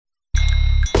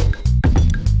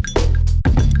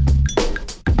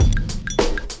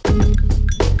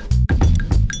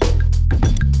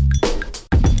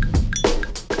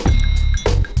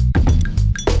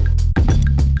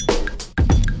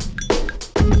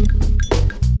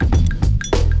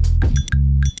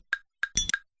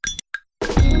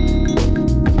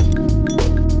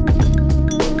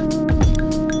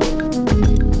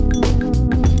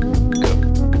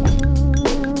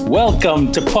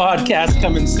Welcome to podcast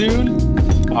coming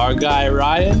soon. Our guy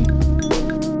Ryan,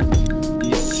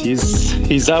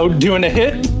 he's out doing a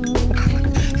hit.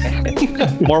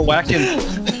 More whacking.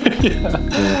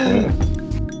 Yeah.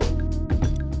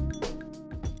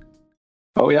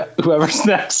 Oh yeah, whoever's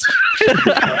next.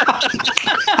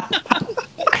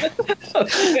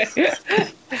 Okay.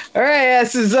 All right,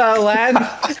 this is Lan.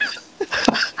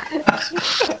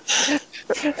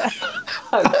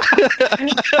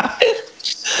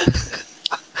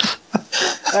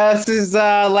 This is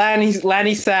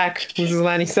Lanny Sack. This is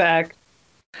Lanny Sack.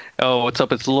 Oh, what's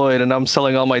up? It's Lloyd, and I'm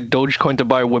selling all my Dogecoin to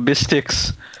buy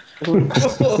Webistics.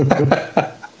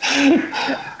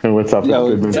 And what's up?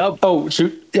 Yo, oh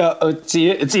shoot! Yeah, it's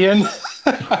Ian.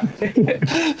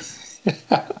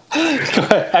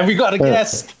 And we got a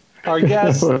guest. Our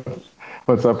guest.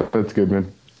 What's up? That's good, man.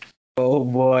 Oh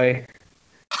boy,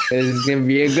 this is gonna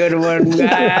be a good one,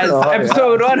 guys.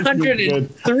 Episode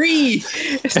 103.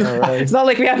 It's not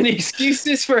like we have any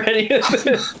excuses for any of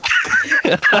this.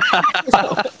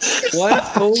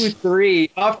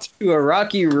 103, off to a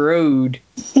rocky road.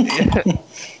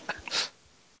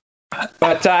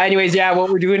 But anyways, yeah, what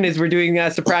we're doing is we're doing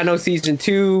Sopranos season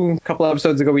 2. A couple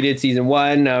episodes ago we did season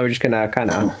 1. We're just gonna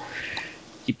kind of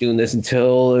keep doing this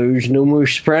until there's no more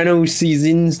Sopranos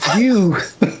seasons to do.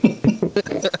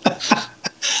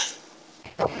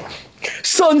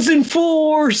 Sons and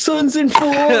four. Hey,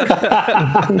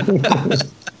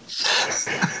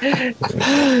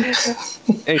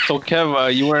 so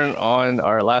Kev, you weren't on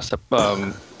our last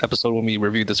episode when we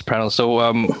reviewed The Sopranos.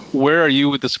 So where are you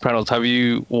with The Sopranos? Have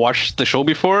you watched the show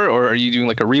before, or are you doing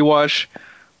like a rewatch?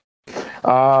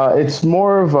 It's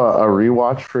more of a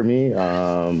rewatch for me.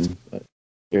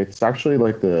 It's actually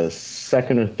like the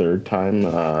second or third time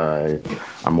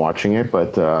I'm watching it,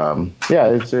 but yeah,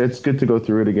 it's good to go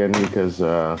through it again because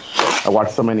I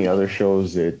watched so many other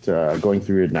shows. Going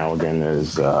through it now again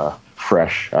is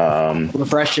fresh.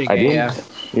 Refreshing.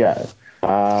 Yeah.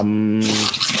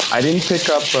 I didn't pick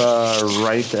up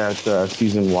right at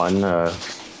season 1.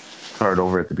 Start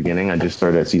over at the beginning. I just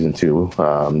started at season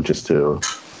 2 just to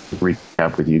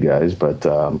recap with you guys, but.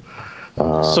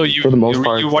 So you, for the most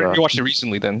part, you watched it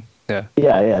recently then? Yeah.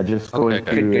 Yeah. Just going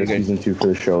through good. season 2 for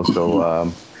the show.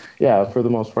 So, yeah, for the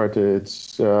most part,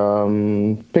 it's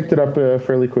picked it up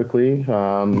fairly quickly.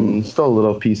 Still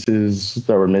little pieces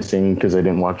that were missing because I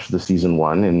didn't watch the season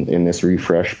 1 in this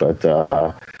refresh. But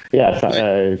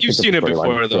yeah, you've seen it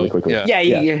before, though.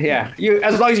 Yeah. You,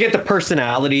 as long as you get the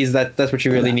personalities, that's what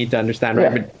you really need to understand,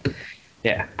 right? Yeah. But,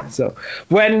 yeah. So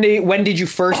when did you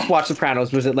first watch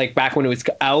Sopranos? Was it like back when it was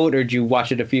out, or did you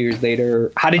watch it a few years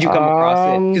later? How did you come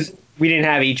across it? Because we didn't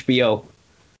have HBO.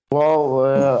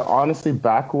 Well, honestly,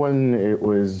 back when it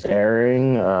was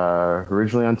airing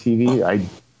originally on TV,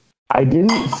 I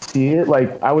didn't see it.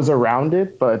 Like, I was around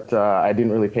it, but I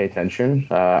didn't really pay attention.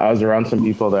 I was around some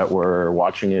people that were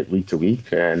watching it week to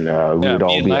week, and we would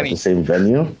all be at the same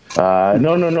venue.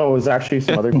 No. It was actually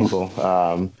some other people.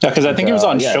 Yeah, because I think it was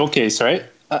on Showcase, right?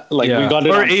 We got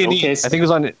it on A&E. Showcase. I think it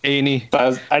was on A&E.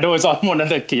 I know it's on one of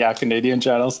the Canadian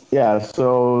channels. Yeah,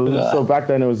 so back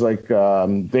then it was like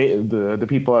the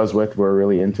people I was with were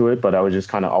really into it, but I was just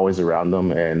kind of always around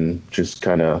them and just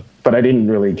kind of. But I didn't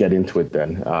really get into it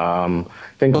then. I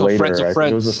think later, I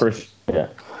think it was the first. Yeah.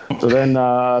 So then,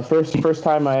 first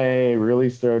time I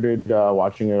really started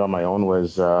watching it on my own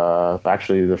was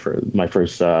actually my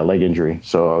first leg injury.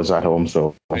 So I was at home,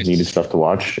 so I needed stuff to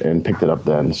watch and picked it up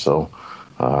then. So.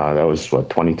 That was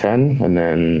 2010, and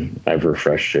then I've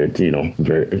refreshed it,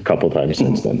 a couple times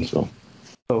since then. So,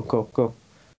 Cool.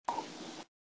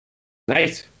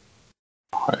 Nice.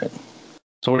 All right.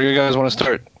 So where do you guys want to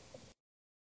start?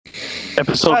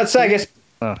 Episode. So I guess.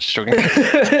 Oh, just joking.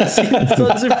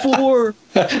 Sons and four.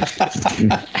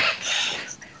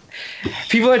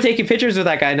 People are taking pictures with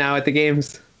that guy now at the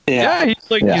games. Yeah,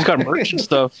 he's got merch and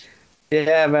stuff.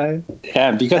 Yeah, man.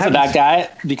 Yeah, because of that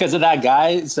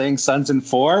guy saying Sons and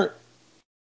 4,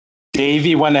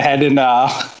 Davey went ahead and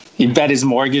he bet his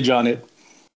mortgage on it.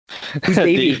 Who's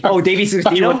Davey? Oh, Davey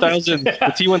Sustino? T1000. The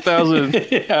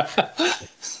T1000. Yeah.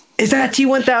 Is that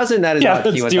T1000? That is not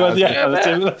T1000. Yeah,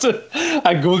 that's it.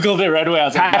 I googled it right away. I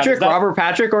was Patrick, like, Robert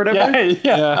Patrick or whatever?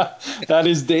 Yeah. That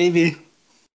is Davey.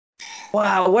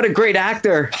 Wow, what a great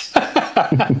actor.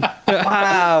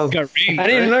 Wow. I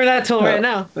didn't learn that till right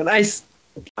now. Nice.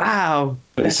 Wow.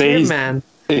 That's him, man.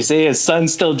 They say his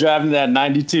son's still driving that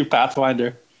 92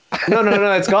 Pathfinder. No,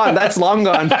 it's gone. That's long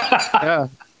gone. Yeah.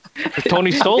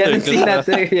 Tony stole it. Seen that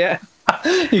thing, yeah.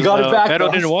 You got it back. Beto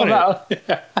though. didn't want it.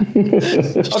 Okay,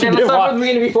 let's talk about the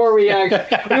beginning before we want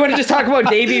to just talk about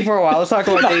Davey for a while. Let's talk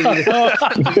about Davey.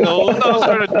 No,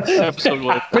 start an episode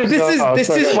with. But this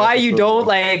is why you don't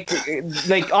like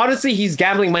honestly, he's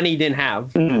gambling money he didn't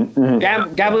have.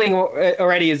 Gambling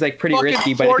already is like pretty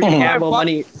risky, but if you gamble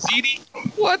money,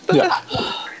 what the?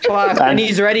 and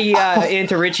he's already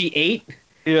into Richie 8.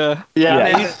 Yeah.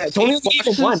 Tony only gave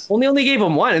him one. Only gave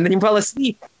him one, and then he fell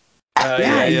asleep.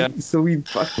 Yeah. So we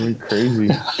fucking Crazy.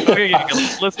 Okay,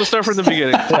 let's start from the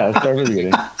beginning. Yeah, start from the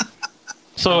beginning.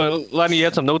 So, Lani, you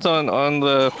had some notes on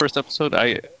the first episode.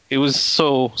 It was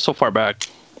so far back.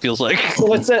 Feels like. So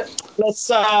let's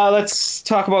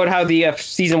talk about how the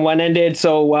season 1 ended.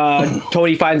 So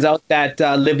Tony finds out that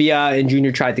Livia and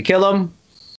Junior tried to kill him,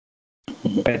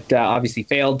 but obviously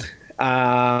failed.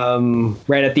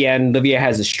 Right at the end, Livia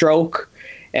has a stroke,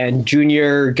 and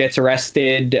Junior gets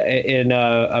arrested in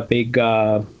a big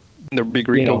the big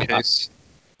Rico case.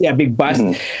 Big bust.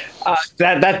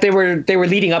 That they were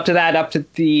leading up to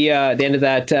the end of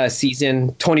that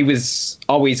season. Tony was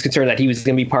always concerned that he was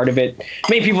going to be part of it.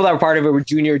 Main people that were part of it were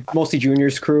mostly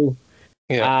Junior's crew.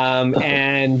 Yeah.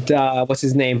 And what's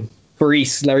his name?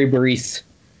 Larry Baris.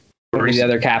 The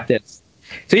other captains.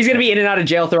 So he's going to be in and out of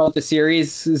jail throughout the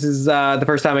series. This is the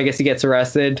first time I guess he gets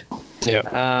arrested.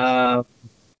 Yeah.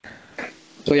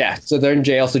 So they're in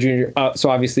jail. So Junior.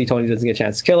 So obviously Tony doesn't get a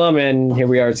chance to kill him, and here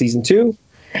we are, season 2.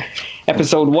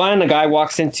 Episode 1, a guy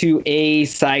walks into a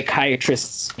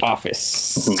psychiatrist's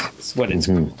office. That's what it's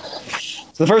called.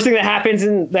 So the first thing that happens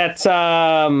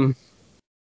the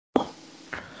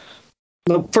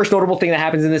first notable thing that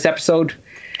happens in this episode,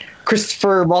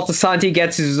 Christopher Maltasanti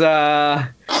gets his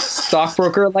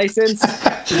stockbroker license.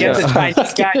 He gets a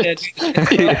Chinese guy to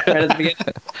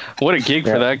What a gig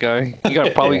for that guy. He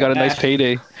probably got a nice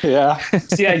payday. Yeah.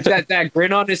 See that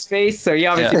grin on his face? So he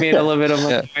obviously made a little bit of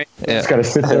money. Right? Just got to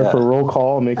sit there for roll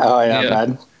call. Man.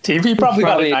 TV probably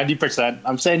got 90%.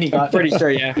 I'm saying he got. I'm pretty sure,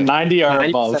 yeah. 90 or 90%.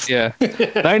 above. Yeah.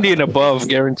 90 and above,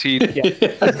 guaranteed.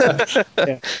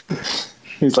 Yeah.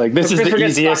 He's like, this is the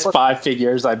easiest 5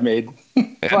 figures I've made.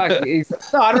 Fuck.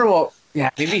 No, I don't know. Yeah,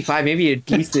 maybe 5, maybe at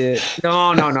least no.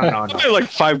 Like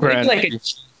 $5,000. Like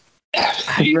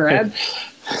 $5,000.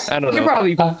 I don't know. You could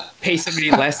probably pay somebody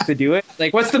less to do it.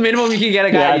 Like, what's the minimum you can get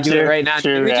a guy to do it right now?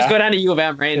 Just go down to U of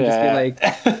M, right? And just be like,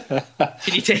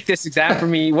 can you take this exam for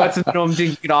me? What's the minimum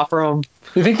thing you could offer him?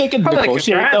 You think they can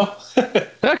negotiate, though?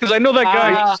 Yeah, because I know that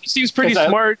guy. He seems pretty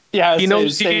smart. Yeah, he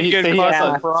knows he can get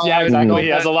caught. Yeah, exactly. He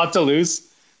has a lot to lose.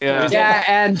 Yeah,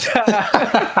 and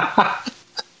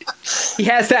he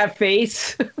has that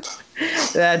face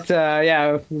that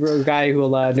a guy who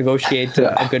will negotiate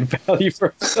a good value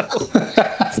for himself.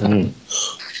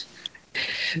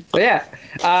 So yeah,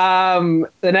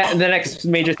 the next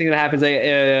major thing that happens,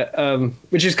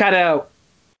 which is kind of,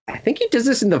 I think he does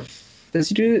this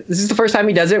this is the first time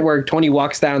he does it, where Tony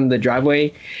walks down the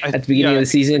driveway at the beginning of the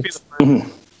season.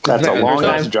 That's a long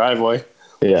ass driveway.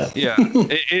 Yeah.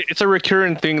 It's a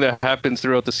recurring thing that happens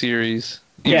throughout the series.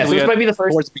 Yeah, so this might be the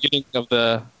first. Towards the beginning of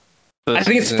the I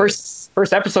think it's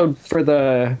first episode for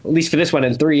at least for this one,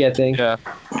 and 3, I think. Yeah.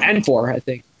 And 4, I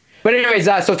think. But anyways,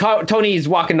 so Tony's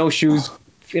walking no shoes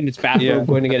in his bathrobe,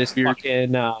 going to get his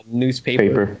fucking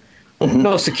newspaper.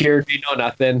 No security, no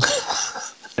nothing.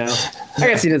 No. I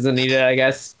guess he doesn't need it, I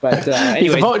guess. But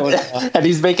anyways. And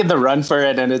he's making the run for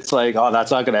it, and it's like, oh, that's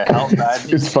not going to help, man.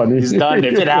 It's funny. He's done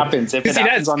if it happens. If it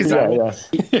happens on the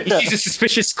He sees a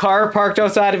suspicious car parked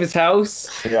outside of his house.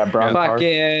 Yeah, brown car.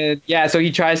 Yeah, so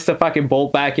he tries to fucking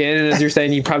bolt back in, and as you're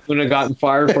saying, he probably wouldn't have gotten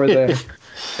far before the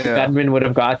gunman would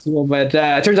have got to him. But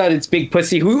it turns out it's Big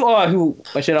Pussy, who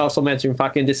I should also mention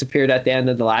fucking disappeared at the end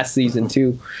of the last season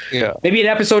too. Yeah. Maybe an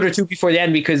episode or 2 before the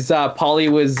end, because Polly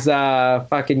was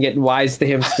fucking getting wise to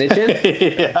him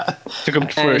snitching. Yeah. Took him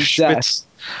for a schwitz.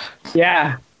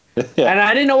 Yeah. And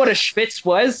I didn't know what a schwitz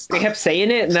was. They kept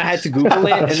saying it, and I had to Google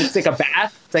it, and it's like a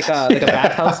bath. It's like a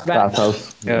bathhouse.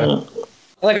 Bathhouse. Yeah.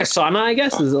 Like a sauna, I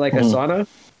guess. Is it like a sauna?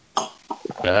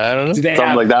 I don't know.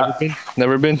 Something like that.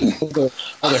 Never been.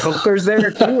 Are there hookers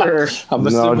there too, or I'm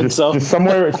assuming so. Just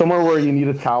somewhere where you need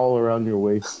a towel around your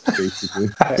waist, basically.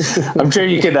 I'm sure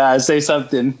you could say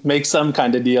something, make some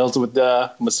kind of deals with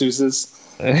the masseuses.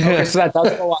 Okay, so that does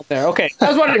go out there. Okay, I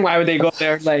was wondering why would they go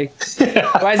there? Like,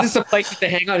 why is this a place to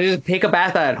hang out? Just take a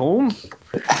bath at home.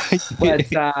 But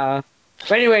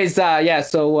anyways,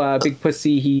 So Big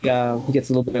Pussy, he gets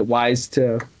a little bit wise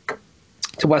to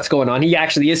what's going on. He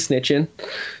actually is snitching,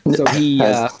 so he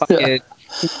fucking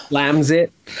lambs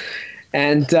it.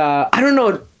 And I don't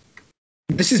know.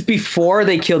 This is before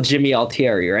they killed Jimmy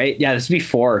Altieri, right? Yeah, this is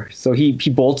before. So he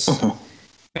bolts.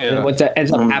 And what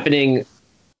ends up happening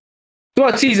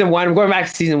throughout season one, I'm going back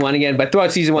to season one again, but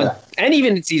throughout season one and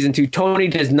even in season two, Tony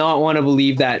does not want to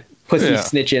believe that Pussy's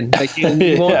snitching. Like, he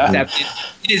won't accept it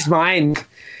in his mind.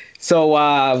 So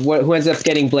who ends up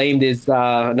getting blamed is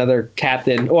another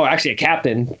captain, or actually a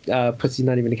captain. Pussy's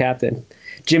not even a captain.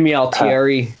 Jimmy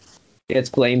Altieri gets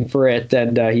blamed for it,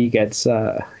 and he gets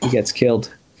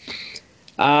killed.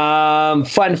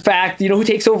 Fun fact, you know who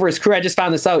takes over his crew? I just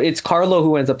found this out. It's Carlo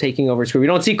who ends up taking over his crew. We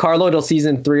don't see Carlo till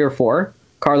season 3 or 4.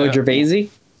 Carlo Gervasi.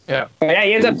 Yeah. But yeah,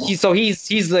 he ends up.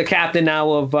 He's the captain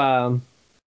now of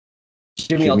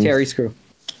Jimmy Altieri's crew.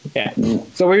 Yeah.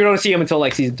 So we don't see him until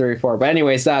like season 3 or 4. But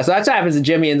anyways, so that's what happens to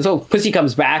Jimmy. And so Pussy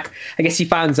comes back. I guess he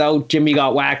finds out Jimmy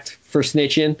got whacked for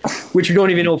snitching, which we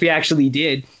don't even know if he actually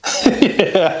did.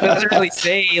 It doesn't really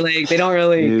say. Like, they don't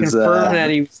really confirm that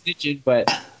he was snitching,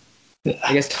 but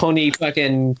I guess Tony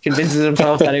fucking convinces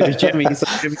himself that it was Jimmy, so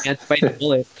Jimmy can't fight the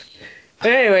bullet.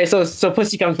 But anyway, so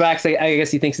Pussy comes back. So I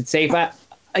guess he thinks it's safe.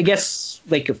 I guess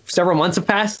like several months have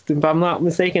passed, if I'm not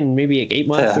mistaken. Maybe like 8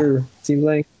 months, or it seems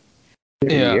like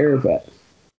a year. But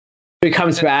he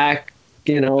comes back,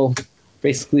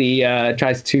 basically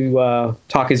tries to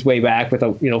talk his way back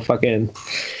without, fucking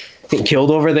getting killed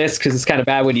over this, because it's kind of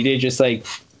bad what he did, just like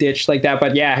ditched like that.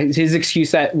 But yeah, his excuse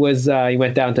that was he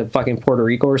went down to fucking Puerto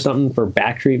Rico or something for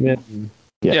back treatment.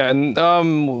 Yeah, and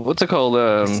what's it called?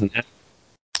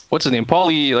 What's his name?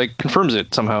 Paulie confirms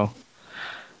it somehow.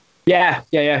 Yeah.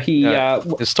 He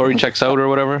his story checks out or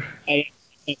whatever.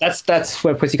 That's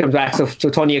when Pussy comes back. So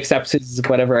Tony accepts his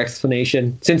whatever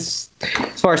explanation. Since,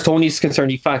 as far as Tony's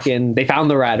concerned, they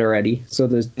found the rat already, so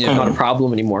there's not a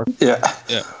problem anymore. Yeah.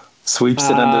 Sweeps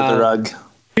it under the rug.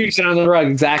 Sweeps it under the rug.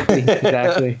 Exactly.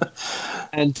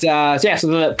 And so they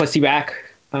let Pussy back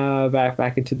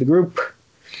into the group.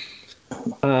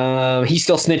 He's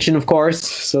still snitching, of course.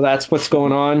 So that's what's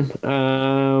going on.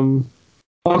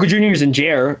 Uncle Junior's in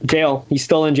jail. He's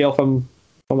still in jail from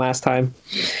last time.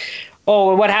 Oh,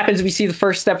 and what happens? We see the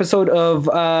first episode of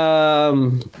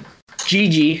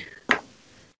Gigi.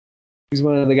 He's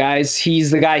one of the guys.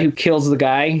 He's the guy who kills the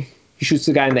guy. He shoots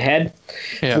the guy in the head.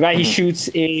 Yeah. So the guy he shoots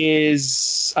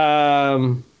is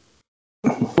one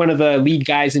of the lead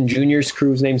guys in Junior's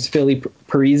crew. His name's Philly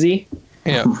Parisi.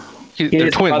 Yeah.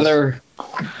 They're twins.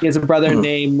 He has a brother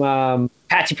named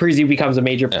Patsy Parisi, who becomes a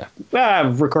major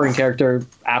recurring character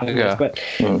after this. But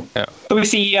so we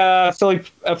see Philly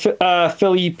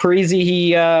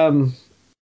Parisi.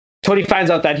 Tony finds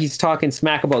out that he's talking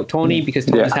smack about Tony because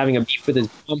Tony's having a beef with his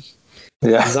mom,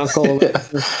 his uncle.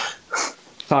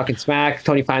 Talking smack.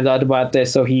 Tony finds out about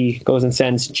this, so he goes and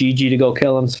sends Gigi to go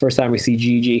kill him. It's the first time we see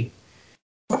Gigi.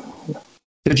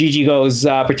 So Gigi goes,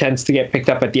 pretends to get picked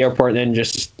up at the airport, and then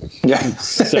just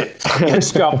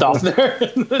gets dropped off there.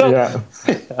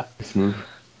 Smooth.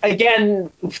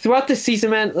 Again, throughout the season,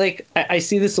 man, like I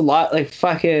see this a lot. Like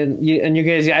fucking, and you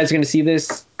guys are gonna see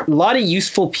this. A lot of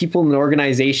useful people in the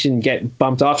organization get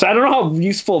bumped off. So I don't know how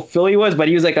useful Philly was, but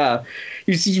he was like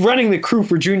he's running the crew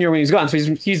for Junior when he's gone. So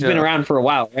he's been around for a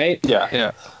while, right?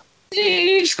 Yeah.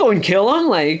 You just go and kill him,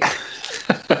 like.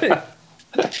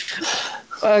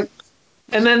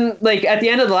 And then, like, at the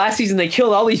end of the last season, they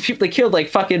killed all these people. They killed, like,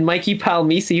 fucking Mikey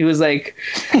Palmisi, who was, like,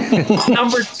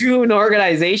 number 2 in the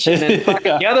organization. And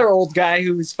fucking the other old guy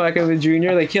who was fucking with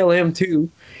Junior, they kill him, too.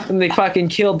 And they fucking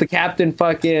killed the captain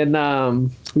fucking,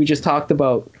 we just talked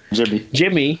about.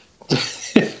 Jimmy.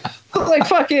 Like,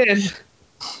 fucking...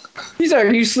 These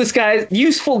are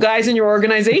useful guys in your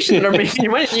organization that are making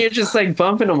your money. And you're just, like,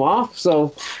 bumping them off,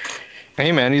 so...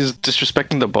 Hey man, he's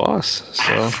disrespecting the boss.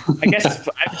 So I guess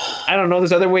I don't know.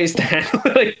 There's other ways to handle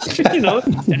it.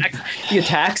 You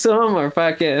tax him or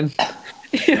fucking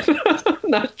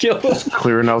not kill him.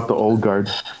 Clearing out the old guard.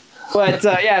 But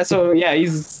he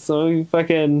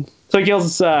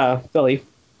kills Billy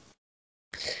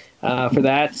for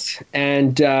that,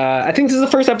 and I think this is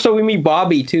the first episode we meet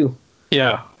Bobby too.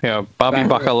 Yeah, Bobby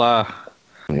Bacala.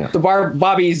 Yeah. So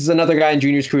Bobby's another guy in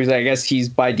Junior's crew. I guess he's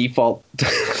by default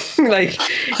like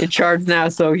in charge now,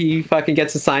 so he fucking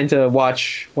gets assigned to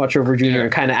watch over Junior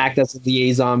and kind of act as a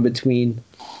liaison between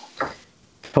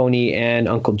Tony and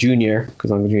Uncle Junior, because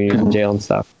Uncle Junior's in jail and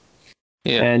stuff.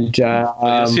 Yeah, and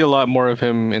you'll see a lot more of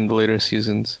him in the later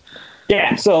seasons.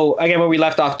 Yeah, so again, when we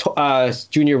left off,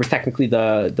 Junior was technically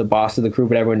the boss of the crew,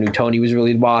 but everyone knew Tony was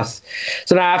really the boss.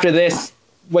 So now after this,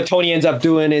 what Tony ends up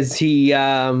doing is he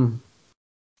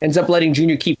ends up letting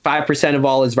Junior keep 5% of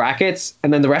all his rackets,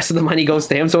 and then the rest of the money goes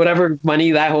to him. So whatever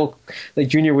money that whole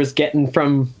Junior was getting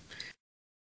from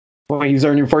when he was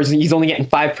earning first, he's only getting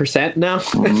 5% now.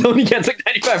 Mm-hmm. Tony gets like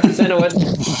 95% of what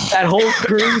that whole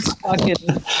crew's fucking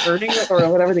earning, or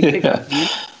whatever they kick up.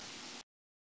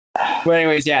 But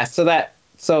anyways, yeah.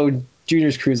 So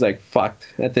Junior's crew's like fucked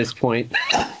at this point.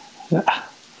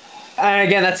 And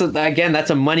again, that's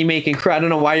a money making crew. I don't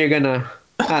know why you're gonna.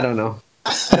 I don't know.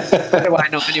 What do I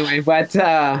know anyway? But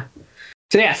so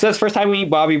that's the first time we meet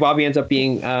Bobby. Bobby ends up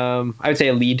being, I would say,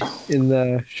 a lead in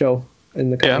the show in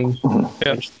the coming.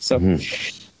 Yeah. So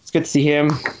it's good to see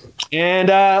him. And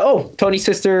Tony's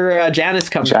sister Janice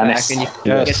comes back, and you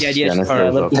get the idea. Janice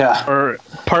Or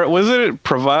was it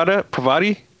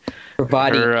Pravati?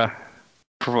 Pravati.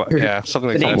 Yeah, something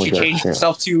like The name that. she changed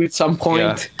herself to at some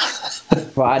point.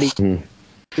 Pravati.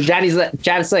 Janice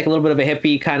is like a little bit of a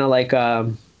hippie, kind of like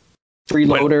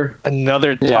freeloader.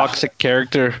 Another toxic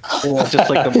character, just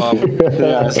like the mom.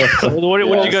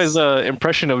 What you guys'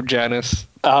 impression of Janice?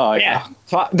 Oh yeah,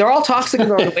 they're all toxic in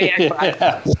their own way.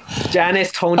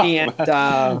 Janice, Tony, and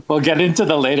we'll get into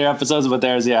the later episodes, but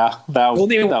there's the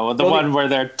one where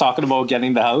they're talking about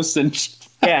getting the house and she's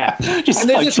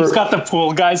got the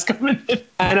pool guys coming in.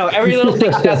 I know every little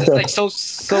thing she does is like so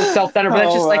self-centered, but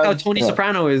that's just like how Tony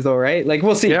Soprano is, though, right? Like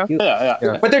we'll see. Yeah.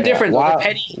 But they're different. They're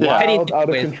petty, out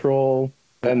of control.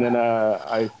 And then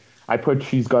I put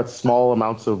she's got small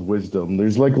amounts of wisdom.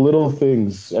 There's like little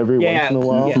things every once in a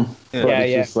while.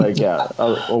 It's just like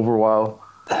overall.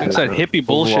 It's that hippie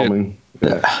bullshit.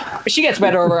 Yeah. She gets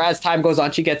better over as time goes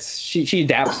on. She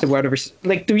adapts to whatever.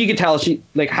 Like you can tell she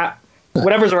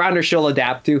whatever's around her, she'll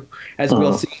adapt to, as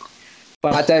we'll see.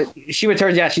 But she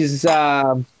returns. Yeah, she's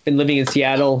been living in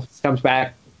Seattle. Comes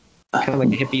back, kind of like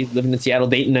a hippie living in Seattle,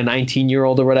 dating a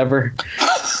 19-year-old or whatever.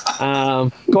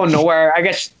 Going nowhere, I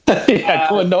guess.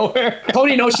 Going nowhere.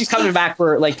 Tony knows she's coming back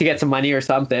for to get some money or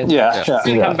something. She's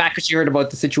coming back because she heard about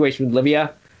the situation with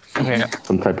Livia.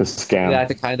 Some type of scam. Yeah,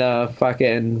 to kind of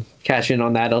fucking cash in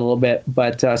on that a little bit.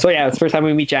 But it's the first time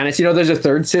we meet Janice. There's a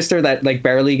third sister that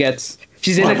barely gets.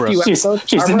 She's in a few episodes.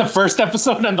 She's in the first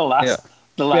episode and the last.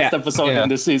 The last episode in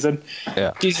this season.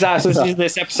 Yeah. She's in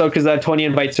this episode because Tony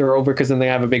invites her over because then they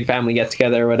have a big family get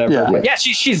together or whatever. Yeah. But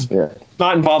she's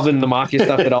not involved in the mafia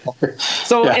stuff at all.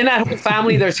 So in that whole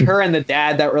family, there's her and the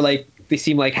dad that were they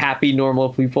seem like happy,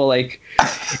 normal people.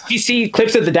 You see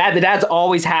clips of the dad's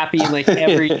always happy and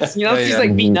every, he's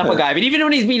beating up a guy. But even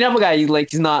when he's beating up a guy,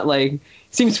 he's not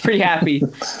seems pretty happy.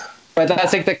 But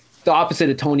that's the opposite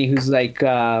of Tony, who's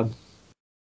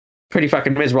pretty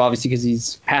fucking miserable, obviously, because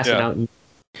he's passing out. And,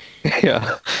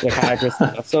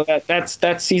 so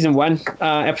that's season 1,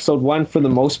 episode 1 for the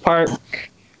most part.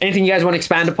 Anything you guys want to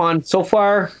expand upon so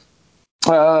far?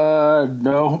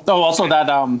 No. Oh, also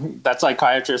that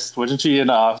psychiatrist, wasn't she in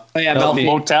a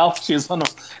motel? She was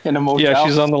in a motel. Yeah,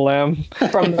 she's on the lam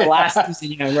from the last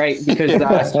season. Yeah, right. Because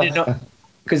she didn't know,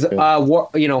 because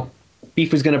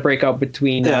beef was going to break out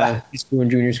between his crew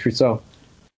and Junior's crew. So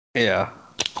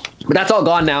but that's all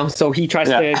gone now. So he tries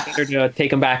to get her to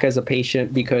take him back as a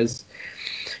patient because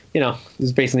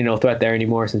there's basically no threat there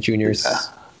anymore since Junior's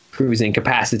crew's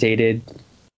incapacitated.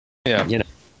 And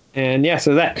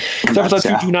so episode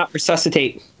 2, do not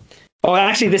resuscitate. Oh,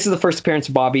 actually, this is the first appearance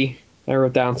of Bobby. I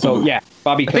wrote down. So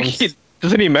Bobby comes.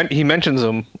 He mentions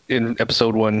him in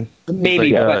episode 1.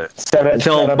 Maybe, but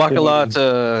tell Bacala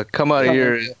to come out of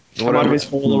here. Come out of his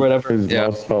hole or whatever.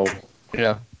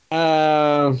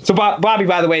 So Bobby,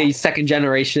 by the way, he's second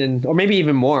generation, or maybe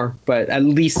even more, but at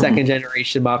least second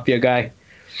generation mafia guy.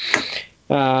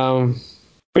 But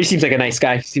he seems like a nice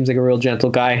guy. He seems like a real gentle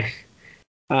guy.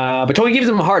 But Tony gives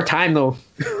him a hard time though,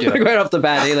 right off the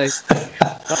bat.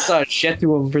 That's shit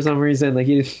to him for some reason.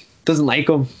 He just doesn't like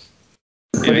him.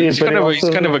 Yeah, he's kind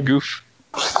of a goof.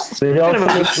 They also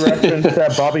just reference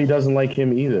that Bobby doesn't like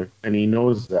him either, and he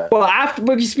knows that. Well,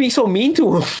 but he's being so mean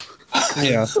to him.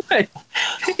 Yeah.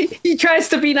 He tries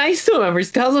to be nice to him. He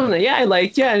tells him that,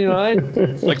 like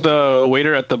the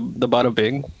waiter at the Bada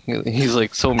Bing. He's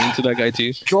so mean to that guy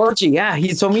too. Georgie,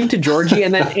 he's so mean to Georgie.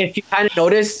 And then if you kind of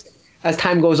notice, as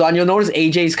time goes on, you'll notice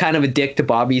AJ's kind of a dick to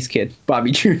Bobby's kid,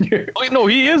 Bobby Jr. Oh no,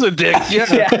 he is a dick.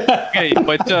 Yeah. Okay,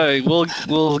 but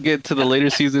we'll get to the later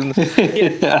seasons.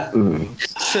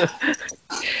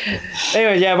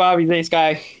 Anyways, Bobby's a nice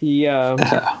guy. He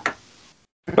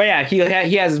But he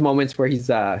has his moments where he's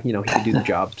he can do the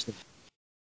job. So,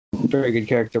 very good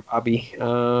character, Bobby.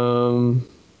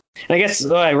 I guess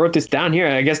I wrote this down here.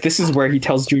 I guess this is where he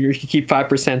tells Junior he keep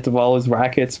 5% of all his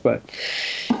rackets, but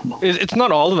it's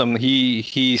not all of them.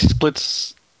 He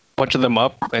splits a bunch of them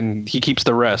up and he keeps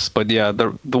the rest. But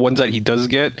the ones that he does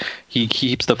get, he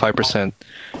keeps the 5%.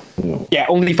 Yeah,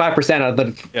 only 5% of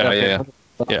the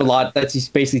a lot. That's he's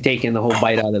basically taking the whole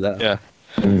bite out of the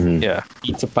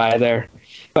pizza pie there.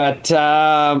 But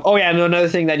and another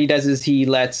thing that he does is he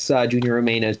lets Junior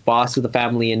remain as boss of the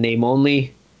family in name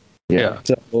only. Yeah.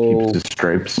 So Keeps his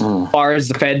stripes. as far as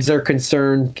the feds are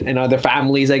concerned and other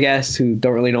families, I guess, who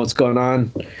don't really know what's going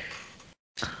on,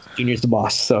 Junior's the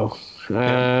boss. So,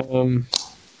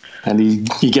 And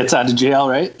he gets out of jail,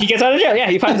 right? he gets out of jail. Yeah,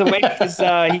 he finds a way because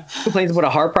he complains about a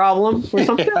heart problem or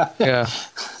something. Yeah.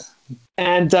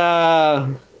 And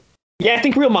yeah, I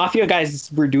think real mafia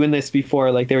guys were doing this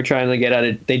before. Like they were trying to get out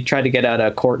of, they tried to get out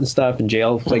of court and stuff and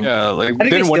jail. Like, Yeah, like I think they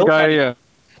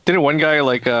didn't one guy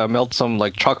like melt some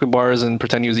like chocolate bars and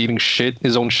pretend he was eating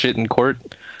his own shit in court?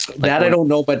 that I don't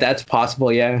know, but that's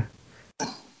possible. Yeah.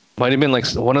 Might have been like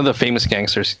one of the famous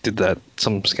gangsters did that,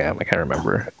 some scam. I can't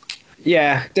remember.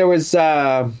 Yeah, there was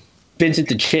Vincent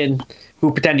the Chin,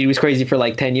 who pretended he was crazy for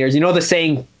like 10 years. You know the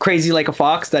saying, crazy like a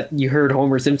fox, that you heard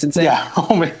Homer Simpson say? Yeah.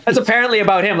 That's apparently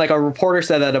about him. Like a reporter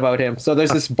said that about him. So there's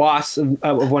this boss of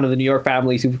one of the New York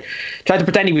families who tried to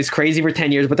pretend he was crazy for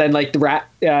 10 years, but then like the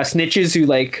snitches who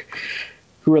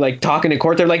were like talking in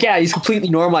court, they're like, yeah, he's completely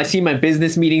normal. I see him at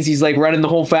business meetings. He's like running the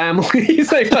whole family.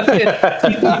 He's like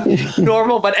fucking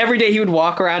normal. But every day he would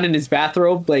walk around in his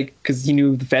bathrobe, like, because he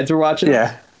knew the feds were watching him.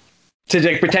 Yeah. To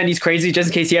like pretend he's crazy just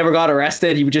in case he ever got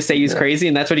arrested. He would just say he was crazy,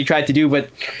 and that's what he tried to do. But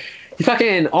he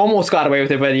fucking almost got away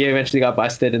with it, but he eventually got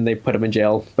busted and they put him in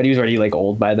jail. But he was already like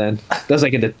old by then. That was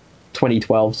like in the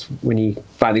 2012s when he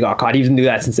finally got caught. He didn't do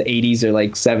that since the 80s or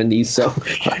like 70s. So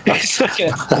it's like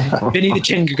a Vinny the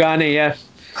Chin Gagane, yeah.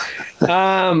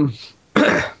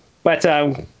 But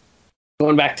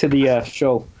going back to the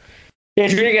show. Yeah,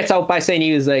 Junior gets out by saying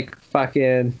he was like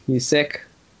fucking, he's sick.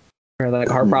 Or like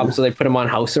heart problems, so they put him on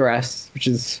house arrest, which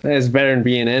is better than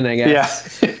being in, I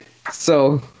guess. Yeah.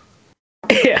 So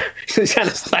yeah, he's kind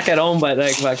of stuck at home, but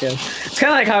like fucking, it's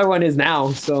kind of like how everyone is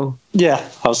now. So Yeah.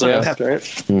 House arrest, right?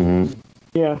 Mm-hmm.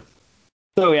 yeah.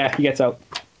 So yeah, he gets out.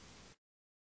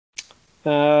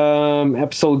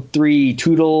 Episode 3,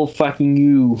 Toodle fucking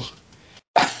you.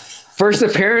 First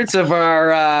appearance of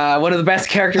our one of the best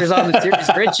characters on the series,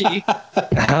 Richie.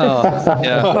 Oh,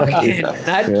 yeah. Fucking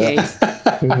nutcase.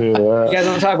 You guys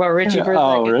want to talk about Richie for a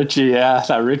Oh, second? Richie, yeah.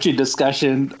 That Richie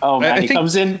discussion. Oh man, I he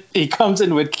think- comes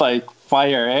in with like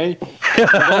fire, eh? Yeah.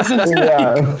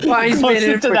 Well, he's Goes been in it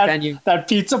into for 10 years. that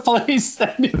pizza place.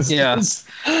 And it's Yeah. just-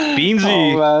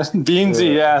 Beansy. Oh, man.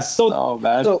 Beansy, yes. Oh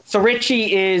man. So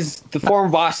Richie is the former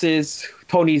boss's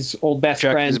Tony's old best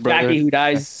Jackie's friend, brother. Jackie, who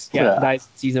dies. Yeah. Dies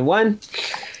in season 1.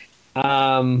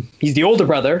 He's the older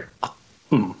brother.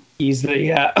 Hmm. He's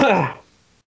the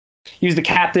he was the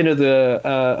captain of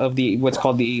the what's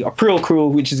called the April crew,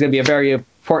 which is going to be a very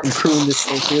important crew in this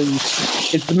whole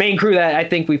series. It's the main crew that I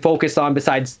think we focus on,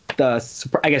 besides I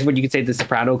guess what you could say the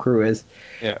Soprano crew is.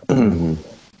 Yeah. Who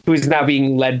is now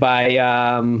being led by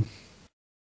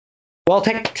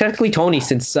technically Tony,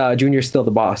 since Junior's still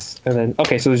the boss. And then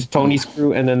so there's Tony's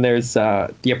crew, and then there's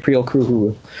the April crew, who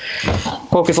we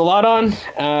focus a lot on.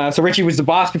 So Richie was the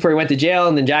boss before he went to jail,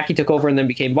 and then Jackie took over and then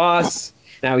became boss.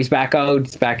 Now he's back out.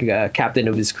 He's back captain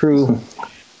of his crew.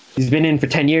 He's been in for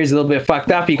 10 years, a little bit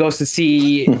fucked up. He goes to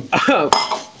see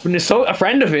a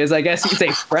friend of his, I guess you could say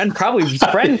friend, probably his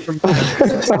friend from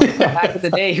back in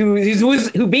the day, who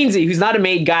Beansy, who's not a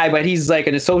made guy, but he's like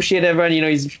an associate of everyone. You know,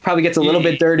 he's probably gets a little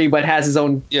bit dirty, but has his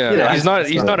own. Yeah, you know,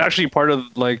 he's not actually part of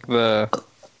like the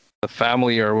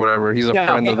family or whatever. He's a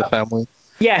friend of the family.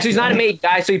 Yeah, so he's not a made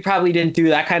guy, so he probably didn't do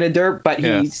that kind of dirt, but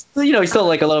he's he's still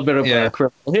like a little bit of a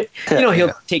criminal.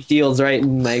 He'll take deals, right?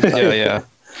 And like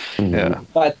Yeah.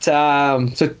 But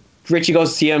so Richie goes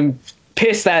to see him,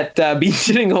 pissed that Beans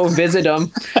didn't go visit him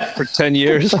For 10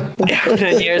 years. Yeah, for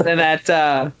 10 years, and that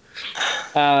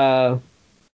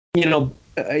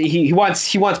he wants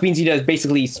Beansy to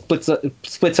basically split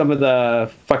some of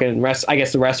the fucking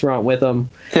the restaurant with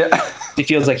him. Yeah. He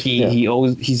feels like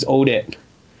he's owed it.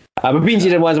 But Beansy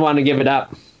didn't want to give it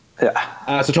up.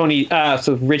 Yeah.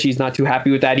 So Richie's not too happy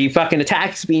with that. He fucking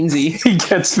attacks Beansy. He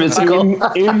gets physical.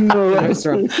 in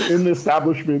the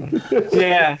establishment.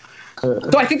 Yeah.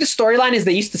 So I think the storyline is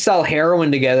they used to sell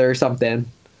heroin together or something.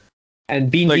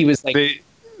 And Beansy was like,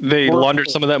 they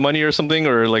laundered some of that money or something,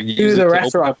 or like to the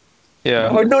restaurant. Yeah.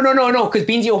 Oh, no, because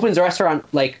Beansy opens a restaurant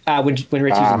like when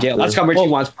Richie's in jail. That's how Richie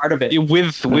wants part of it.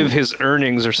 With his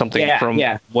earnings or something from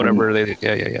whatever they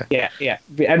did. Yeah.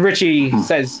 And Richie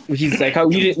says, he's like, how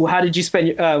did you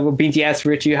spend Beansy asks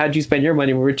Richie, how did you spend your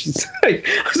money? Well, Richie's like,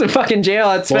 I was in fucking jail.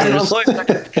 I'd spend it on lawyers.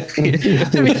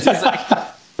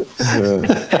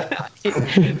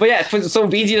 But yeah, so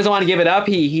Beansy doesn't want to give it up.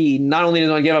 He not only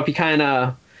doesn't want to give up, he kind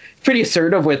of pretty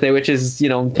assertive with it, which is,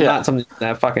 not something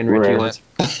that fucking Richie wants.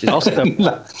 Also, he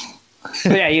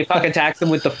fucking attacks him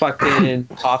with the fucking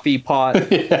coffee pot.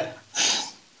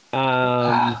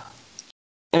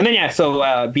 And then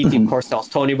so BT of course tells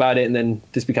Tony about it, and then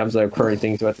this becomes a recurring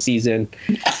thing throughout the season.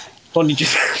 Tony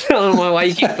just telling him why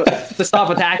you keep to stop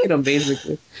attacking him,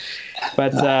 basically.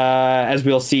 But as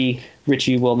we'll see,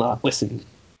 Richie will not listen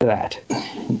to that.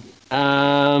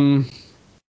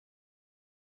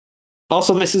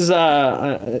 Also, this is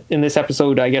in this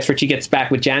episode, I guess Richie gets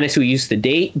back with Janice, who he used to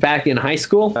date back in high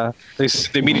school.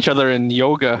 They meet each other in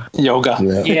yoga.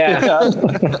 Yeah.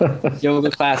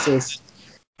 Yoga classes.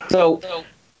 So,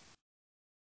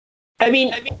 I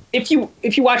mean, if you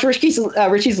watch Richie's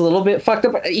a little bit fucked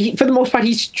up. For the most part,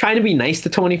 he's trying to be nice to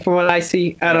Tony. From what I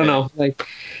see, I don't know, like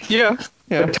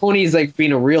but Tony's like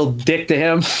being a real dick to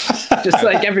him, just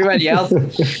like everybody else.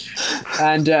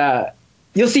 And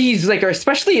you'll see he's like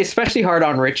especially hard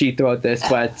on Richie throughout this,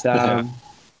 but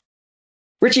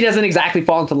Richie doesn't exactly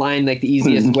fall into line like the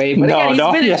easiest way. But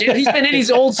he's been in his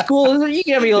old school. You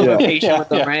gotta be a little bit patient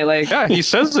with him, right? Like, he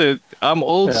says it. I'm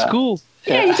old school.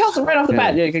 Yeah, he tells him right off the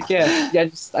bat. I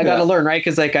gotta learn, right?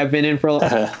 Because like I've been in for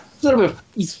a little bit.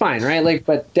 He's fine, right? Like,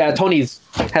 but Tony's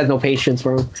has no patience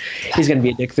for him. He's gonna be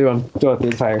a dick throughout the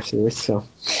entire series. So,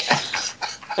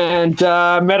 and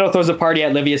Meadow throws a party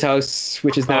at Livia's house,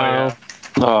 which is now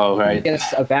right.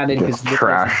 It's abandoned because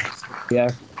Trashed.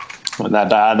 Yeah. When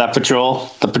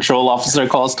the patrol officer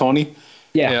calls Tony.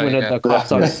 When the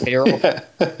cops on his payroll.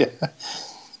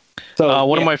 So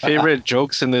one of my favorite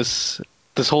jokes in this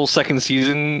whole second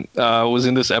season was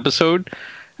in this episode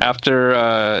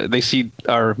after they see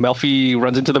Melfi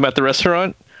runs into them at the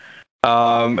restaurant.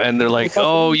 And they're like,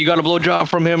 "Oh, you got a blowjob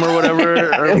from him or whatever,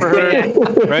 or for her,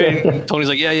 right?" And Tony's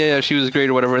like, "Yeah, she was great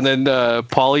or whatever." And then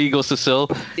Paulie goes to Sil,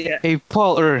 "Hey,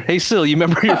 Paul, or hey, Sil, you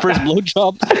remember your first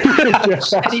blowjob?"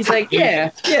 And he's like, "Yeah."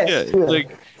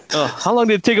 Like, how long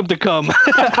did it take him to come?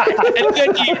 And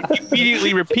then he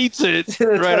immediately repeats it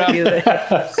right after.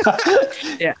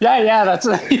 That's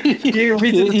he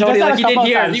repeats it to Tony like he didn't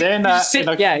hear.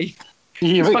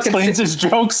 He explains his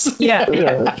jokes. Yeah.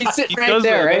 He's sitting right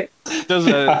there, right? Does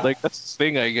that, like, that's his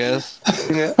thing, I guess.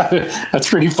 Yeah. That's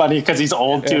pretty funny because he's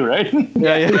old too, right?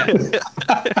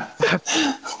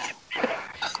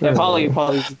 Paulie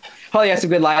has some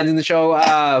good lines in the show.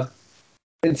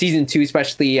 In season 2,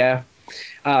 especially, you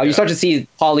start to see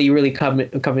Paulie really come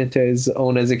into his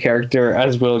own as a character,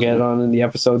 as we'll get on in the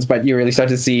episodes. But you really start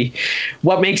to see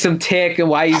what makes him tick and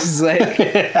why he's like.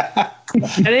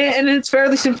 And it's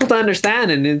fairly simple to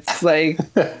understand, and it's like,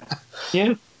 but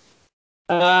yeah.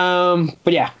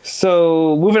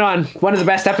 So moving on, one of the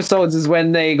best episodes is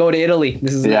when they go to Italy.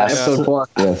 This is episode 4,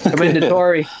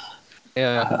 Commendatore.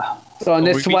 Yeah. So on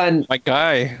this one, my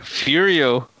guy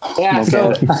Furio. Yeah.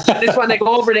 So this one, they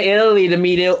go over to Italy to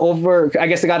meet over. I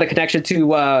guess they got a connection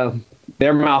to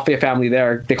their mafia family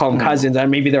there. They call them cousins, and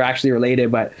maybe they're actually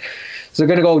related, but. So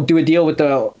they're going to go do a deal with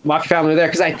the mafia family there,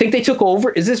 because I think they took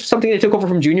over. Is this something they took over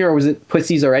from Junior, or was it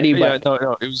Pussy's already? But no,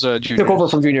 it was Junior. Took over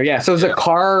from Junior, yeah. So it was a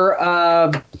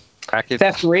car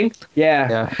theft ring.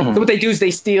 Yeah. So what they do is they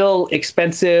steal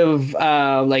expensive,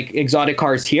 like exotic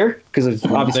cars here, because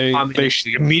obviously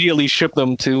they immediately ship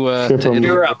them to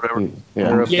Europe.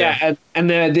 And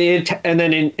then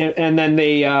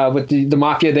they with the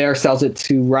mafia there sells it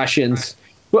to Russians.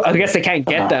 Well, I guess they can't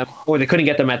get them, or they couldn't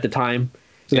get them at the time.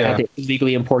 So they had to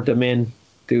illegally import them in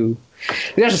to.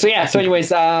 So anyways,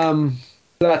 so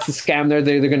that's the scam there.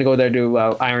 They're going to go there to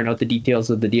iron out the details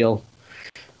of the deal.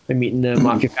 They're meeting the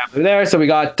mafia family there. So we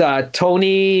got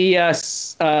Tony,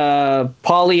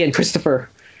 Paulie, and Christopher.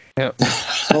 Yep.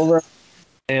 Over,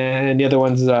 and the other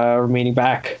one's remaining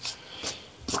back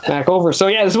over. So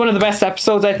this is one of the best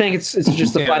episodes. I think it's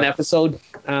just a fun episode.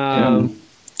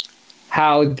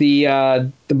 How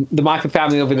the mafia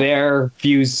family over there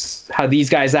views how these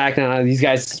guys act and how these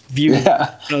guys view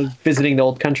visiting the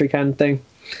old country kind of thing.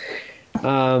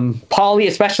 Paulie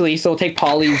especially, so we'll take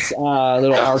Paulie's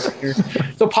little arc here.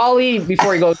 So Paulie,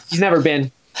 before he goes, he's never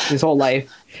been his whole life,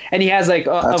 and he has like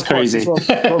of course this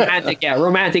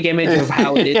romantic image of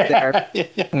how it is there.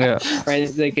 Right,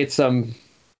 like it's and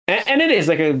it is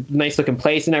like a nice looking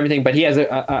place and everything, but he has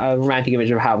a romantic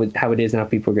image of how it is and how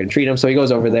people are going to treat him. So he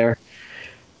goes over there.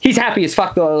 He's happy as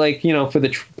fuck though, like, for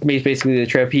basically the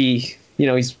trip. He's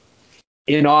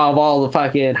in awe of all the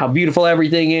fucking how beautiful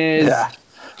everything is,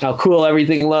 how cool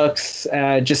everything looks,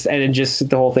 just the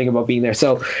whole thing about being there.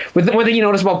 So, with the one thing you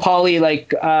notice about Paulie,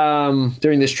 like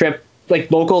during this trip, like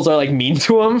locals are like mean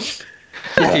to him.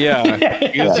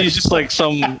 Because he's just like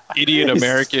some idiot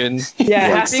American.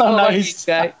 Happy so nice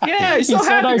guy. Yeah, he's so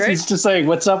happy, nice. Right? He's just saying,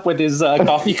 "What's up?" with his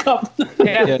coffee cup.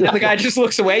 And the guy just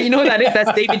looks away. You know who that is?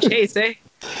 That's David Chase, eh?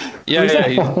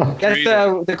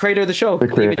 That's the creator of the show. The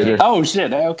creator. Oh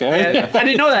shit! Okay. I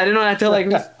didn't know that. Until like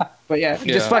But yeah,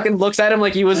 he just fucking looks at him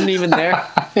like he wasn't even there.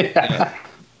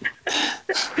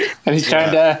 And he's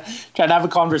trying to have a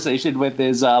conversation with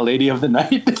his lady of the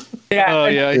night. Yeah. Oh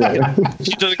yeah.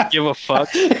 She doesn't give a fuck.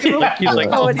 Like, he's like,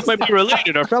 oh, we might be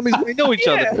related. Our families might know each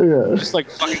other. Just like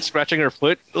fucking scratching her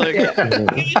foot. Like,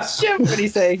 shit, what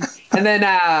he's saying. And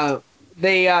then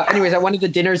they, anyways, at one of the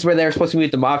dinners where they were supposed to meet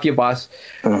with the mafia boss,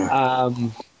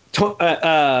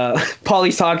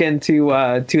 Paulie's talking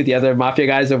to two of the other mafia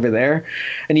guys over there,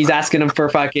 and he's asking them for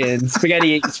fucking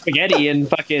spaghetti and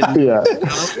fucking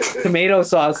tomato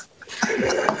sauce.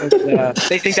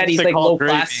 They think that he's like low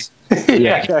class.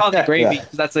 Yeah, he calls it gravy.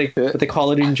 That's like what they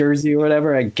call it in Jersey or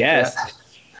whatever, I guess.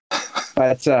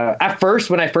 But at first,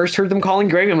 when I first heard them calling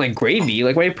gravy, I'm like, gravy?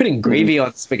 Like, why are you putting gravy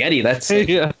on spaghetti? That's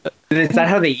is that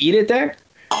how they eat it there?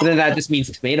 But then that just means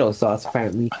tomato sauce,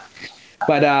 apparently.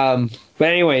 But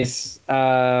anyways,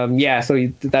 so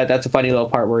that's a funny little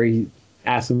part where he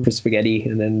asks him for spaghetti,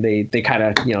 and then they kind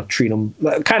of treat him,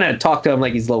 kind of talk to him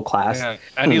like he's low class. Yeah.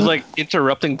 And he's like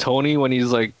interrupting Tony when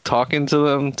he's like talking to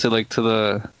them to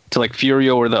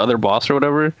Furio or the other boss or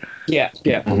whatever. Yeah.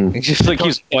 It's just like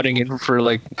he's butting in for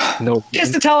like no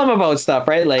just to tell him about stuff,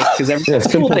 right? Like because everything's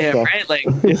cool to him, right? Like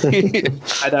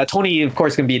and, Tony, of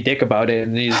course, can be a dick about it,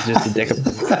 and he's just a dick.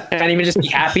 Can't even just be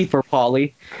happy for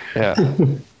Paulie. Yeah.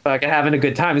 Fucking having a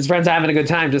good time. His friends are having a good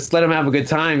time. Just let him have a good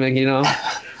time, like,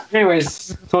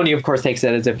 Anyways, Tony, of course, takes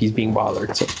it as if he's being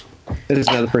bothered. So there's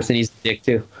another person he's a dick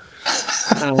to.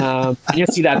 You'll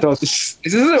see that throughout this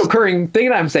is a recurring thing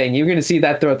that I'm saying. You're going to see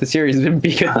that throughout the series. Him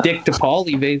being a dick to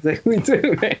Paulie, basically,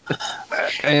 too. Right?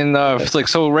 And it's like,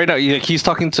 so right now, he's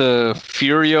talking to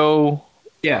Furio,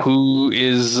 who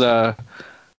is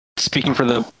speaking for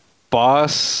the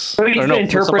boss. So he's the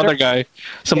interpreter.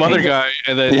 Some other guy,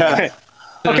 and then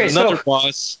another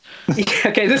boss.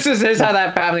 Okay, this is how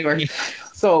that family works.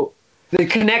 So the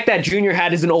connect that Junior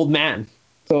had is an old man.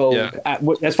 So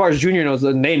as far as Junior knows,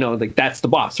 then they know like that's the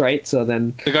boss, right? So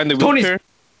then the guy in the wheelchair.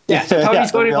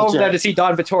 Tony's going over there to see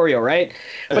Don Vittorio, right?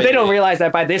 But they don't realize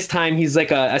that by this time he's like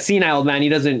a senile old man. He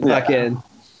doesn't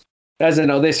doesn't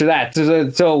know this or that.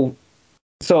 So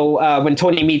when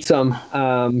Tony meets him,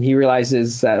 he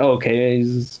realizes that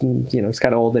he's he's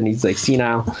kind of old and he's like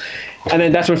senile, and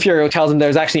then that's when Furio tells him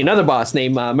there's actually another boss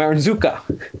named Maranzuka.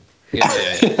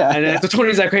 And then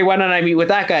Tony's like, hey, why don't I meet with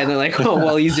that guy? And they're like, oh,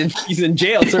 well, he's in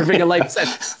jail serving a life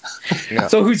sentence.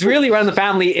 So who's really running the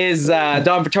family is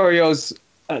Don Vittorio's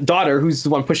daughter, who's the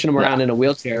one pushing him around in a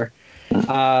wheelchair,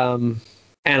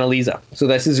 Annalisa. So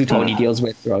this is who Tony deals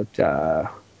with throughout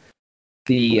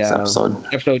the episode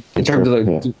in terms of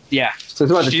the So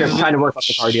throughout the trip, trying to work out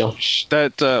the car deal.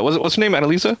 That what's her name?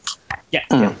 Annalisa?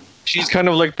 Yeah. She's kind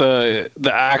of like the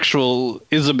actual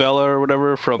Isabella or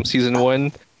whatever from season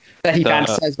 1. That he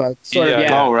fantasized about.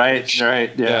 Oh, right.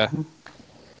 Yeah.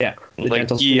 Like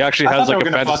he actually has like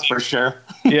a fantasy for sure.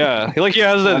 Yeah, like he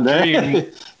has that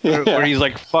dream where he's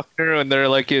like fucking her and they're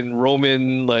like in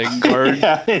Roman like guard.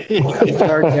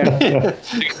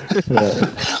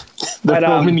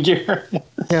 Roman gear.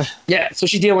 Yeah. So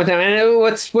she dealing with him, and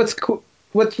what's cool,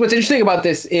 what's interesting about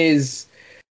this is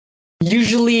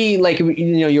usually like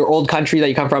your old country that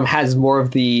you come from has more of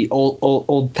the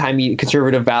old timey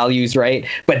conservative values, right?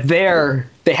 But there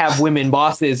they have women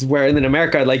bosses, where in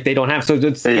America like they don't have. So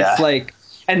it's like,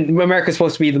 and America's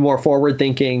supposed to be the more forward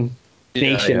thinking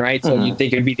nation, right? So you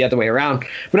think it'd be the other way around,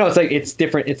 but no, it's like it's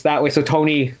different. It's that way. So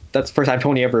Tony, that's the first time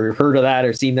Tony ever heard of that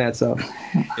or seen that. So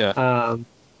so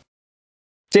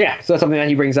that's something that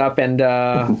he brings up, and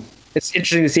it's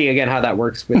interesting to see again how that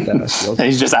works with. And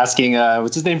he's just asking,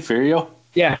 what's his name, Furio?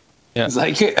 Yeah. He's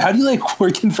like, how do you like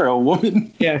working for a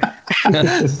woman? Yeah.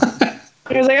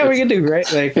 He was like, we can do,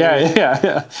 right? Like,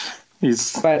 yeah. He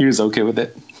was okay with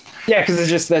it. Yeah,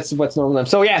 because that's what's normal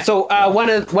to them. So one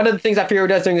of the things that Furio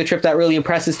does during the trip that really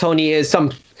impresses Tony is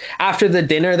after the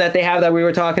dinner that they have that we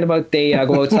were talking about, they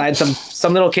go outside.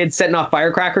 Some little kids setting off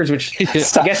firecrackers, which I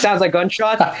guess sounds like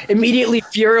gunshots. Immediately,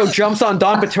 Furio jumps on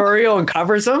Don Vittorio and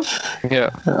covers him. Yeah.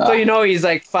 So he's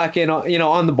like fucking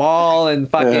on the ball and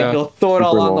fucking he'll throw it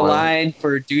all on the line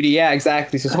for duty. Yeah,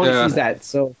 exactly. So Tony sees that.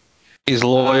 So he's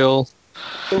loyal.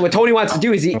 What Tony wants to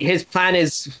do is his plan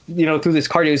is, through this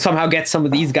cardio, somehow get some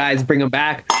of these guys, bring them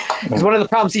back. Because one of the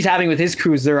problems he's having with his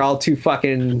crews, they're all too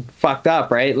fucking fucked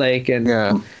up, right? Like, and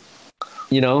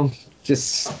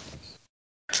just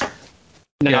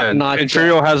not. And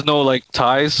Furio has no like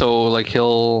ties, so like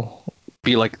he'll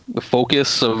be like the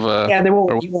focus of.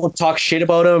 He won't talk shit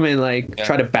about him and like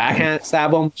try to backhand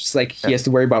stab him, just like he has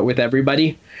to worry about with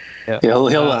everybody. Yeah.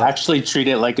 He'll actually treat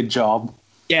it like a job.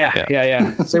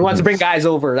 Yeah. So he wants to bring guys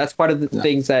over. That's part of the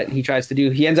things that he tries to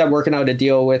do. He ends up working out a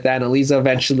deal with Annalisa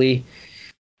eventually.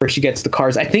 where she gets the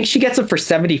cars. I think she gets them for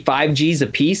 75 G's a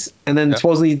piece, and then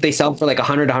supposedly they sell them for like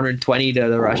 100, 120 to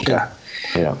the Russian.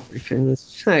 Yeah.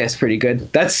 I guess pretty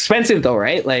good. That's expensive though,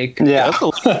 right? Like, Yeah. That's a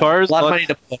lot of cars. a lot of money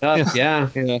to put up. Yeah.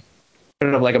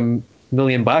 Put up like $1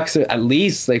 million at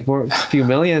least, like more, a few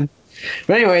million.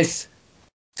 But anyways,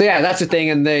 so yeah, that's the thing,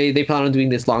 and they plan on doing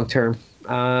this long term.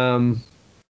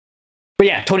 But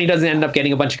yeah, Tony doesn't end up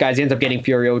getting a bunch of guys. He ends up getting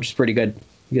Furio, which is pretty good.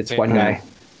 He gets one guy,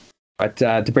 but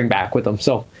to bring back with him.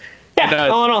 So yeah,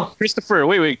 all in all,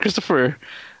 Christopher.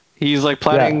 He's like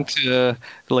planning to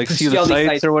like see the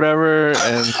sights or whatever,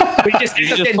 and we just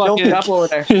fucking up over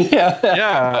there.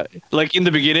 Yeah. Like in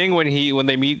the beginning when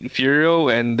they meet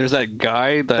Furio, and there's that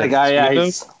guy.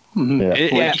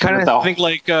 You kind of think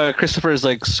like Christopher is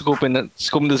like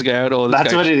scoping this guy out. Oh, this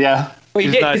that's guy, what it. Yeah. Well,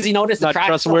 he did because he noticed the track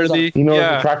trustworthy. He knows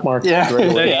the track marks. Yeah.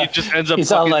 Right away. He just ends up.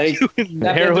 He's all like,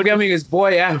 that ends up becoming his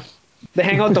boy. Yeah, they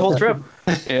hang out the whole trip.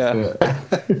 Yeah.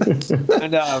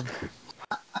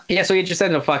 And so he just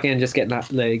ended up fucking just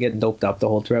getting doped up the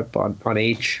whole trip on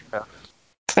H. Yeah.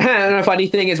 And the funny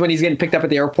thing is when he's getting picked up at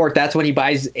the airport, that's when he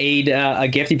buys Aid a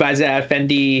gift. He buys a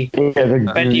Fendi. Yeah, the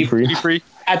Fendi duty free.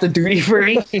 At the duty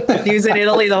free. He was in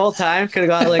Italy the whole time. Could have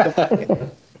got like a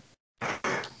fucking.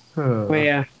 But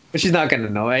yeah, but she's not gonna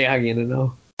know. How you gonna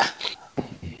know?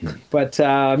 But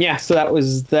yeah, so that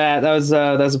was that. That was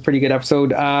a pretty good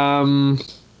episode.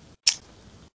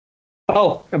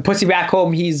 Oh, and Pussy back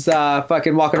home. He's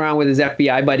fucking walking around with his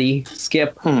FBI buddy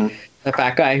Skip, the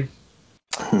fat guy.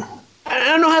 I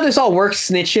don't know how this all works,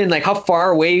 snitching. Like, how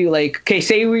far away? Like, okay,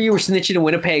 say you were snitching in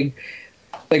Winnipeg.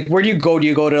 Like, where do you go? Do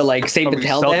you go to like St.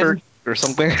 Patel then? Or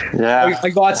something? Yeah.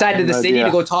 Like, go outside to the city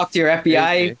to go talk to your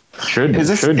FBI.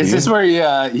 Is this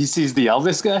where he sees the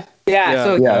Elvis guy? Yeah.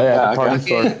 So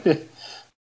Okay.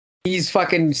 he's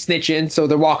fucking snitching, so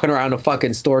they're walking around a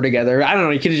fucking store together. I don't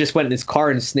know. He could have just went in his car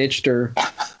and snitched, or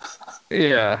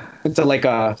into like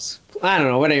a, I don't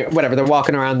know, whatever. They're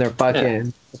walking around their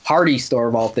fucking party store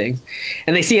of all things,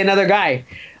 and they see another guy,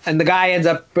 and the guy ends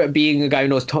up being a guy who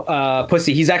knows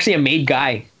pussy. He's actually a made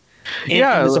guy. In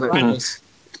the Sopranos.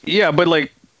 Yeah, but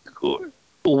like,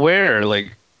 where?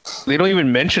 Like, they don't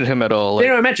even mention him at all. Like, they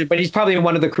don't mention, but he's probably in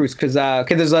one of the crews because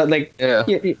there's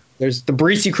there's the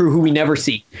Barisi crew who we never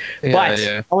see. But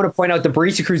I want to point out the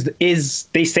Barisi crew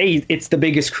they say it's the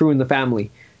biggest crew in the family.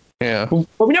 Yeah.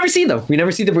 But we never see them. We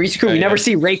never see the Barisi crew. We never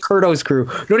see Ray Curto's crew.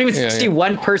 We don't even see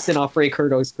one person off Ray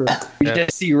Curto's crew. We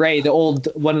just see Ray,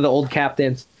 one of the old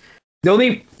captains. The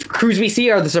only crews we see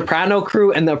are the Soprano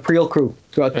crew and the Priel crew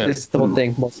throughout the whole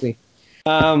thing, mostly.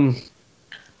 But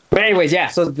anyways,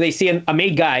 so they see a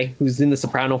made guy who's in the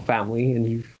Soprano family, and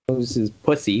he knows his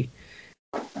pussy.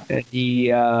 And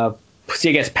pussy,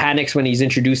 I guess, panics when he's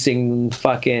introducing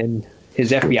fucking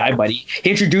his FBI buddy.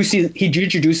 He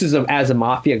introduces him as a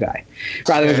mafia guy,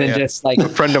 rather than just like a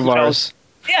friend of ours.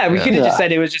 Yeah, we could have just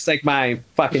said it was just like my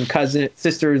fucking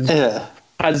sister's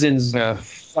cousin's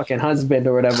fucking husband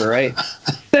or whatever, right?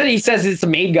 Then he says it's a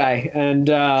made guy, and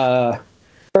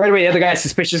right away the other guy's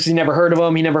suspicious. He never heard of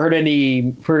him. He never heard of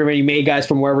any made guys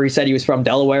from wherever he said he was from,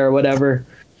 Delaware or whatever.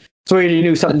 So he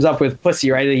knew something's up with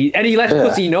Pussy, right? And he lets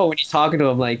Pussy know when he's talking to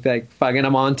him, like fucking,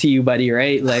 I'm on to you, buddy,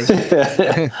 right? Like,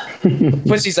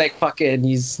 Pussy's like, fucking,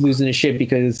 he's losing his shit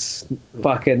because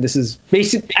fucking this is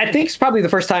basically, I think it's probably the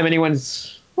first time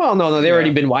anyone's, well, no, they've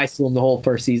already been wise to him the whole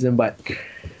first season, but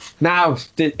now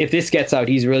if this gets out,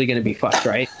 he's really going to be fucked,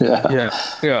 right?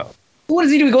 Yeah. What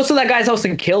does he do? He goes to that guy's house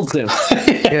and kills him.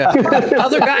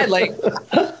 Other guy, like,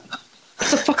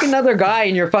 it's a fucking other guy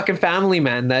in your fucking family,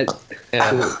 man. And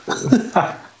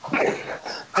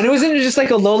it wasn't just like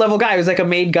a low level guy. It was like a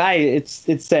made guy. It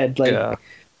said like,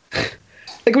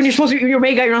 like when you're a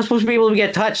made guy, you're not supposed to be able to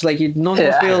get touched. Like no one's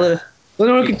supposed to be able to.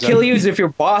 No one can kill you if your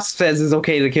boss says it's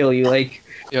okay to kill you. Like,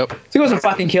 so he goes and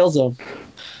fucking kills him.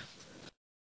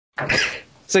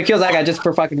 So he kills that guy just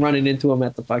for fucking running into him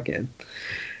at the fucking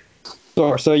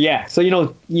store. So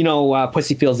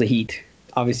Pussy feels the heat.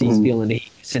 Obviously, he's feeling the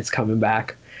heat since coming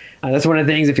back. That's one of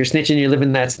the things. If you're snitching, you're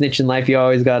living that snitching life. You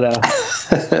always gotta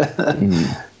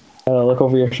look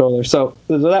over your shoulder. So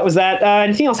that was that.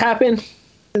 Anything else happened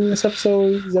in this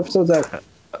episode? These episodes that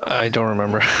I don't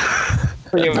remember.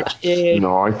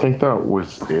 No, I think that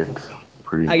was it.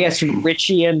 I guess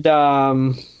Richie and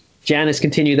Janice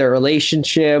continue their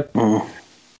relationship.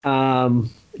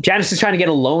 Janice is trying to get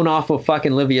a loan off of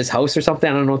fucking Livia's house or something.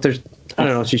 I don't know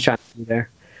what she's trying to do there.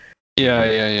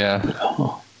 Yeah.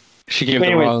 She gave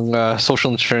the wrong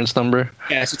social insurance number.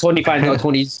 Yeah, so Tony finds out.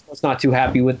 Tony's not too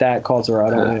happy with that, calls her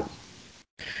out on it.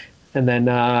 And then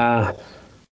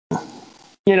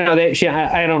you know,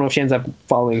 I don't know if she ends up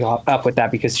following up with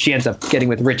that because she ends up getting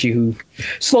with Richie, who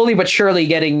slowly but surely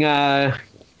getting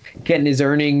his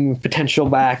earning potential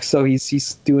back. So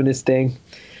he's doing his thing.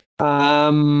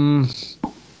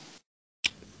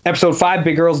 Episode 5,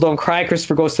 Big Girls Don't Cry.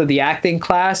 Christopher goes to the acting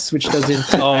class, which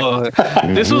doesn't. Oh,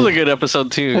 this was a good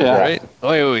episode too, right?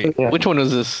 Oh, wait. Yeah. Which one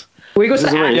was this? Well, he goes to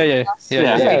acting.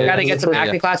 Yeah. He got to get some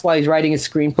acting class while he's writing his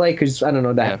screenplay because I don't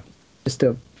know that just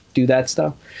to do that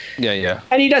stuff. Yeah.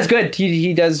 And he does good.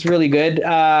 He does really good.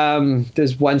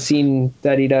 There's one scene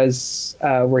that he does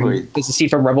where he does a scene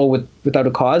from Rebel without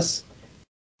a cause,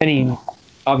 and he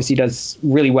obviously does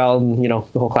really well. And, you know,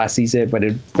 the whole class sees it, but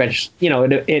it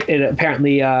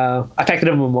apparently affected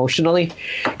him emotionally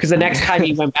because the next time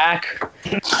he went back,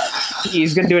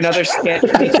 he's gonna do another skit.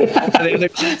 And he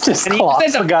just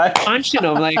ends up punching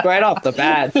him like right off the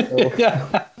bat. So.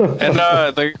 And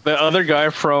the other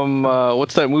guy from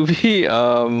what's that movie?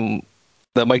 The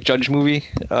Mike Judge movie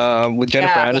with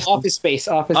Jennifer Aniston. Office Space.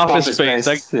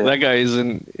 That guy is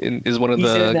one of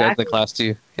the guys in the class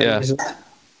too. Yeah.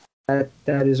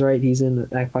 That is right.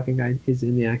 That fucking guy is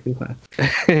in the acting class.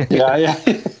 Yeah.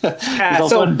 He's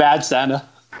also in Bad Santa.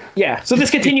 Yeah. So this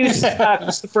continues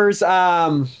Christopher's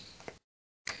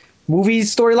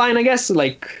movies storyline, I guess,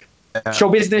 like show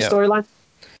business storyline.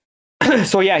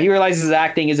 So yeah, he realizes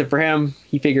acting isn't for him.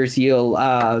 He figures he'll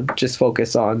just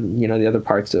focus on, you know, the other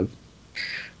parts of,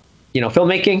 you know,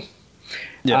 filmmaking.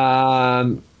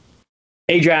 Yeah.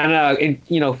 Adriana,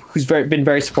 you know, who's been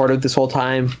very supportive this whole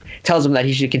time, tells him that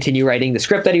he should continue writing the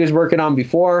script that he was working on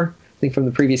before, I think from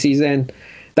the previous season,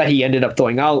 that he ended up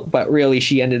throwing out, but really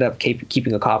she ended up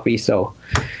keeping a copy. So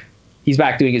he's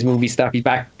back doing his movie stuff. He's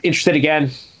back interested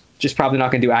again, just probably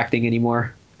not going to do acting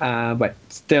anymore. But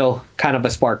still kind of a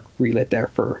spark relit there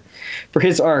for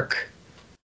his arc.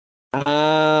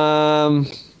 In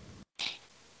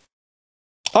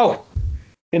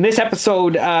this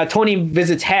episode, Tony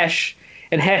visits Hesh,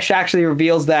 and Hesh actually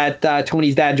reveals that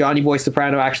Tony's dad, Johnny Boy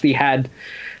Soprano, actually had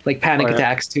like panic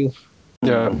attacks too.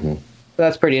 Yeah. So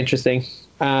that's pretty interesting.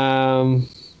 But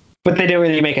they didn't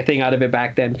really make a thing out of it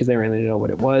back then because they really didn't know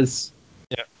what it was.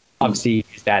 Yeah. Obviously,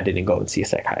 his dad didn't go and see a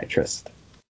psychiatrist.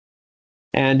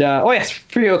 And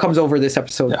Furio comes over this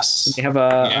episode. Yes. And they have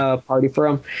a party for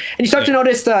him, and you start to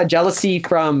notice jealousy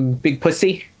from Big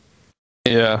Pussy.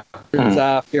 Yeah.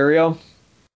 Furio.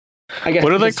 I guess. What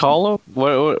do they call him?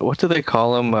 What do they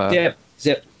call him?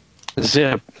 Zip.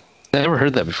 Never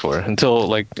heard that before until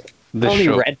like this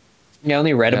show.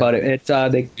 Only read about it.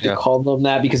 They called them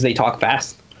that because they talk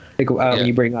fast. Like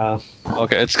you bring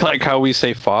Okay, it's like how we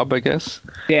say fob, I guess.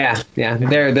 Yeah.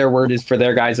 Their word is for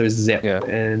their guys is zip, Yeah.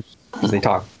 and they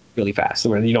talk really fast,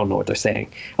 so you don't know what they're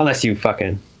saying unless you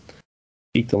fucking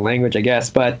speak the language, I guess.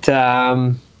 But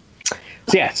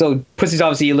so Pussy's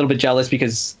obviously a little bit jealous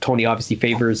because Tony obviously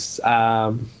favors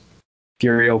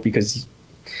Furio because he's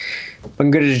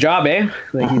fucking good at his job, eh?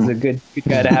 Like he's a good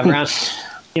guy to have around.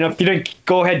 You know, if you didn't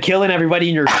go ahead killing everybody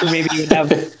in your crew, maybe you would have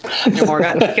more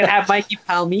guys. You could have Mikey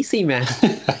Palmisi, man.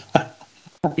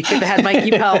 You could have had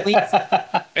Mikey Palmisi.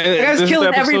 This is the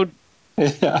episode.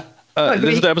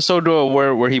 This is the episode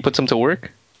where he puts him to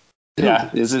work. Yeah,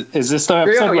 is this the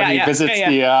episode where he visits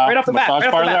the right off the massage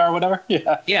bat, parlor or whatever?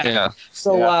 Yeah.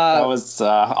 So that was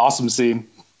awesome scene.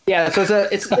 Yeah, so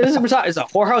it's a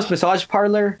whorehouse massage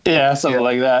parlor. Yeah, something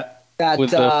like that.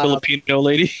 With the Filipino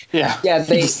lady. Yeah. Yeah,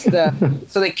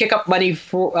 so they kick up money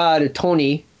for to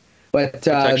Tony, but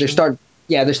they're starting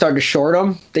to short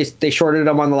him. They shorted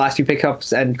him on the last few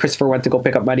pickups, and Christopher went to go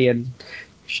pick up money and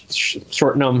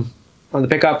shorten him on the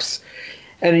pickups.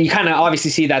 And you kind of obviously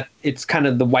see that it's kind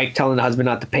of the wife telling the husband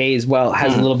not to pay as well.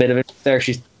 Has a little bit of it there.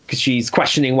 She's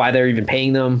questioning why they're even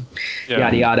paying them,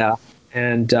 yada yada.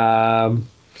 And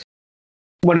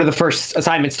one of the first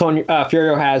assignments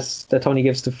Furio has that Tony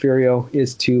gives to Furio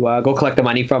is to go collect the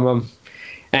money from him.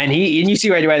 And you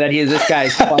see right away that this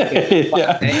guy's fucking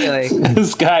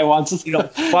this guy wants us. You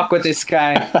don't fuck with this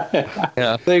guy.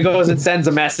 Yeah. So he goes and sends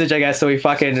a message, I guess. So he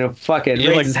fucking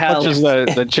raises hell. Punches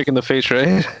the chick in the face,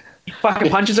 right? He fucking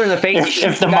punches her in the face.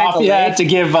 If the mafia had to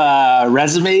give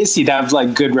resumes, he'd have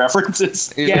like good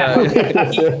references. Yeah.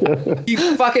 he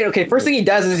fucking okay. First thing he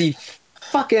does is he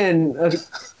fucking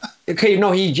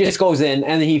he just goes in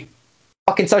and he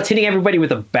fucking starts hitting everybody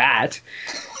with a bat.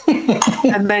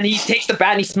 And then he takes the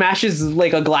bat and he smashes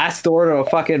like a glass door to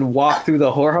fucking walk through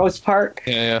the whorehouse park.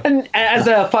 Yeah. And as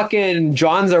the fucking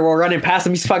Johns are running past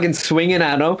him, he's fucking swinging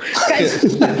at him.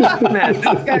 This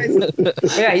guy's,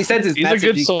 he sends his He's message.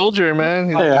 a good soldier,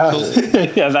 man.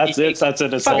 That's it. That's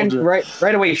it. A soldier.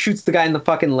 Right away, he shoots the guy in the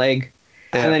fucking leg,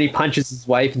 and then he punches his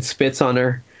wife and spits on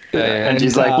her. And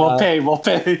she's like, we'll pay.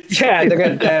 Yeah,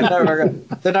 they're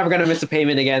never gonna miss a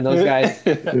payment again. Those guys.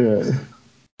 Yeah.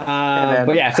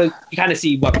 But yeah, so you kind of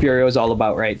see what Furio is all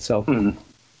about, right? So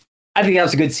I think that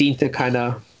was a good scene to kind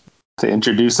of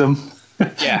introduce him.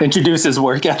 Yeah. Introduce his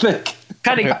work ethic.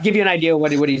 Kind of give you an idea of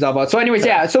what he's all about. So anyways,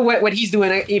 yeah. So what he's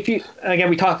doing, if you again,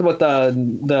 we talked about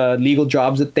the legal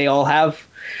jobs that they all have.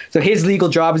 So his legal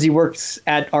job is he works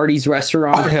at Artie's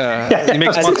restaurant. Yeah, he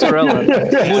makes mozzarella.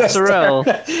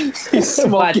 Mozzarella. He's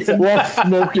smoking.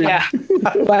 Smoking. Yeah,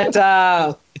 but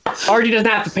Artie doesn't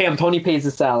have to pay him. Tony pays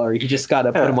his salary. He just got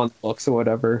to put him on the books or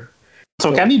whatever.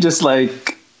 So can he just why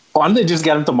don't they just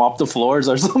get him to mop the floors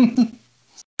or something?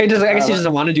 I guess he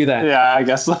doesn't want to do that. Yeah, I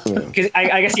guess so. Because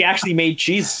I guess he actually made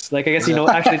cheese. Like, I guess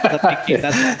actually doesn't make cheese.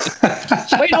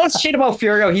 But you know what's shit about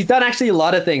Furio? He's done actually a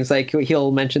lot of things. Like,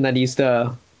 he'll mention that he used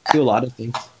to do a lot of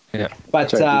things. Yeah.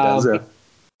 But,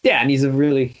 yeah, and he's a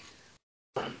really...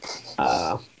 he's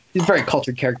a very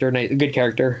cultured character, and a good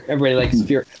character. Everybody likes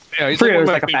Furio. Yeah, Furio's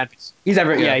like a fan. He's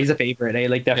a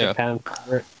favorite. Like, definitely fan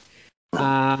favorite.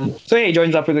 So yeah, he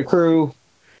joins up with the crew.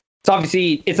 So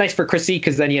obviously, it's nice for Chrissy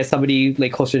because then he has somebody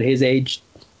like closer to his age.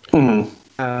 To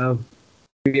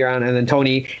be around, and then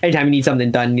Tony, anytime he needs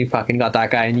something done, you fucking got that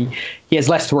guy, and he has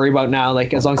less to worry about now.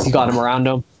 Like as long as he's got him around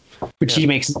him, which he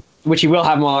will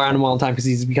have him all around him all the time because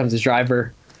he becomes his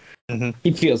driver. He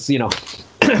feels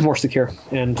more secure,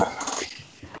 and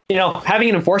having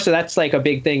an enforcer, that's like a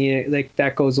big thing. Like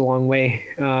that goes a long way,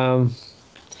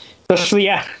 especially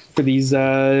for these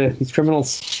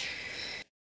criminals.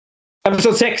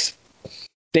 Episode 6,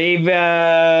 Davey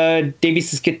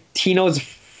Scatino's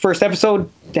first episode,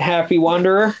 The Happy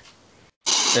Wanderer.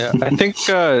 Yeah, I think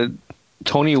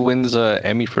Tony wins an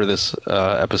Emmy for this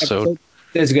episode.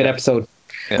 It's a good episode.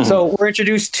 Yeah. So we're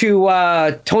introduced to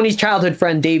Tony's childhood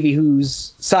friend, Davey,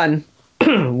 whose son,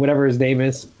 whatever his name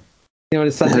is,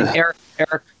 his son's name,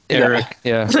 Eric,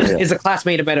 is a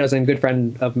classmate of Meadows and good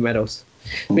friend of Meadows.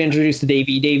 We introduced to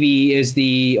Davey. Davey is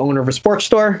the owner of a sports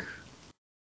store.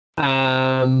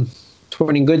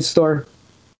 Sporting goods store,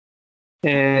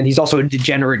 and he's also a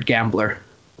degenerate gambler,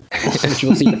 which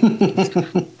we'll see.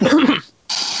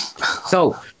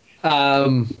 So,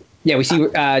 we see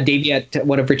Davey at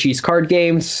one of Richie's card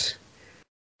games.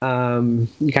 You kind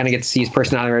of get to see his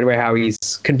personality right away, how he's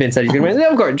convinced that he's going to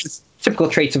win. Of course, just typical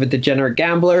traits of a degenerate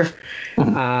gambler.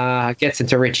 Gets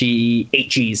into Richie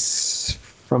 8Gs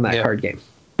from that card game.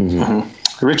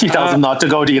 Richie tells him not to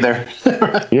go either.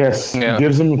 Yes,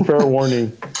 gives him a fair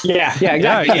warning. Yeah,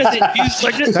 exactly. He's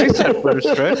like just nice at first,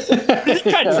 right? He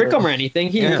doesn't try to trick him or anything.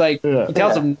 He he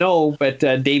tells him no, but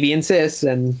Davey insists,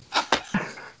 and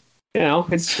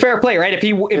it's fair play, right? If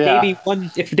Davey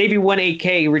won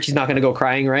 8K, Richie's not going to go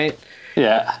crying, right?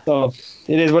 Yeah. So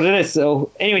it is what it is. So,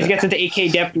 anyways, he gets into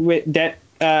 8K debt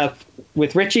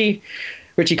with Richie.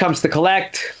 Richie comes to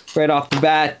collect right off the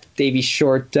bat. Davey's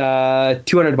short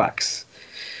 $200.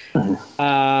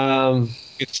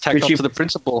 It's tacked off to the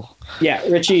principal. Yeah,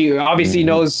 Richie obviously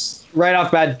knows right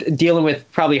off the bat, dealing with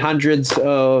probably hundreds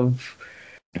of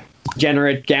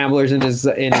degenerate gamblers in his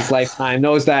lifetime,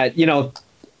 knows that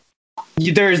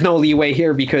there is no leeway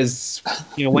here because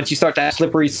once you start that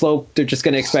slippery slope, they're just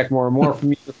going to expect more and more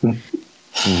from you.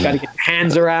 Got to get your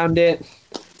hands around it.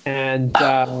 And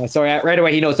so right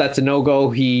away he knows that's a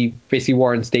no-go. He basically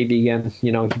warns Davey again,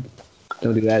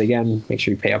 don't do that again. Make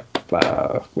sure you pay up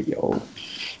what you owe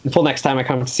in full next time I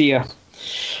come to see you.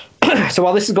 So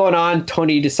while this is going on,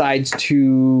 Tony decides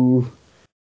to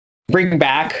bring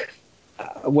back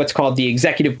what's called the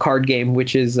executive card game,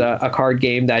 which is a card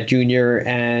game that Junior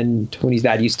and Tony's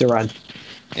dad used to run.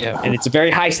 Yeah. And it's a very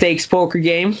high-stakes poker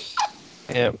game.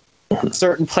 Yeah.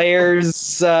 Certain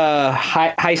players,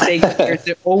 high stakes players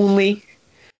only.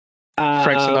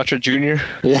 Frank Sinatra Jr.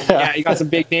 Yeah, you got some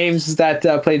big names that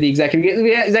play the executive game.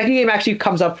 The executive game actually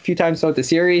comes up a few times throughout the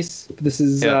series. This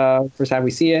is first time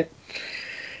we see it.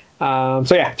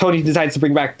 Tony decides to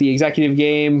bring back the executive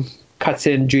game. Cuts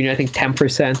in Junior, I think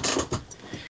 10%.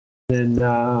 Then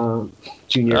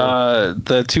Junior.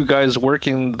 The two guys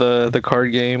working the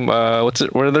card game. What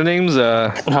are their names?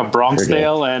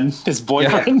 Bronxdale and his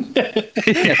boyfriend.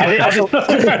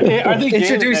 Are they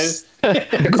introduce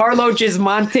Carlo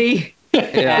Gismonti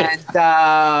and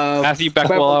Matthew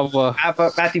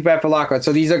Bevilacqua.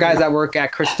 So these are guys that work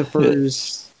at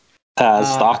Christopher's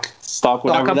stock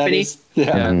whatever company. That is.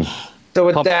 Yeah. So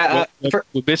with that,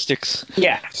 Wabistics.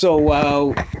 Yeah.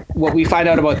 So what we find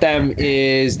out about them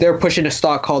is they're pushing a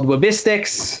stock called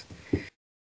Wabistics,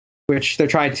 which they're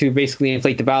trying to basically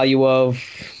inflate the value of,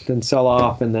 then sell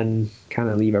off, and then kind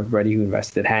of leave everybody who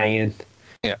invested hanging.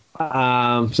 Yeah.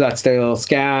 So that's their little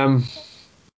scam.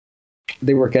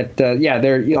 they work at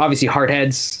they're obviously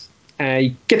hardheads.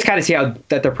 You get to kind of see how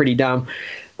that they're pretty dumb.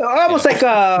 Almost like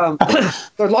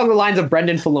along the lines of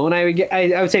Brendan Filoni,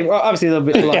 I would say, well, obviously a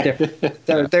lot different.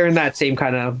 They're in that same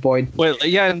kind of void. Well,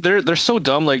 yeah, and they're so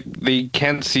dumb, like they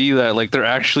can't see that like they're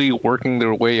actually working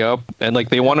their way up, and like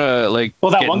they want to like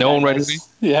get known right away.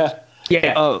 Yeah.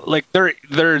 Yeah, like they're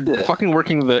fucking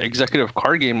working the executive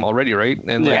card game already, right?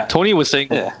 And like Tony was saying,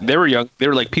 they were young, they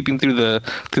were like peeping through the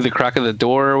crack of the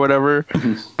door or whatever.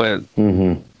 But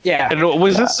yeah, and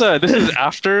was this is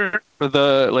after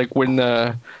the like when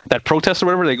that protest or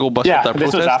whatever they go bust up that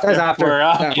this protest? was after.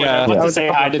 Yeah, went to say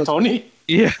hi to Tony.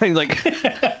 Yeah, like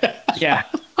yeah.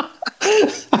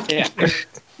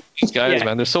 These guys,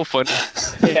 man, they're so funny.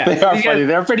 Yeah, they are funny.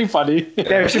 They're pretty funny.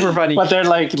 They're super funny. But they're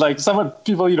like some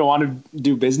people you don't want to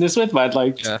do business with, but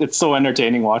like it's so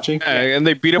entertaining watching. Yeah, and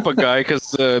they beat up a guy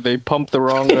because they pumped the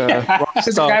wrong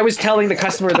Because the guy was telling the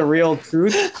customer the real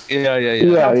truth. Yeah.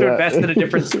 To invest in a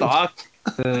different stock.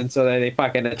 And so they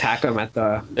fucking attack him at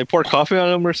the... They pour coffee on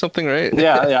him or something, right?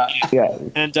 Yeah.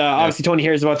 And obviously Tony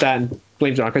hears about that and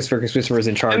blames it on Christopher because Christopher is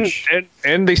in charge.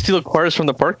 And they steal cars from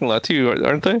the parking lot too,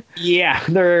 aren't they? Yeah,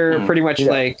 they're pretty much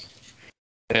like...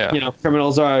 Yeah. You know,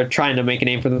 criminals are trying to make a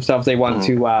name for themselves. They want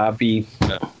to be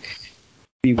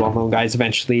well-known guys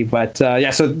eventually. But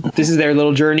so this is their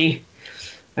little journey.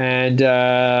 And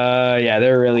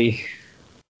they're really...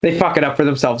 They fuck it up for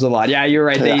themselves a lot. Yeah, you're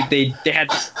right. They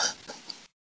had...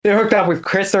 They're hooked up with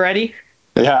Chris already.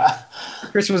 Yeah.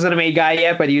 Chris wasn't a made guy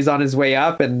yet, but he was on his way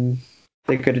up, and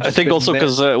they could have. I think also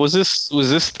because was this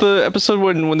the episode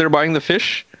when they're buying the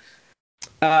fish?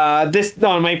 It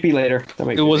might be later.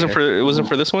 It wasn't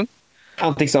for this one. I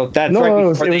don't think so. That's no, right it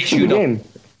was before they shoot the them. game.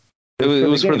 It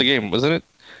was for the game, wasn't it?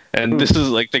 And this is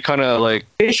like they kind of like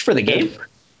Fish for the game.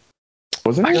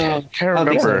 Wasn't it? I can't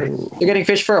remember. They're getting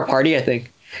fish for a party, I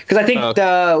think. Because I think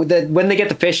the when they get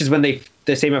the fish is when the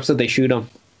same episode they shoot them.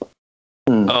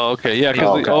 Oh, okay, yeah.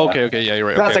 Okay, yeah, you're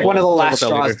right. That's okay. like one of the last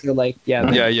straws. To like,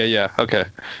 Yeah. Okay.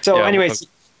 So, anyways,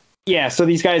 so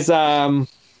these guys,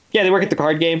 they work at the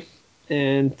card game,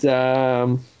 and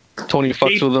Tony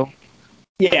fucks with them.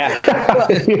 Yeah.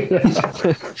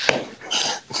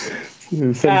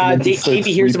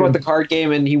 Davey hears about the card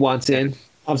game and he wants in.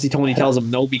 Obviously, Tony tells him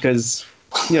no because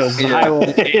I will.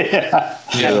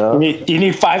 You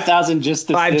need 5,000 just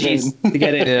to 5 Gs to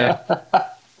get in.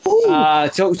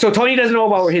 So Tony doesn't know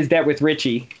about his debt with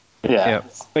Richie. Yeah.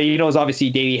 But he knows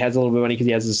obviously Davey has a little bit of money because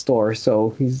he has a store.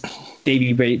 So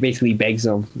Davey basically begs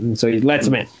him, and so he lets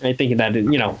him in. I think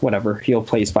that whatever he'll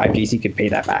play his 5 Gs, he could pay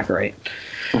that back, right?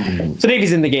 So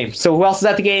Davey's in the game. So who else is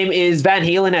at the game? Is Van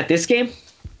Halen at this game?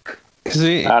 Is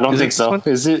he? I don't think so.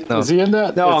 Is he? No. Is he in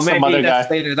that? No, it's maybe some other that's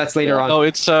guy. later. That's later on. Oh,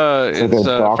 it's Frank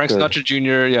Sinatra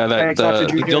Jr. Yeah, that the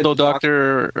dildo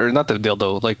doctor, or not the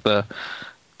dildo, like the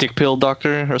dick pill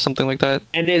doctor or something like that.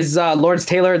 And is Lawrence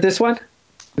Taylor at this one?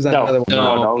 Is that another one?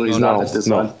 No, he's not at this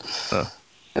one.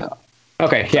 Yeah.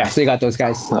 Okay, yeah. So you got those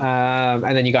guys, and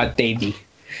then you got Davey.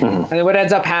 And then what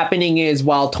ends up happening is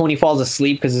while Tony falls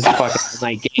asleep because it's a fucking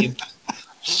night game.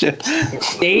 Shit.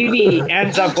 Davey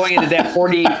ends up going into debt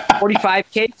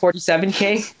 45K,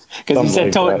 47K. Because he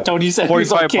said Tony said he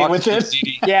was okay with it.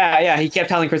 Yeah. He kept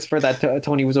telling Christopher that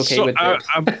Tony was okay with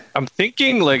it. I'm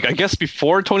thinking, like, I guess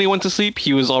before Tony went to sleep,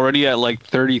 he was already at like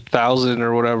 30,000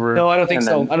 or whatever. No, I don't think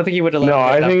so. I don't think he would have. No,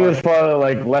 I think it was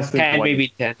probably like less than 10, 20. maybe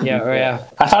 10. Yeah.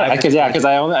 I thought because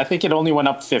I think it only went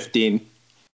up 15.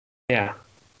 Yeah.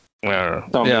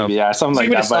 Maybe something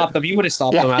like that. Stopped them. You would have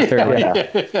stopped them after. Yeah.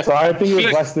 So I think it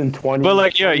was less than 20. But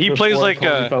like, he plays like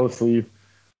fell asleep.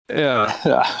 Yeah.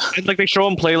 And like they show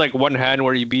him play like one hand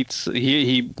where he beats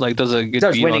he like does a good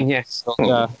starts beat winning, on, yes.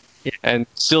 Yeah. And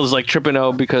still is like tripping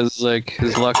out because like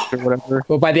his luck or whatever.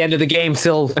 But by the end of the game,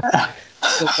 still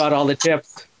got all the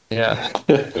chips. Yeah.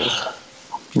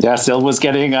 Yeah, Sil was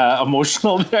getting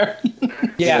emotional there.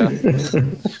 Yeah.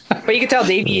 But you can tell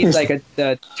Davey is like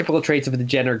the typical traits of a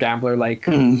degenerate gambler. Like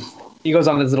he goes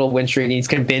on this little win streak and he's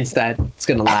convinced that it's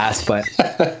gonna last, but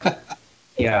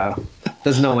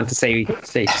doesn't know when to say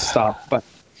stop. But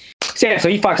so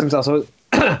he fucks himself. So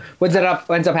what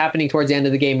ends up happening towards the end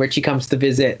of the game, Richie comes to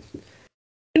visit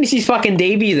and he sees fucking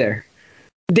Davey there.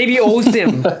 Davey owes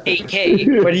him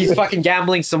 8K, but he's fucking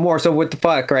gambling some more. So what the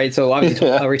fuck, right? So obviously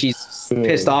Richie's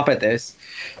pissed off at this,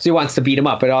 so he wants to beat him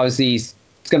up. But obviously it's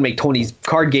gonna make Tony's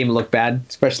card game look bad,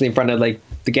 especially in front of like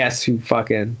the guests who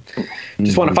fucking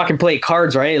just want to fucking play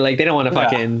cards, right? Like they don't want to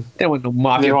fucking they don't want no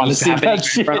mafia happening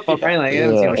in front of them, right? Like they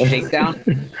don't see no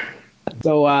shakedown.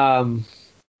 So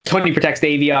Tony protects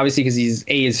Davey obviously because he's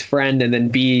A, his friend, and then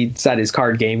B, it's at his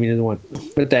card game. He doesn't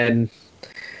want, but then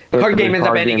card game ends up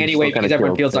card ending game's anyway still kinda because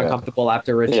everyone killed, feels yeah. uncomfortable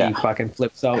after Richie Yeah. fucking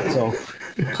flips out. So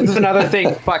this is another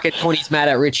thing fucking Tony's mad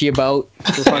at Richie about.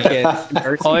 For fucking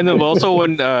Oh, and then also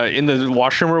when in the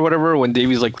washroom or whatever, when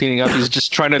Davy's like cleaning up, he's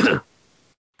just trying to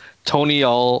Tony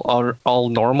all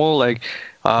normal, like,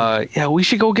 yeah, we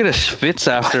should go get a Spitz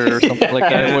after or something like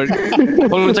that.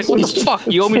 When it's like, what the fuck?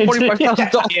 You owe me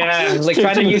 $45,000. yeah, like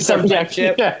trying to use some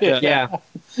friendship. Yeah.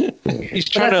 He's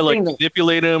trying to like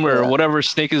manipulate him or whatever,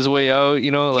 snake his way out.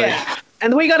 You know, like. Yeah.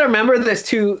 And we got to remember this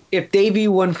too. If Davey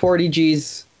won 40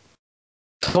 G's,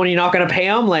 Tony not gonna pay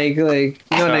him. Like you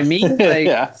know what I mean?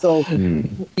 Like so,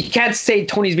 you can't say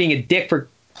Tony's being a dick for.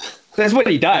 That's what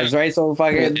he does, right? So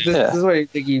fucking this is what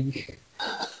he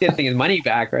getting his money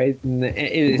back, right? And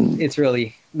it's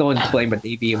really no one's to blame but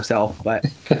Davey himself. But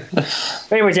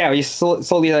anyways, yeah, we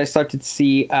slowly I started to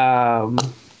see how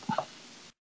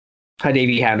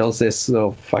Davey handles this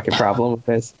little fucking problem with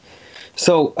this.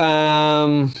 So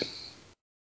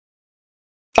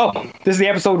this is the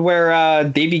episode where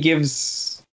Davey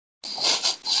gives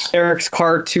Eric's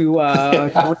car to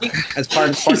Tony as part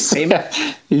of the payment.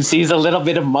 He sees a little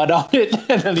bit of mud on it,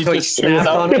 and then he So he just stares snaps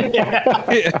out. on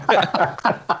it.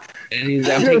 And he's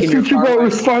I'm taking your Teach you car about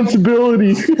back.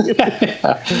 responsibility.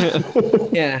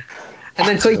 Yeah. And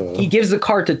then so he gives the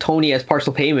car to Tony as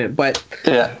partial payment, but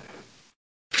Yeah,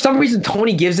 for some reason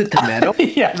Tony gives it to Meadow.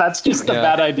 yeah, that's just a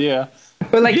bad idea.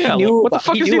 But like Yeah, he knew what the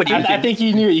fuck he is knew he what he doing? I think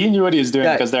he knew what he was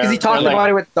doing because he talked about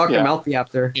it with Dr. yeah. Malfi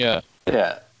after. Yeah.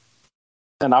 Yeah.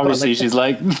 And obviously like- she's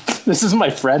like, this is my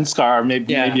friend's car,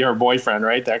 maybe Yeah. maybe her boyfriend,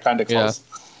 right? They're kind of Yeah.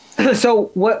 close.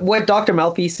 So what Dr.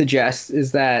 Malfi suggests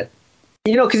is that,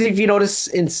 you know, because if you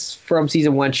notice from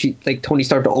season 1, she like Tony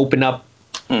started to open up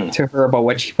to her about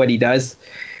what he does.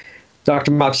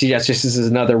 Dr. Malfi suggests this is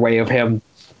another way of him,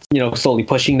 you know, slowly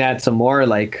pushing that some more.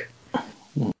 Like,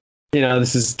 you know,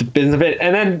 this is the business of it.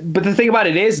 And then, but the thing about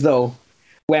it is though,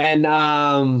 when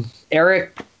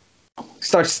Eric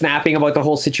starts snapping about the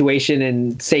whole situation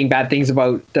and saying bad things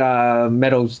about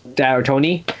Meadows' dad or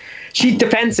Tony, she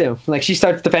defends him. Like she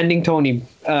starts defending Tony.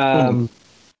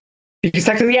 Because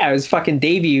technically, yeah, it was fucking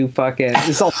Davey who fucking.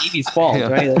 It's all Davey's fault,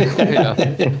 right? Like,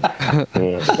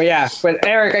 but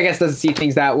Eric, I guess, doesn't see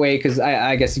things that way because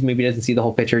I guess he maybe doesn't see the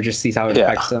whole picture, just sees how it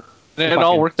affects him. And it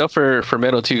all worked out for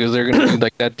Meadow too, because they're gonna do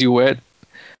like that duet,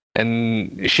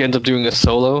 and she ends up doing a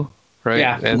solo, right?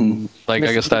 Yeah. And like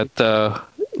I guess that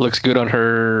looks good on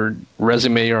her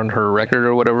resume or on her record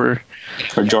or whatever.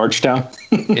 For Georgetown.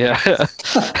 Yeah.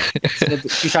 So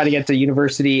she's trying to get to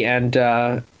university, and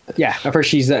at first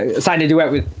she's signed a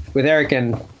duet with Eric,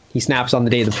 and he snaps on the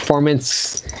day of the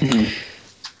performance.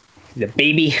 The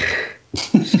baby.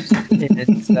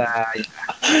 And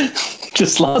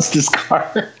Just lost his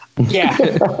car. yeah.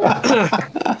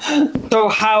 So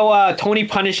how Tony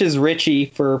punishes Richie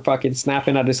for fucking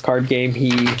snapping at his card game,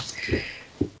 he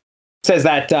says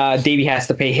that Davey has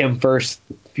to pay him first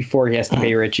before he has to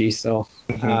pay Richie. So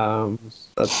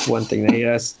that's one thing that he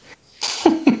does.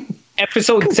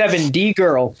 Episode 7, D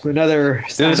Girl, another.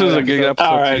 This was a good episode.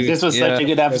 All right, too. this was such a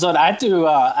good episode. I had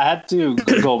to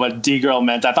Google what D girl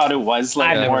meant. I thought it was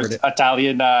like I've never more heard it.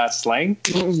 Italian slang.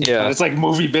 Yeah. It's like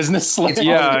movie business slang.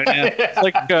 Yeah.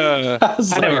 Like I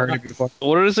was I like, never heard it before.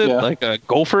 what is it? Yeah. Like a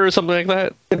gopher or something like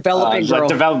that? Developing like girl.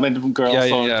 development girl. Yeah,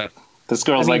 so yeah. This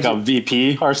girl's I mean, like a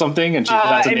VP or something, and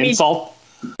that's an it means- insult.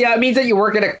 Yeah, it means that you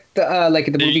work at a like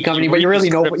at the movie You company, read but you're the really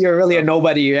scripts. you're really a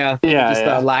nobody. Yeah. Yeah, Just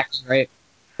yeah. lacking, right?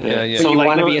 Yeah. So you like,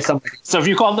 want to be a somebody. So if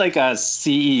you call like a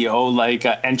CEO like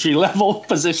an entry level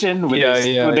position, would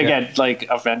they get like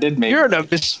offended? Maybe. You're an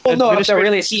Well, no, if they're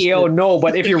really a CEO, no.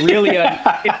 But if you're really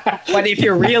if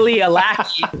you're really a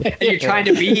lackey and you're trying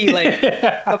to be like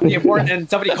something important, and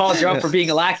somebody calls you up for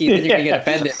being a lackey, then you're gonna get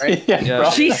offended, right? Yeah.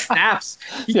 bro. She snaps.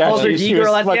 He calls her she D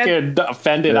girl was at the end. fucking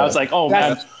offended. I was like, oh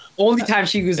man. That's the only time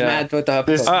she was mad with the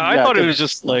episode. I Yeah, thought it good. was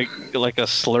just like a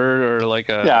slur or like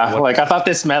a Yeah, like I thought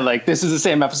this meant like this is the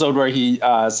same episode where he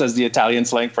says the Italian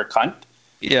slang for cunt.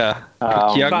 yeah.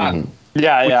 Fuck.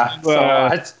 Yeah.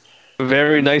 So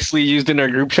Very nicely used in our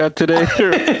group chat today.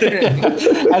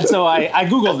 and so I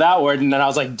googled that word, and then I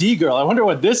was like, D girl. I wonder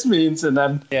what this means. And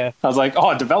then I was like,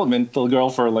 oh, developmental girl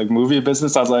for like movie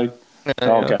business. I was like,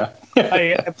 okay.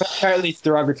 Apparently, it's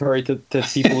derogatory to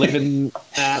people living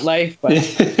that life, but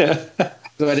that's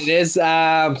what it is.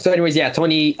 So, anyways, yeah,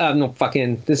 Tony.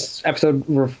 This episode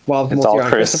revolves It's mostly all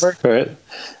around Chris, Christopher. right?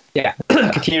 Yeah,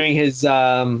 continuing his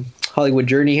Hollywood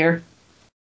journey here.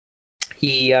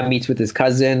 He meets with his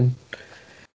cousin,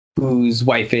 whose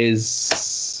wife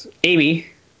is Amy,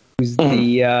 who's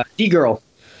the D girl.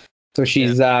 So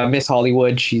she's Miss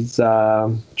Hollywood. She's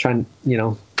trying,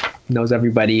 knows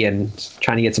everybody and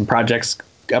trying to get some projects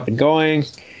up and going.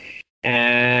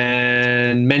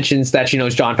 and mentions that she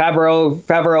knows John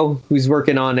Favreau, who's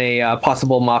working on a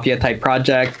possible mafia type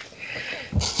project.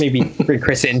 Maybe bring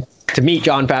Chris in to meet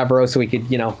John Favreau so we could,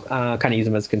 kind of use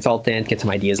him as a consultant, get some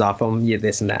ideas off him,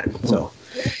 this and that. So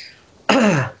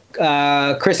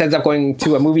Chris ends up going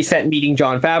to a movie set, meeting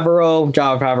John Favreau.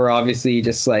 John Favreau, obviously,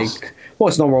 just like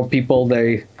most normal people,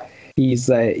 he's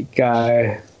like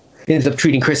ends up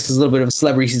treating Chris as a little bit of a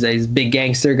celebrity. He's a big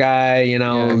gangster guy,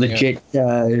 legit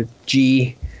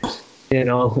G,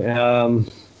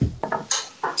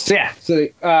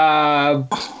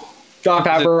 John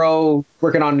Favreau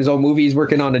working on his own movies,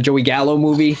 working on a Joey Gallo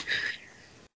movie.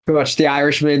 Pretty much The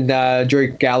Irishman. Joey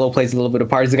Gallo plays a little bit of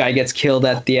part. The guy gets killed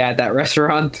at that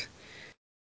restaurant.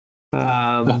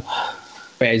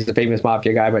 He's the famous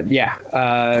mafia guy, but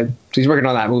so he's working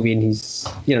on that movie, and he's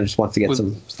just wants to get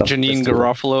some stuff. Janine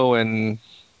Garofalo and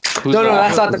no,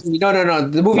 that's not the movie. No.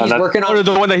 The movie he's working on. Oh,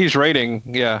 the one that he's writing.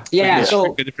 Yeah. Yeah.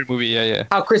 So a different movie. Yeah.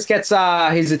 How Chris gets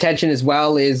his attention as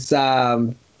well is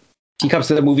he comes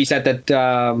to the movie set that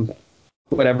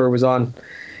whatever was on,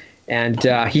 and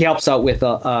he helps out with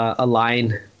a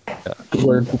line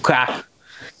word buka.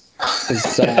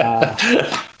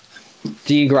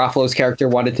 Dean Garofalo's character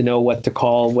wanted to know what to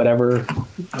call whatever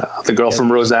the girl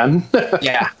from Roseanne.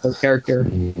 Her character.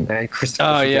 And Chris.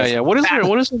 Oh yeah. What is her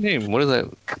name? What is that?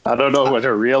 I don't know what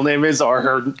her real name is or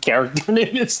her character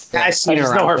name is. I just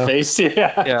know her face.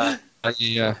 Yeah.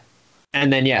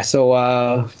 And then so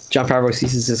John Favreau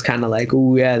sees this as kind of like,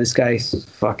 oh yeah, this guy's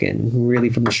fucking really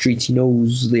from the streets. He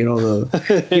knows, the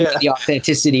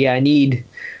authenticity I need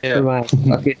for my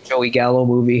fucking Joey Gallo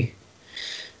movie.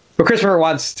 But Christopher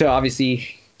wants to obviously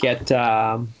get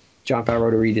John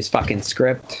Favreau to read his fucking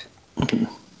script,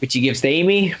 which he gives to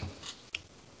Amy.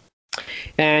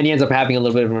 And he ends up having a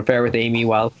little bit of an affair with Amy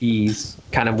while he's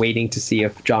kind of waiting to see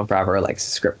if John Favreau likes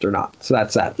the script or not. So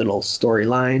that's that little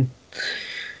storyline.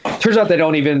 Turns out they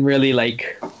don't even really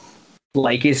like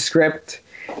his script,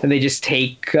 and they just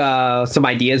take some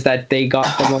ideas that they got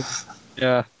from him.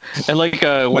 Yeah, and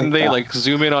when they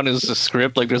zoom in on his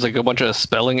script, there's a bunch of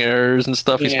spelling errors and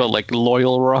stuff. He spelled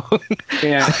loyal wrong.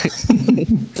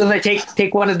 So they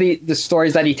take one of the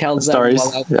stories that he tells them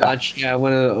while out lunch. Yeah,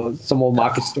 some old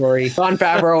market story. John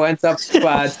Favreau ends up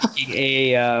taking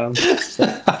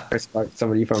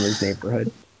somebody from his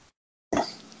neighborhood.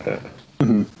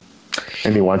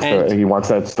 And he wants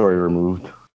that story removed.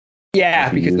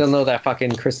 Yeah, because they'll know that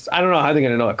fucking Chris. I don't know how they're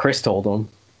gonna know what Chris told them.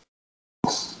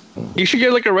 You should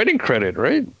get a writing credit,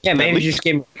 right? Yeah, maybe just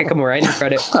kick him a writing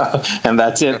credit. And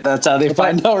that's it. That's how they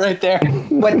find out right there.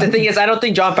 But the thing is, I don't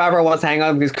think John Favreau wants to hang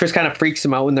out because Chris kind of freaks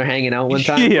him out when they're hanging out one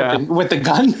time. Yeah, with the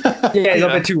gun. He's a little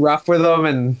bit too rough with them,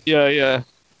 and yeah.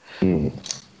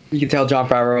 You can tell John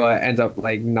Favreau ends up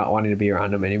not wanting to be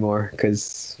around him anymore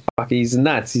because he's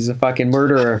nuts. He's a fucking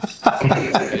murderer.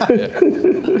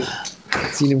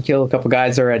 Seen him kill a couple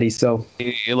guys already, so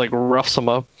he roughs him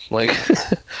up,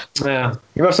 yeah,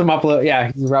 he roughs him up a little.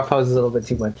 Yeah, he roughhouses a little bit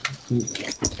too much.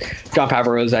 John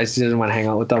Favreau doesn't want to hang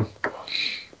out with them,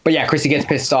 but yeah, Chrissy gets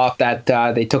pissed off that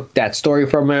they took that story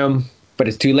from him, but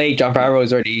it's too late. John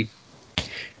Favreau's already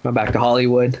gone back to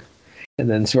Hollywood, and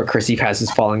then that's where Chrissy has his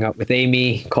falling out with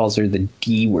Amy, calls her the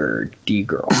D word, D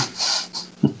girl,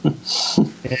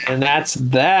 and that's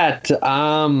that.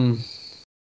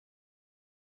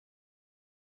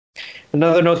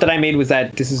 Another note that I made was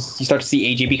that you start to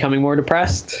see AJ becoming more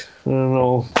depressed. I don't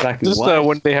know exactly just why.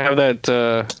 When they have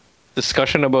that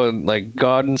discussion about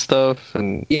God and stuff,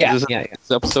 and this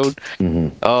episode. Mm-hmm.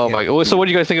 Oh my! So what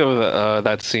do you guys think of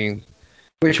that scene?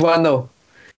 Which one though?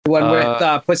 The one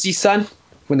with Pussy's son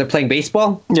when they're playing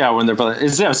baseball? Yeah, when they're playing.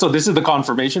 So this is the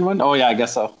confirmation one? Oh yeah, I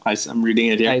guess so. I'm reading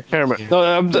it here. I can't remember. No,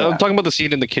 I'm talking about the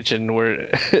scene in the kitchen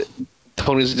where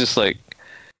Tony's just like,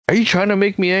 "Are you trying to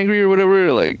make me angry or whatever?"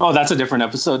 Oh, that's a different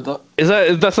episode, though.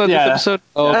 That's not this episode?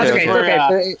 Oh, okay.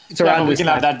 That's okay. It's around. We can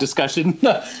have that discussion.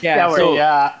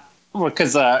 Yeah.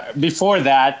 Because before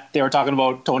that, they were talking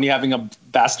about Tony having a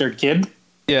bastard kid.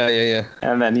 Yeah.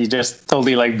 And then he just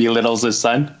totally belittles his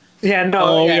son. Yeah, no.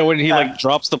 Oh, yeah, when he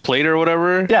drops the plate or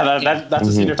whatever. Yeah, that's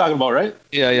the scene you're talking about, right?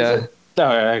 Yeah.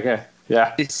 Oh, okay.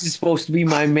 Yeah. This is supposed to be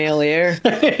my male heir.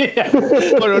 No.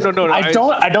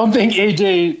 I don't think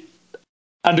AJ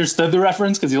understood the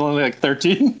reference because he's only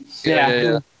 13.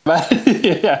 Yeah. But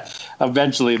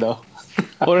eventually though.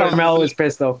 Carmelo was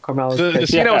pissed though. The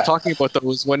scene I was talking about though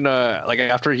was when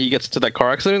after he gets to that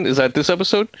car accident. Is that this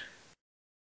episode?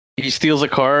 He steals a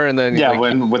car and then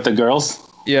when with the girls.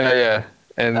 Yeah.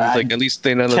 And at least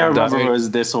they none of them can't remember if it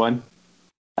was this one.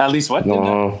 At least what?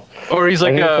 No. Or he's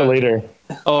later.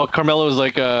 Oh, Carmelo was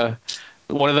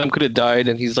one of them could have died,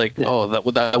 and he's like, "Oh, that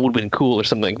would have been cool" or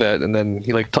something like that, and then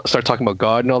he like start talking about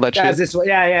God and all that shit. That's this one.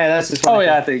 Yeah, that's this one. Oh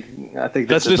yeah, I think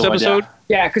That's this episode.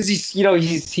 Yeah, because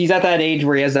he's at that age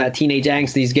where he has that teenage angst.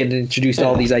 And he's getting introduced to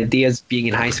all these ideas, being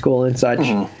in high school and such.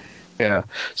 Mm-hmm. Yeah.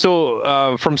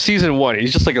 So from season 1,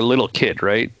 he's just like a little kid,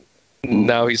 right?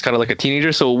 Now he's kind of like a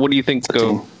teenager. So what do you think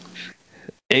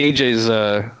AJ's,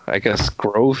 I guess,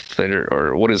 growth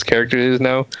or what his character is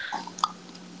now?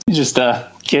 He's just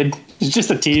a kid. He's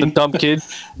just a teen. A dumb kid.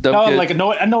 Kid. Like a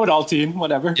know-it-all teen.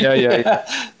 Whatever. Yeah.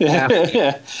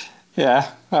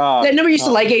 I never used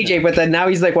to like AJ, but then now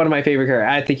he's like one of my favorite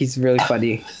characters. I think he's really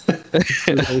funny. He's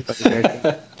a really funny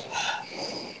character.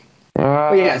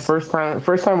 Yes. First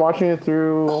time watching it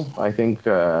through, I think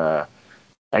I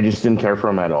just didn't care for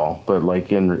him at all. But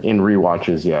like in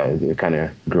rewatches, yeah, it kind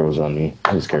of grows on me,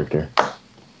 his character.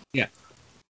 Yeah.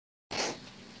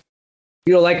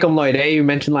 You don't like him, Lloyd, eh? You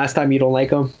mentioned last time you don't like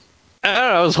him. I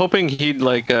don't know, I was hoping he'd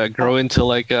like grow into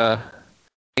like he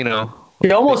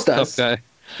almost does. Tough guy.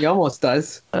 He almost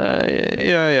does.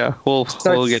 Yeah. We'll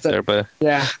get there, but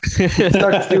yeah, he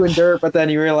starts doing dirt, but then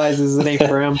he realizes it ain't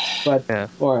for him. But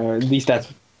or at least that's.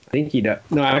 I think he does.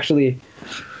 No, actually,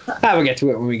 I will get to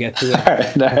it when we get to it. All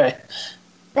right.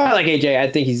 I like AJ.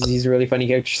 I think he's a really funny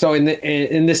character. So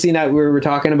in this scene that we were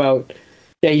talking about,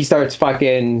 he starts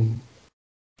fucking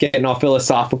getting all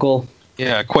philosophical.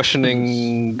 Yeah,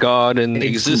 questioning God and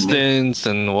existence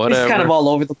and whatever. He's kind of all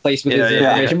over the place with his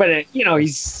information, but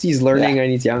he's learning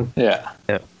and he's young. Yeah.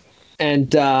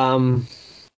 And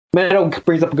Meadow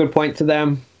brings up a good point to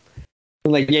them.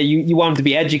 Like, you want him to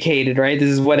be educated, right? This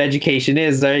is what education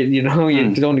is, right? You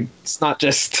don't. It's not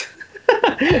just.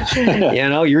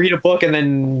 You read a book and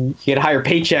then you get a higher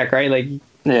paycheck, right? Like,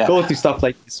 go through stuff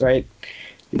like this, right?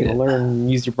 You're gonna learn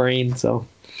and use your brain, so.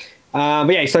 But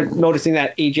you start noticing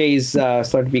that AJ's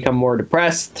starting to become more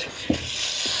depressed,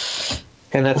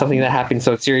 and that's something that happens.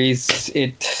 So series,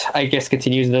 it I guess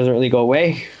continues and doesn't really go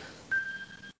away.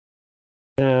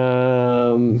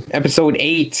 Episode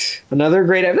 8, another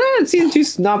great season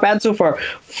 2's not bad so far.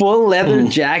 Full leather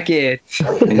jacket.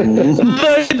 The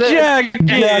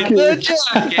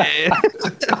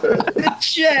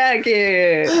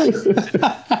jacket.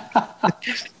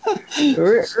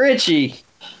 Richie.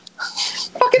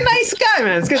 Fucking nice guy,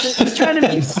 man. He's trying to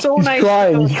be so nice.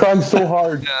 He's trying so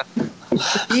hard.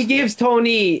 He gives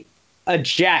Tony a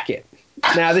jacket.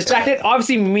 Now, this jacket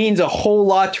obviously means a whole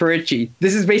lot to Richie.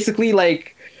 This is basically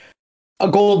like a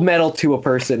gold medal to a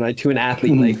person, like to an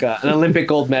athlete, like an Olympic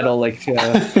gold medal, like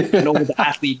an old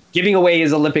athlete giving away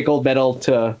his Olympic gold medal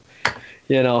to,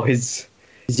 his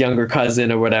younger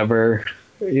cousin or whatever,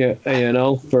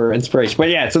 for inspiration.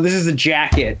 But so this is a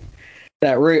jacket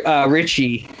that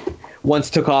Richie once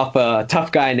took off a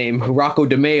tough guy named Rocco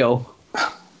DeMeo.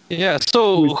 Yeah,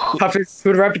 so who had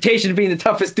a reputation of being the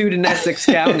toughest dude in Essex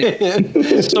County.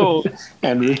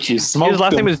 And Richie smoked his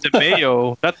last him. name is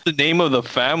DeMeo. That's the name of the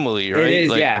family, right?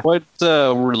 It is, yeah. What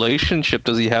relationship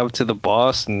does he have to the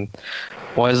boss, and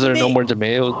why is there no more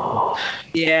DeMeo?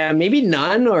 Yeah, maybe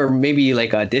none, or maybe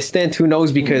like a distant. Who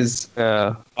knows? Because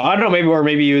I don't know.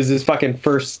 Maybe he was his fucking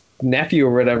first nephew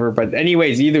or whatever. But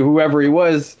anyways, whoever he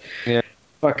was,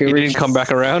 fucking he didn't come back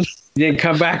around. He didn't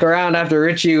come back around after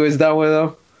Richie was done with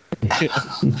him.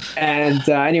 And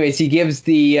anyways, he gives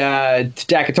the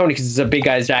jacket Tony because it's a big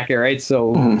guy's jacket, right?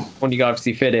 So Tony could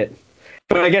obviously fit it.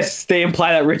 But I guess they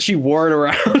imply that Richie wore it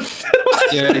around.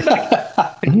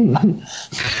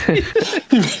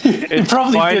 It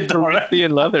probably did directly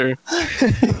in leather.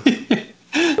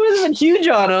 It would have been huge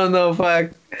on him though,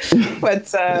 fuck. But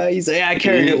he's like, I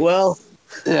carried it well.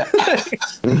 Yeah.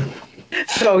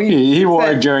 So he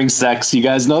wore it during sex. You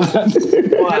guys know that?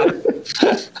 Wow.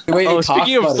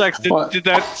 Speaking of sex, did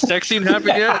that sex scene happen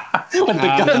yet? With the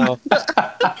gun.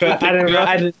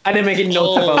 I didn't make any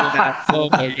notes about that. Oh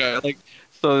my god!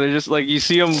 So they're just you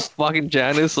see him fucking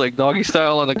Janice doggy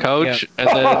style on the couch, and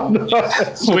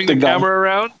then swing the camera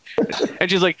around, and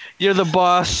she's like, "You're the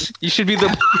boss. You should be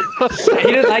the boss."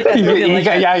 He didn't like that.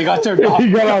 You got turned off.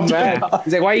 He got all mad.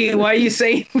 He's like, "Why are you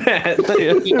saying that?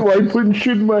 Why you putting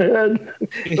shit in my head?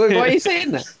 Why are you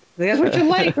saying that? That's what you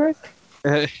like, right?"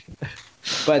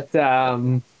 But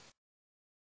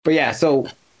yeah. So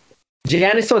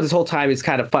Janice, this whole time is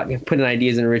kind of fucking putting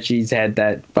ideas in Richie's head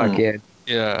that fucking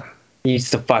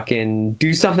needs to fucking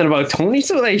do something about Tony.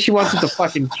 So she wants him to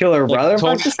fucking kill her brother.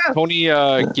 Tony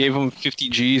gave him 50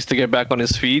 G's to get back on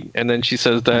his feet, and then she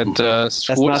says that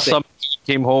some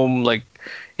came home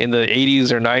in the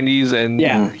 80s or 90s, and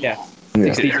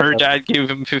her dad gave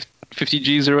him 50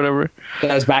 G's or whatever.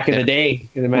 That was back in the day.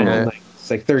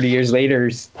 It's 30 years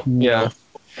later.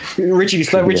 Richie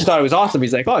thought it was awesome.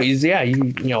 He's like, oh, why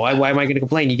am I going to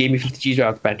complain? He gave me 50 G's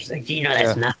off the bench. He's like,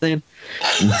 that's nothing.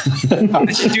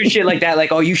 Just do shit like that,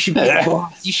 like, oh, you should be the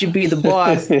boss. You should be the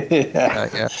boss.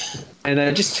 Yeah.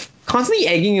 And just constantly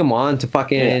egging him on to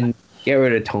fucking get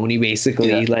rid of Tony,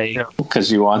 basically. Like, because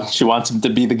she wants him to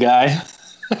be the guy.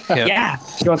 Yeah,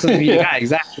 she wants him to be the guy,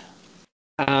 exactly.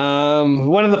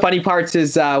 One of the funny parts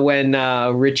is when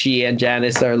Richie and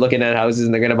Janice are looking at houses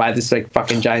and they're gonna buy this like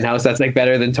fucking giant house that's like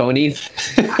better than Tony's.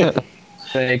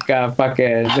 Like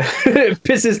fucking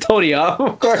pisses Tony off,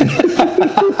 of course.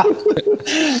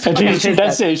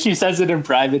 And she says it in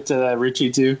private to Richie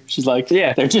too. She's like,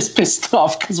 they're just pissed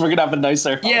off because we're gonna have a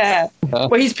nicer house. Yeah,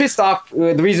 well, he's pissed off.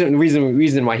 The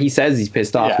reason why he says he's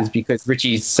pissed off is because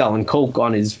Richie's selling coke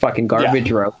on his fucking garbage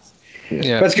routes.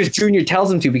 Yeah. That's because Junior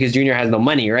tells him to, because Junior has no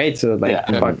money, right? So like,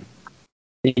 fuck,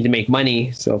 they need to make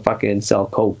money, so fucking sell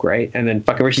coke, right? And then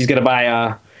fucking Richie's gonna buy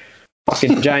a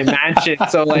fucking giant mansion.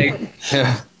 So like,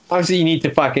 obviously you need to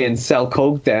fucking sell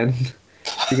coke. Then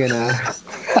you're gonna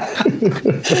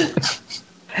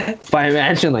buy a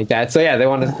mansion like that. So yeah, they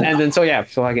want to, and then so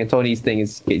fucking Tony's thing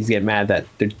is he's getting mad that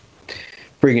they're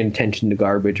bringing attention to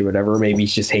garbage or whatever. Maybe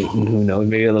he's just hating. Who knows?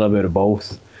 Maybe a little bit of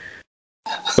both.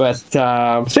 But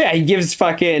he gives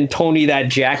fucking Tony that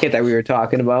jacket that we were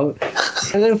talking about,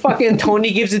 and then fucking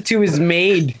Tony gives it to his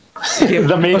maid.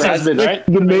 The maid's husband, right?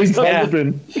 The maid's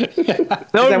husband.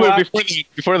 No,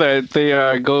 before that,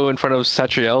 they go in front of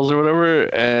Satriel's or whatever,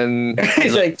 and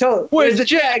he's like, "Where's the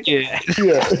jacket?"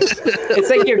 Yeah. It's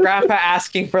like your grandpa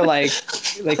asking for like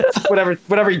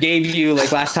whatever he gave you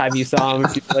like last time you saw him.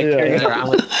 Carrying it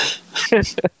around with.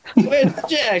 Where's the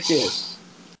jacket?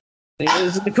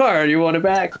 It's in the car. You want it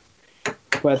back?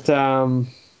 But so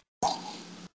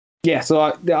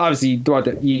obviously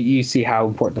throughout you see how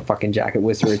important the fucking jacket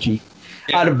was to Richie.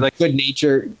 Out of like good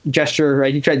nature gesture,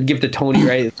 right? He tried to give it to Tony,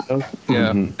 right? So,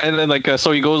 and then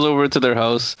so he goes over to their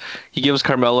house. He gives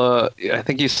Carmela, I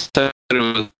think he said it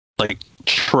was like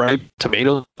tripe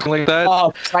tomato, something like that.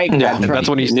 Oh, tripe. Yeah, that's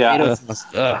when he's yeah. It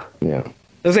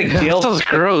was like jail. That was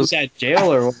gross. At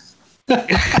jail or.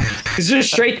 It's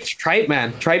just straight tripe,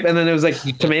 man. Tripe, and then there was like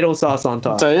tomato sauce on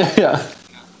top. That's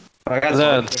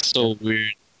so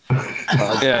weird.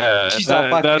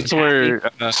 That's where.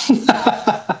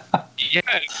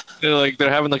 They're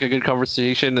having like a good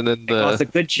conversation, and then the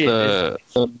good shit. The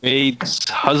maid's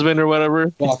husband or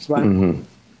whatever walks by.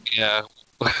 Yeah,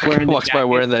 walks by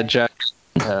wearing that jacket.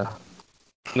 Yeah.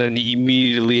 And then he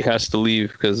immediately has to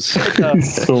leave because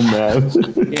so mad.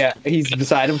 Yeah, he's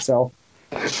beside himself.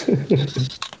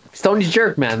 Tony's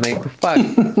jerk, man. Like, fuck.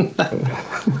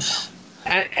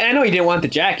 I know he didn't want the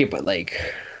jacket, but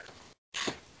like,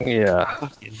 yeah,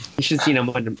 you should have seen how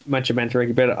much it meant to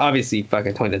Ricky. But obviously,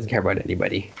 fucking Tony doesn't care about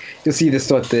anybody. You'll see this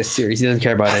throughout this series. He doesn't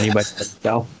care about anybody but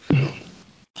himself.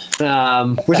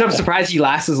 Which I'm surprised he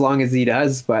lasts as long as he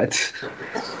does, but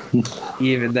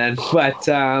even then. But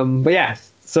yeah.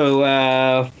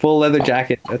 So full leather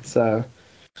jacket. That's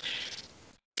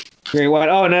very what?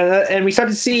 Oh, and we start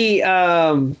to see.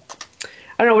 I don't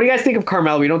know. What do you guys think of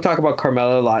Carmela? We don't talk about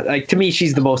Carmela a lot. Like, to me,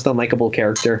 she's the most unlikable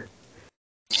character.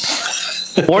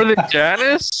 More than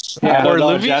Janice? Or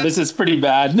Olivia? Janice is pretty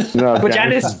bad. No, but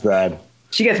Janice is bad.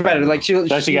 She gets better. Like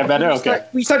does she get better? Okay.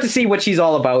 We start to see what she's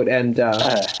all about, and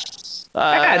I think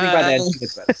by then she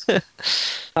gets better.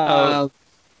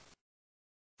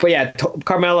 But yeah,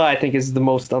 Carmela, I think, is the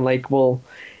most unlikable.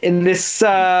 In this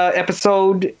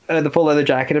episode, the full leather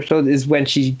jacket episode, is when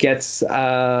she gets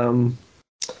her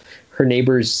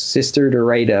neighbor's sister to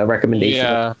write a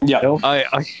recommendation. Yeah.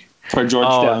 For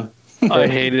Georgetown. I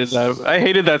hated that. I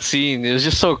hated that scene. It was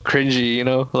just so cringy, you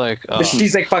know. Like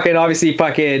she's like obviously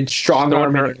strong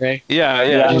armor, right?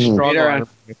 Yeah. Strong armor.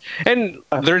 And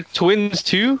they're twins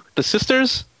too, the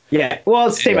sisters. Yeah. Well,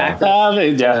 it's the same actor.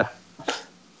 Yeah.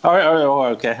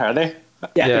 Okay. Are they?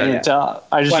 Yeah.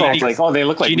 I just felt like, they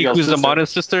look like Jeannie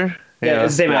Kuzamana's sister. Yeah,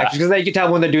 it's the same actor, because you can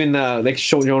tell when they're doing the like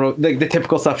the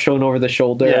typical stuff shown over the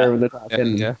shoulder. When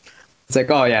it's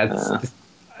like,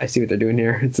 I see what they're doing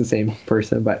here. It's the same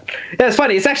person, but yeah, it's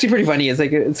funny. It's actually pretty funny. It's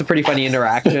like it's a pretty funny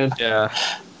interaction. Yeah.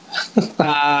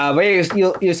 But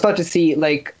you'll start to see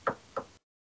like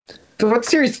what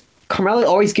series Carmela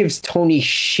always gives Tony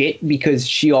shit because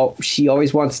she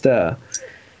always wants to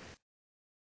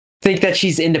think that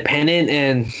she's independent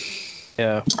and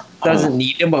doesn't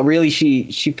need him, but really she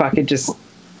fucking just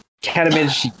can't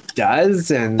admit she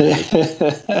does, and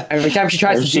every time she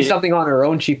tries to do something on her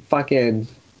own, she fucking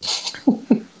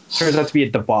turns out to be a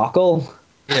debacle.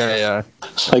 Yeah.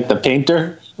 Like the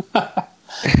painter.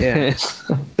 Yeah.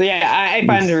 So yeah, I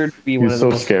find her to be one of the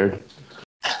most scared.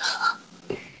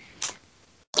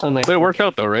 Unlike, But it worked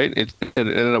out though, right? It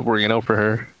ended up working out for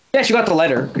her. yeah, she got the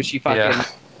letter because she fucking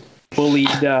bullied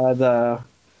the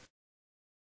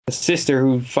sister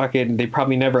who fucking they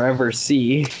probably never ever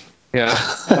see. Yeah.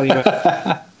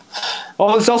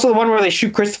 Oh, it's also the one where they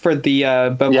shoot Christopher the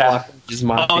Bevlock.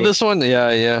 Oh, this one,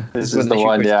 yeah. This is the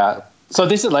one, yeah. So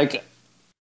this is like,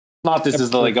 not this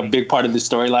is like a big part of the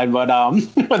storyline, but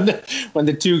when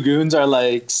the two goons are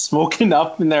like smoking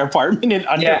up in their apartment in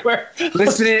underwear,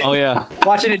 listening,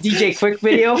 watching a DJ Quick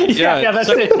video, that's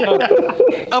it. Yeah.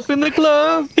 Up in the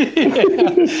club,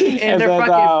 and they're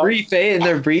fucking brief, in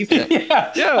their brief.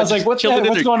 Yeah. I was like, what's going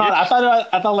on? I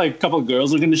thought like a couple of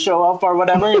girls were going to show up or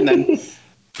whatever, and then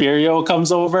Furio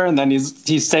comes over, and then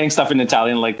he's saying stuff in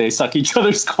Italian like they suck each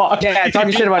other's cock. Yeah,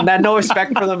 talking shit about that. No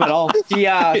respect for them at all. So he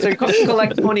comes to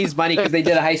collect Tony's money because they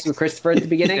did a heist with Christopher at the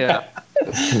beginning. Yeah.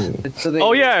 So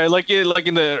like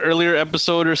in the earlier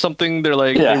episode or something, they're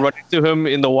like they run into him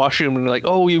in the washroom and they're like,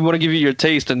 "Oh, we want to give you your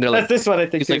taste," and they're like, "That's this one, I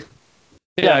think." He's like,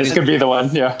 this could be the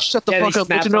one. Yeah. Shut the fuck up!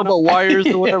 Don't you know about wires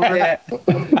or whatever?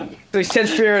 So he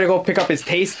sends Furio to go pick up his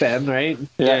taste, then, right?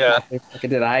 Yeah. They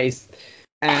fucking did a heist.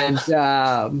 And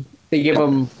they give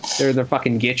them their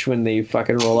fucking gitch when they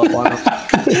fucking roll up on them.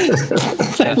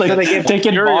 Like, so they give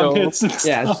taking bomb hits.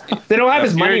 Yeah, they don't have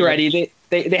his money ready.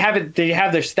 They have it. They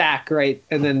have their stack right,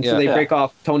 and then so they break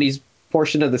off Tony's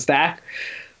portion of the stack.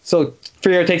 So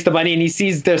Furio takes the money and he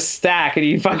sees their stack and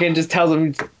he fucking just tells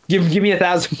him, "Give me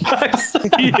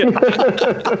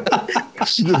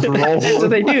 $1,000." So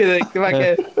they do. They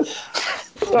fucking.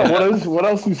 What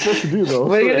else are you supposed to do though?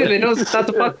 What are you gonna do? They know not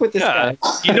to fuck with this guy.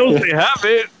 He knows they have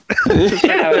it.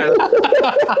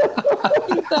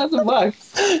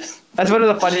 $1,000. That's one of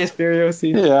the funniest Furio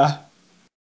scenes. Yeah.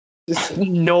 Just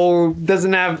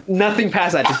doesn't have nothing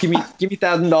past that. Just give me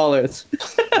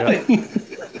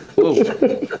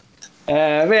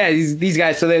 $1,000. These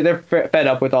guys, so they're fed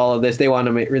up with all of this. They want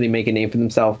to really make a name for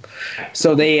themselves.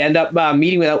 So they end up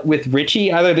meeting with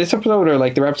Richie, either this episode or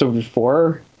like the episode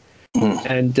before.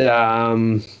 And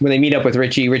when they meet up with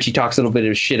Richie talks a little bit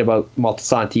of shit about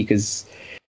Maltasanti because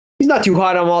he's not too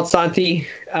hot on Maltasanti.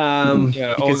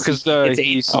 Because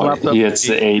it's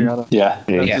Aid. Yeah.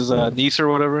 That's his niece or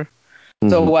whatever.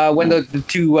 So when the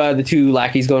two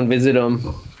lackeys go and visit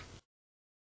him,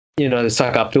 to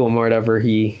suck up to him or whatever,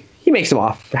 he makes some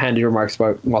offhanded remarks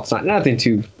about Maltasanti. Nothing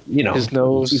too, his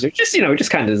nose.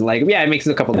 Just kind of like, he makes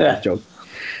a couple of jokes.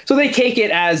 So they take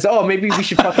it as, maybe we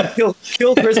should fucking kill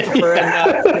Christopher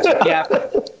and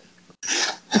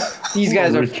these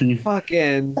guys are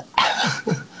fucking.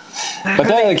 But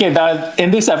then,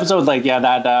 in this episode,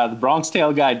 the Bronx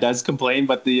Tale guy does complain,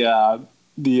 but the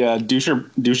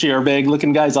douchey bag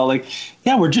looking guy's all like,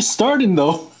 "Yeah, we're just starting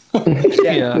though."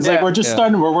 It's like we're just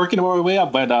starting, we're working our way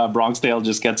up, but Bronx Tale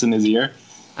just gets in his ear.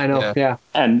 I know,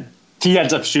 and he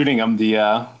ends up shooting him.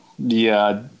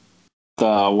 The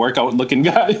workout looking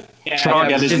guy. Sean,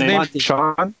 his name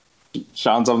Sean?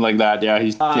 Sean, something like that. Yeah,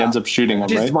 he ends up shooting him,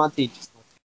 right? Monty.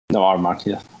 No, Armand,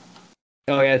 yeah.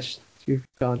 Oh, yeah, it's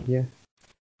Sean, yeah.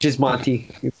 Just Monty.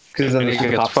 Because of the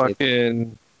gets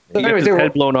fucking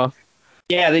head blown off.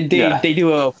 Yeah, they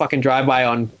do a fucking drive-by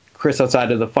on Chris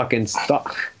outside of the fucking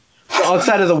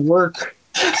outside of the work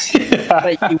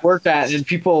that you work at, and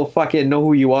people fucking know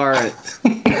who you are.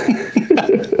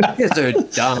 These guys are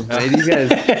dumb, man. These guys.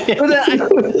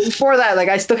 Before that,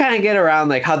 I still kind of get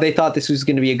around how they thought this was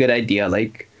going to be a good idea.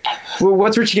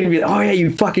 What's Richie going to be? Oh yeah,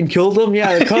 you fucking killed him.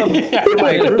 Yeah, come.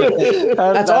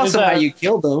 That's awesome how you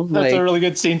killed him. That's a really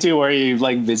good scene too, where he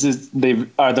visits.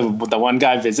 The one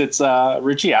guy visits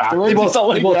Richie afterwards. After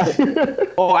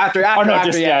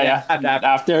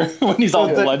when he's all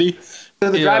bloody.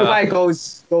 So the drive-by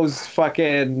goes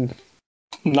fucking.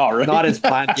 Not as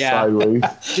planned. Yeah.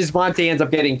 Gismonte ends up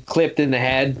getting clipped in the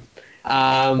head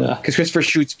because Christopher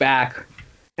shoots back,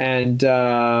 and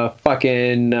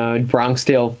Bronx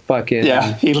Tale fucking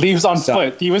he leaves on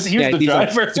foot. He was the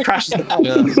driver. He crashes the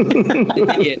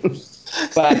idiot.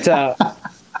 But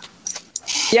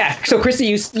so Chrissy,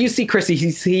 you see Chrissy.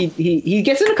 He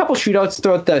gets in a couple shootouts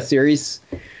throughout the series.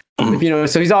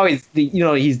 So he's always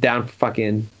he's down for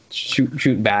fucking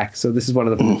shooting back. So this is one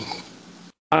of the.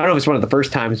 I don't know if it's one of the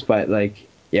first times, but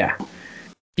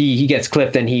he gets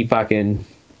clipped and he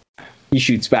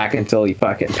shoots back until he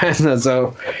fucking passes.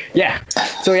 So he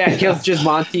kills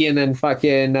Gismonte, and then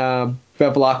fucking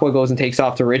Bevilacqua goes and takes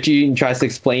off to Richie and tries to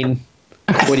explain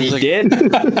what he did.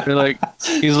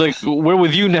 He's like, we're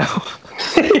with you now.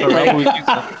 Richie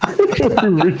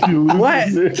loses What?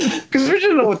 it. Because Richie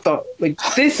don't know what the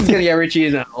this is gonna get Richie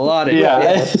in a lot of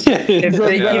Yeah.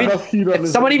 If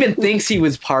someone even thinks he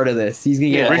was part of this, he's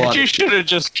gonna get a lot Richie of, should have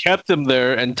just kept him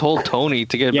there and told Tony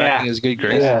to get back in his good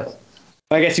graces. Yeah.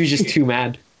 I guess he was just too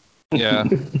mad. Yeah.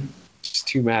 Just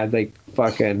too mad. Like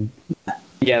fucking.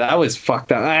 Yeah, that was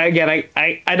fucked up.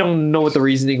 I don't know what the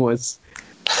reasoning was.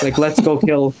 Like, let's go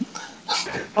kill.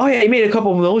 Oh yeah, he made a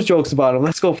couple of those jokes about him.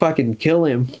 Let's go fucking kill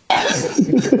him.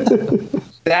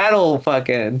 That'll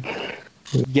fucking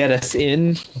get us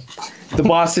in. The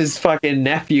boss's fucking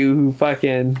nephew, who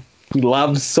fucking he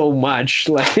loves so much,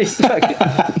 like fucking,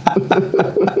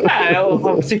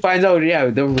 once he finds out, yeah,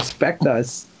 they'll respect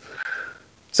us.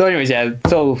 So, anyways, yeah,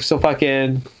 so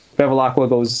fucking Bevilacqua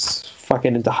goes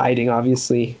fucking into hiding,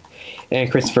 obviously,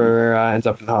 and Christopher ends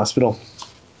up in the hospital.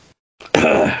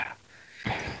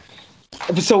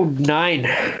 Episode 9.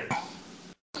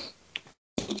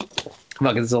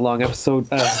 Fuck, this is a long episode.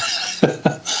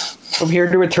 From Here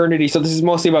to Eternity. So this is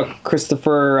mostly about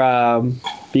Christopher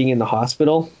being in the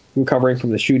hospital, recovering from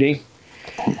the shooting.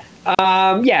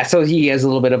 Yeah, so he has a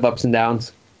little bit of ups and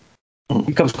downs.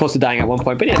 He comes close to dying at one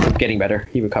point, but he ends up getting better.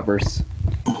 He recovers.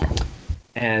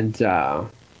 And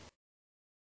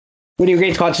when he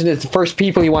regains consciousness, the first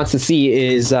people he wants to see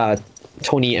is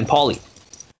Tony and Polly.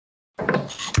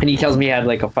 And he tells me he had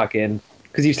like a fucking...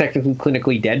 Because he was technically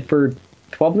clinically dead for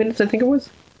 12 minutes, I think it was.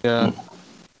 Yeah.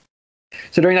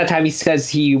 So during that time, he says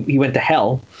he went to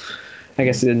hell, I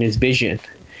guess, in his vision.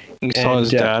 He saw his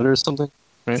dad or something,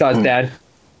 right? Saw his dad.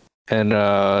 And the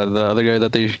other guy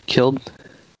that they killed?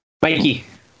 Mikey.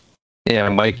 Yeah,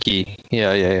 Mikey.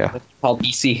 Yeah. Called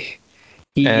BC.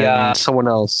 And someone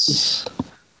else.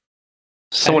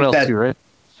 Someone else too, right?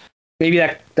 Maybe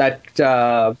that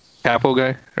Capo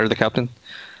guy? Or the captain?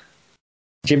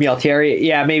 Jimmy Altieri.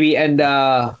 Yeah, maybe. And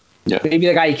maybe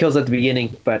the guy he kills at the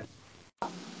beginning, but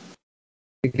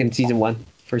in season 1,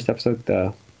 first episode,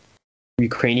 the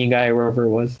Ukrainian guy or wherever it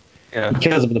was. Yeah. He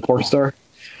kills him in the pork store.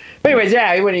 But anyways,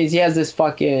 yeah, he has this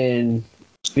fucking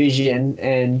vision,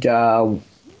 and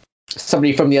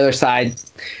somebody from the other side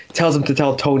tells him to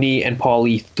tell Tony and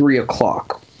Polly 3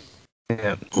 o'clock.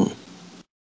 Yeah.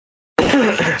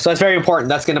 So that's very important.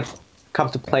 That's going to come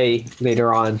to play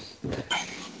later on in the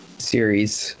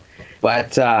series.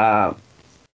 But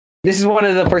this is one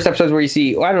of the first episodes where you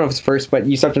see, well, I don't know if it's first, but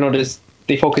you start to notice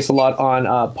they focus a lot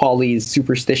on Polly's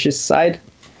superstitious side.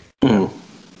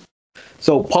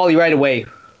 So Polly right away,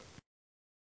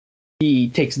 he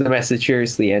takes the message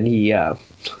seriously, and he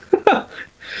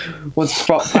wants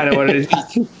to find out what it is.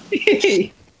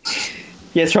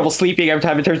 He has trouble sleeping every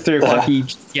time it turns 3 o'clock. He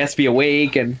has to be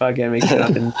awake and fucking make sure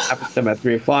nothing happens to him at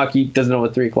 3 o'clock. He doesn't know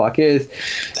what 3 o'clock is.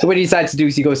 So what he decides to do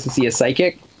is he goes to see a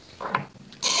psychic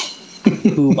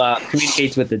who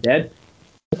communicates with the dead.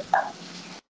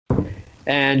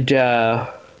 And the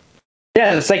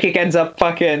psychic ends up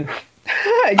fucking,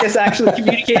 I guess, actually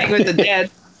communicating with the dead.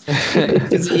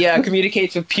 Because he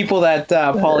communicates with people that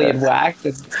Polly had whacked,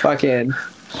 and fucking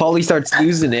Polly starts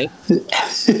losing it.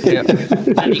 Yeah.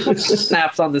 And he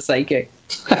snaps on the psychic.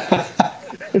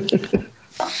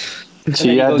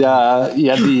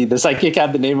 The psychic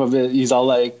had the name of it. He's all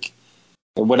like,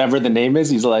 whatever the name is,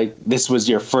 he's like, this was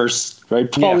your first,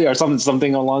 right, Polly, or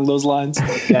something along those lines.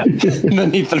 Yeah. And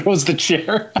then he throws the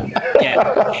chair.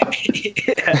 Yeah.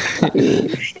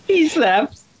 He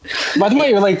snaps. By the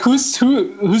way, you're like, who's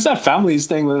that family's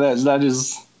thing with that? Is that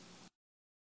just...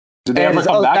 Did they ever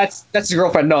come back? That's his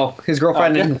girlfriend. No, his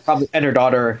girlfriend and her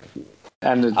daughter.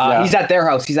 And he's at their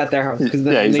house. He's at their house. He's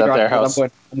at their house.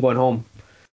 I'm going home.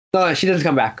 No, she doesn't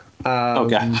come back.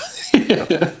 Okay.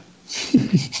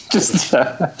 Just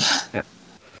yeah.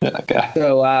 Okay.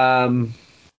 So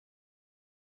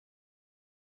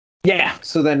yeah.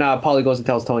 So then Polly goes and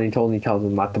tells Tony, and Tony tells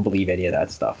him not to believe any of that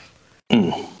stuff.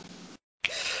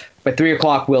 But 3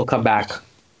 o'clock will come back.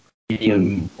 The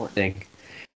important thing.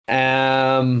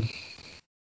 And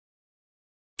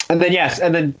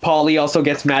then Polly also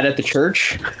gets mad at the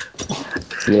church.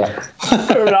 Yeah.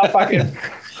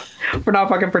 for not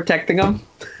fucking protecting him.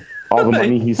 All the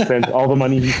money he spent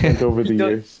over the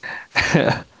years.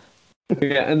 Yeah,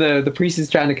 and the priest is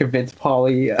trying to convince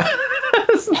Polly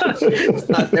it's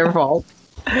not their fault.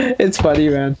 It's funny,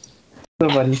 man. So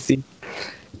funny to see.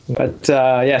 But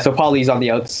so Polly's on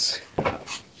the outs.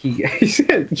 He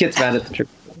gets mad at the church.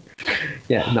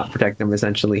 Yeah, not protect them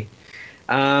essentially.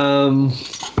 So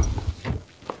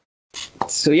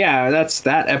yeah, that's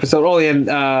that episode. Oh, and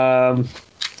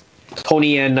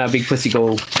Tony and Big Pussy go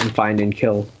and find and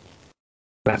kill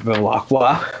Matt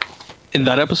Bevilacqua. In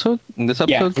that episode? In this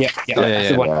episode? Yeah.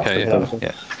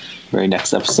 Yeah. Very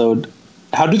next episode.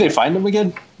 How do they find him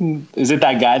again? Is it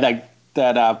that guy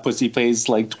that Pussy pays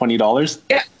like $20?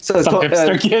 Yeah. So Some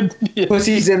hipster kid. Yeah.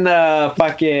 Pussy's in the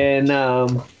fucking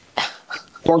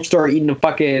pork store eating the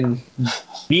fucking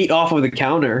meat off of the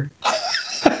counter,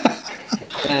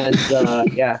 and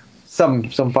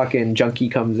some fucking junkie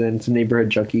comes in, some neighborhood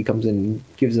junkie comes in, and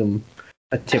gives him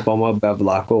a tip on what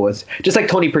Bevilacqua was. Just like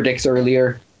Tony predicts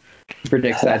earlier, he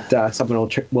predicts that someone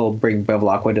will bring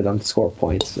Bevilacqua to them to score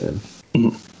points, and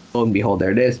lo and behold,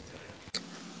 there it is.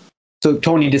 So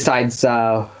Tony decides,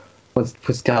 once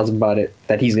Pussy tells him about it,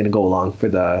 that he's going to go along for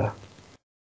the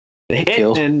hit,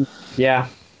 Kill. and yeah.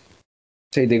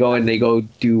 So they go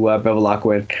do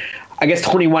Bevilacqua. I guess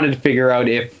Tony wanted to figure out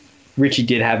if Richie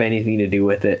did have anything to do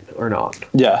with it or not.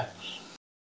 Yeah.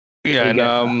 Yeah,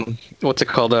 and what's it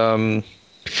called?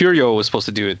 Furio was supposed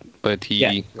to do it, but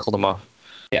he called him off.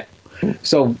 Yeah.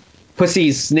 So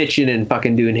Pussy's snitching and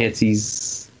fucking doing hits.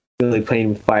 He's really playing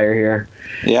with fire here.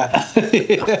 Yeah.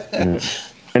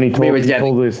 And he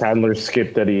told his handler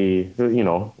Skip that he, that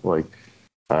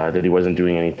he wasn't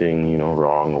doing anything,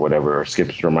 wrong or whatever.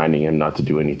 Skip's reminding him not to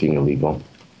do anything illegal.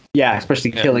 Yeah,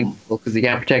 especially killing people, because he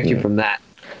can't protect you from that.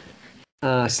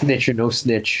 Snitch or no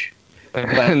snitch. But,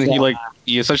 and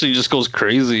he essentially just goes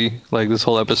crazy like this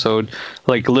whole episode,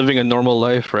 like living a normal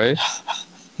life, right?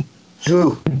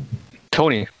 Who?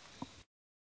 Tony.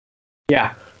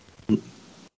 Yeah.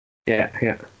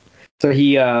 So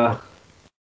he ends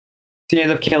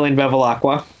up killing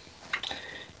Bevilacqua.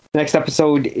 Next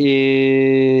episode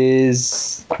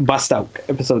is Bust Out,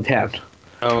 episode 10.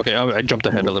 Oh, okay. I jumped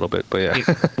ahead a little bit, but yeah.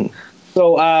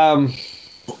 So,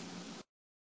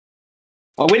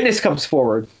 a witness comes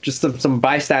forward, just some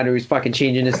bystander who's fucking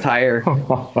changing his tire.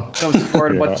 Comes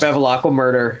forward about the Bevilacqua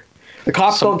murder. The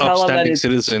cops don't tell him that it's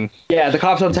citizen. Yeah, the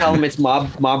cops don't tell him it's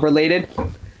mob related.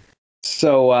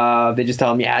 So they just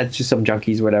tell him, it's just some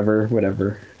junkies, whatever.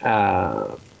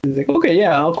 He's like, okay,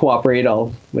 yeah, I'll cooperate,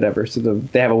 whatever. So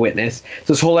they have a witness.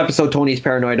 So this whole episode, Tony's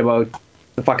paranoid about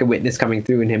the fucking witness coming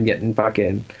through and him getting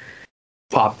fucking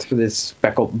popped for this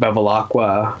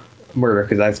Bevilacqua murder,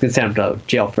 because that's gonna send him to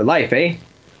jail for life, eh?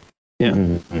 Yeah.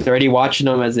 He's already watching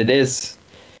him as it is.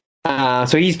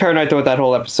 So he's paranoid throughout that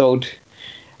whole episode.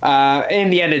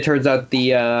 In the end, it turns out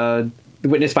the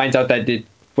witness finds out that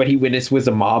what he witnessed was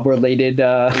a mob-related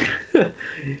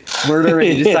murder,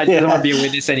 and he decides he doesn't want to be a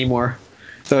witness anymore.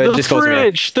 So it just goes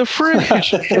around. The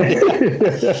fridge.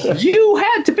 You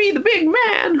had to be the big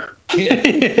man.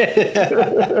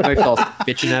 I felt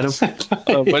bitching at him.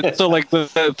 But so like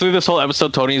through this whole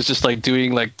episode, Tony is just like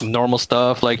doing like normal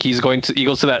stuff. Like he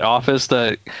goes to that office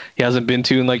that he hasn't been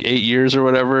to in like 8 years or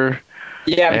whatever.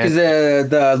 Yeah, because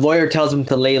the lawyer tells him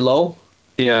to lay low.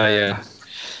 Yeah.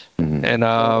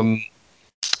 And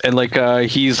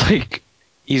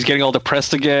he's getting all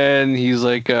depressed again. He's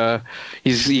like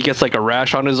he gets like a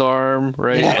rash on his arm,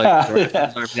 right?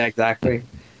 Yeah. Yeah, exactly.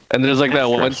 And there's like that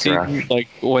one scene like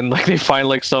when like they find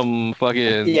like some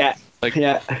fucking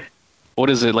what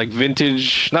is it, like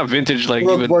not vintage, like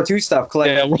World War II stuff.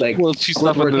 World War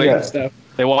II stuff.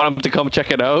 They want him to come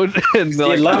check it out. And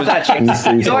they love that shit.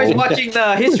 He's always watching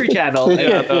the History Channel.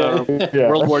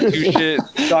 World War II shit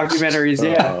documentaries.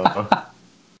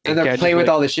 And they're playing with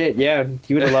all the shit. Yeah,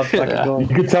 he would have loved fucking going.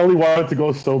 You could tell he wanted to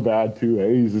go so bad too. Eh?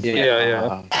 He's just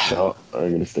no,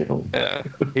 I'm gonna stay home. Yeah,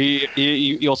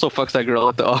 he also fucks that girl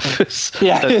at the office.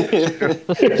 Yeah.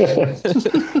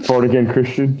 Born again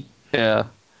Christian. Yeah.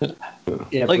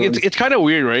 Like it's kind of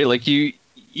weird, right? Like you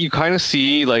kind of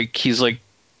see like he's like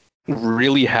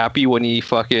really happy when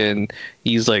he's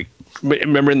like,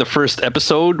 remember in the first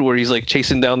episode where he's like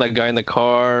chasing down that guy in the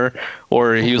car,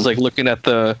 or he was like looking at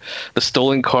the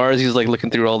stolen cars. He's like looking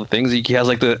through all the things. He has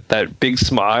like that big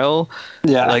smile.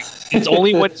 Yeah. Like it's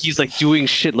only when he's like doing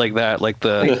shit like that, like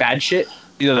the bad shit.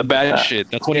 The bad shit.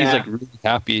 That's when he's like really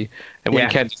happy. And when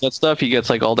he can't do that stuff, he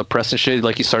gets like all depressed and shit.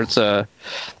 Like he starts and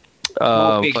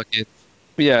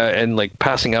like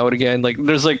passing out again. Like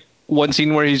there's like one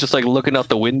scene where he's just like looking out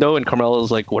the window, and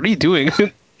Carmela's like, "What are you doing?"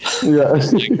 Yeah.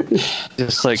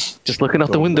 just looking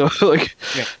out the window. Like,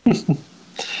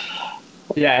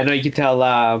 I know you can tell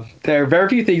there are very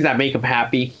few things that make him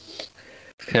happy.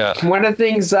 Yeah. One of the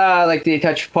things like they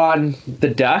touch upon the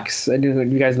ducks. I don't know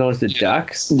if you guys noticed the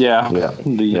ducks. Yeah.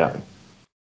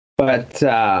 But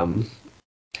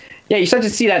you start to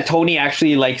see that Tony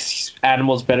actually likes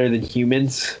animals better than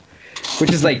humans,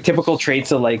 which is like typical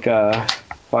traits of like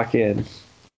fucking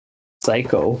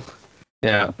psycho.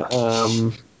 Yeah.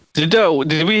 Did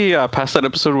we pass that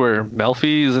episode where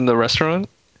Melfi is in the restaurant?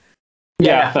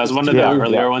 Yeah, that was one of the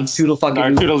earlier ones.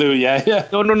 Toodaloo, yeah.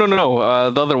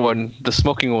 No. The other one, the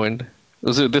smoking one.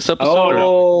 Was it this episode?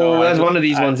 Oh, that's one of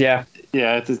these ones, yeah.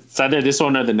 Yeah, it's either this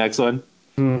one or the next one.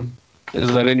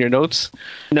 Is that in your notes?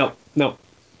 No.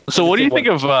 So what do you think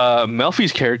of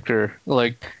Melfi's character?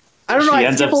 Like, I don't know. She I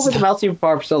ends skip up- over the Melty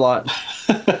parts a lot.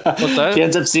 what's that? She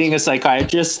ends up seeing a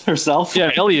psychiatrist herself.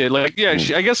 Yeah, Elliot. Like, yeah,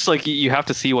 I guess like you have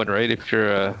to see one, right? If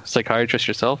you're a psychiatrist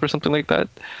yourself or something like that.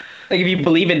 Like if you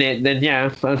believe in it, then yeah,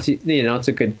 it's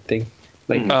a good thing.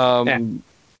 Like,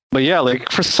 But yeah, like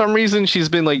for some reason she's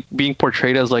been like being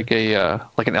portrayed as like a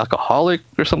like an alcoholic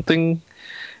or something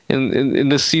in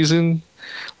this season.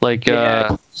 Like you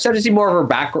start to see more of her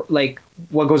back, like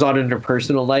what goes on in her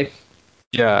personal life.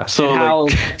 yeah, so And how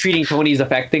like, treating Tony is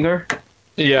affecting her.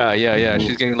 yeah,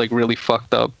 she's getting like really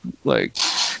fucked up. Like,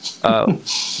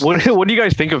 what do you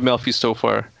guys think of Melfi so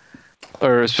far,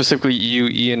 or specifically you,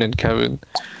 Ian, and Kevin?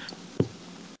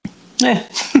 I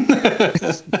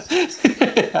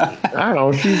don't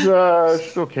know. She's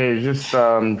okay. Just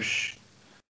I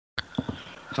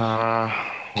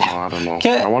don't know.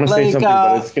 I want to say something,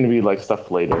 but it's gonna be like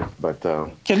stuff later. But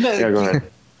go ahead.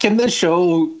 Can the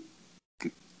show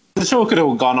could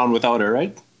have gone on without her,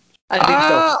 right? I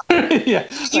think so. Yeah,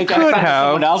 like could I have.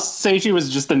 someone else say she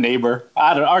was just a neighbor.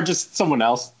 I don't, or just someone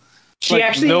else. She Like,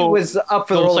 actually no- was up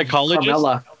for the no role psychologist? of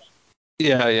Carmela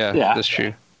Yeah, Yeah. that's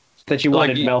true. that she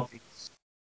wanted Like, Melfi.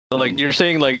 But like you're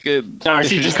saying, like Or they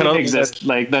she should just cut didn't out exist,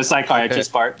 like the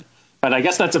psychiatrist part. But I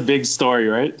guess that's a big story,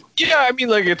 right? Yeah, I mean,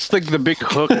 like it's like the big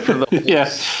hook for the Yeah.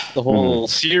 the whole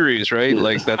series, right?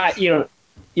 Like that. You're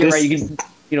This- right.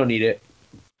 You don't need it.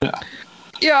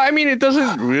 Yeah, I mean, it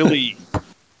doesn't really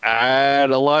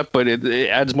add a lot, but it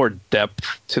adds more depth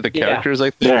to the Yeah. characters. I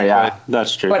think. Yeah,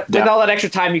 that's true. But Yeah. with all that extra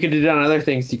time, you could have done other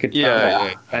things. You could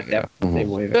Yeah. that depth same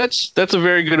way. That's a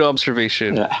very good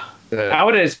observation. Yeah. I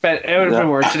would have been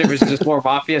more interested if it was just more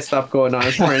mafia stuff going on.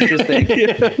 It's more interesting.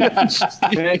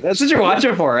 That's what you're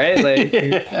watching for, right? Like,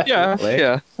 Yeah,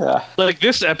 yeah. Yeah. Like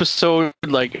this episode,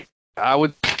 like I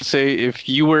would say, if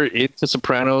you were into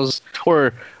Sopranos,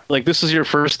 or like this is your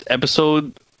first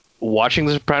episode watching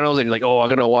The Sopranos, and you're like, oh, I'm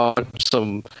gonna watch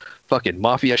some fucking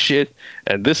mafia shit,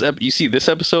 and you see this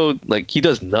episode, like he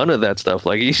does none of that stuff.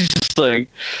 Like he's just like.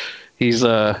 He's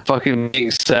fucking being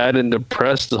sad and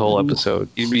depressed the whole episode.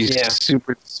 You'd be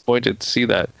super disappointed to see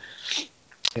that.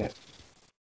 Yeah.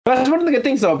 But that's one of the good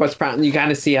things though about Sopranos. You kind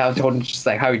of see how Tony just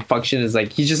like how he functions is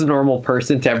like he's just a normal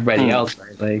person to everybody else,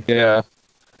 right? Like Yeah.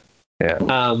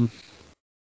 and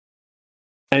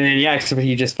then except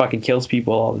he just fucking kills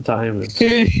people all the time. And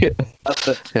that's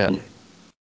it.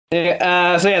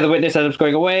 Yeah. So the witness ends up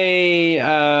going away.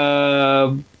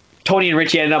 Tony and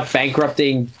Richie ended up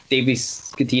bankrupting Davey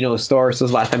Scatino's store. So it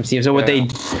was the last time we see him. So what they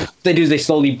do is they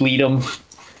slowly bleed him.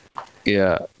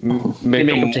 Yeah. Make make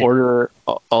them them order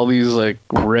all these like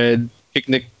red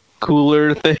picnic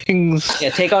cooler things.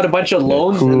 Yeah, take out a bunch of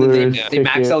loans and then they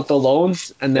max out the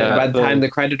loans. And then by the time the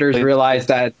creditors realize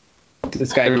that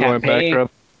this guy can't pay,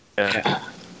 bankrupt.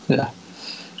 Yeah.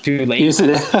 too late.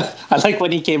 I like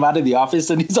when he came out of the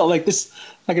office and he's all like this.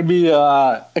 I could be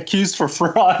accused for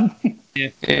fraud. Yeah.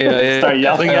 Start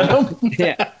yelling at him.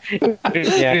 Yeah.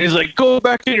 And he's like, go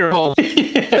back in your home.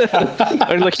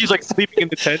 And like he's like sleeping in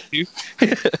the tent too.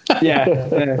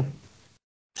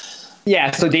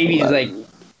 Yeah, so Davey is like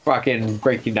fucking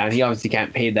breaking down. He obviously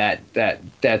can't pay that.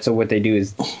 So what they do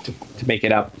is to make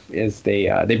it up is they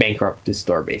bankrupt the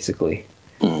store basically,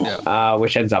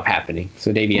 which ends up happening.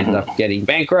 So Davey ends up getting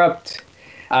bankrupt,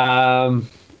 and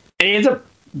he ends up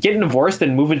getting divorced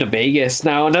and moving to Vegas.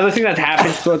 Now another thing that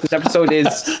happens throughout this episode is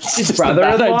his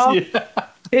brother-in-law.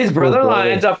 His brother-in-law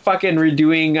ends up fucking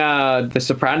redoing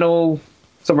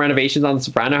some renovations on the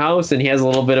Soprano house, and he has a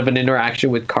little bit of an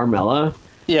interaction with Carmela.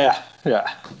 Yeah.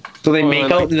 So they make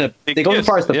out they go as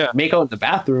far as to make out in the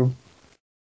bathroom.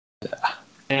 Yeah.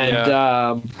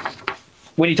 And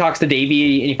when he talks to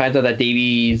Davey and he finds out that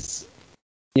Davey's,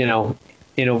 in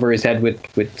over his head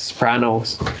with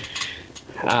Sopranos,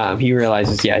 he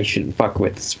realizes, he shouldn't fuck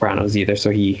with Sopranos either. So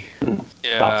he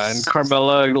stops. And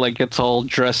Carmela like gets all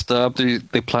dressed up. They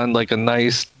plan like a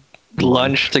nice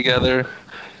lunch together.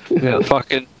 Yeah,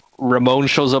 fucking Ramon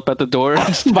shows up at the door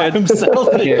by himself.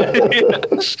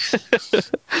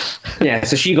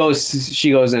 So she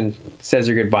goes and says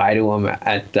her goodbye to him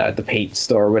at the paint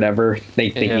store or whatever. They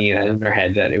thinking in their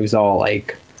head that it was all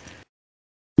like,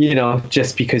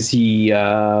 just because he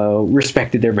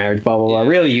respected their marriage, blah blah blah.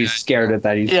 Really, he was scared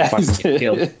that he's fucking get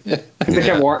killed.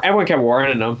 Everyone kept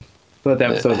warning him. So the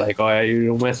episode like, you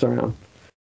don't mess around.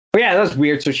 But that was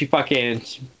weird. So she fucking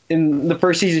in the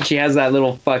first season she has that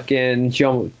little fucking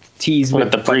tease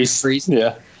with the priest.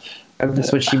 Yeah. And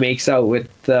that's what she makes out with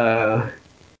the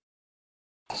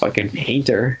fucking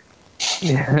painter.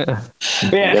 Yeah. So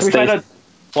we find out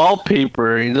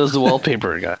Wallpaper. He does the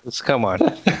wallpaper, guys. Come on.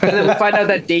 And then we find out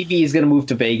that Davey is gonna move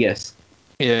to Vegas.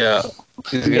 Yeah.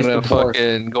 He's He gets gonna divorced.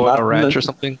 fucking go on a ranch or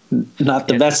something. Not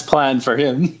the best plan for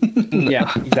him.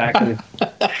 Yeah, exactly.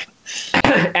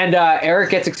 And Eric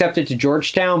gets accepted to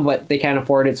Georgetown, but they can't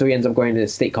afford it, so he ends up going to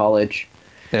state college.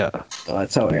 Yeah. So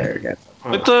that's how Eric gets.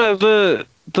 But the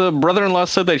brother-in-law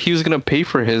said that he was gonna pay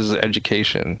for his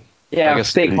education. Yeah, I guess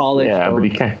state college. Yeah, so but he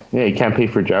can't. Yeah, he can't pay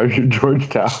for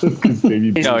Georgetown. 'Cause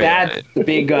maybe- his Oh, yeah. dad,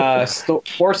 big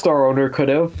sports store owner, could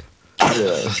have.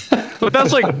 But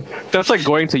that's like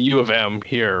going to U of M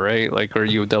here, right? Like, or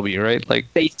UW, right? Like,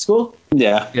 State school.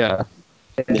 Yeah, yeah.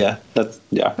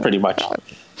 pretty much.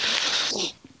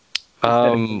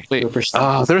 Wait.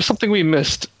 There's something we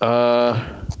missed.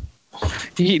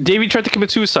 Davey tried to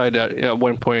commit suicide at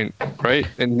one point, right?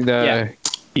 And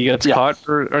he gets caught,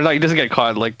 or no, he doesn't get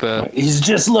caught. Like He's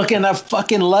just looking at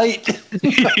fucking light.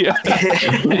 yeah,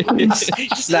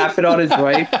 Snapping on his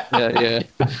wife. yeah.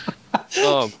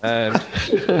 Oh man.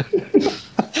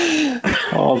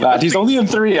 Oh god, he's only in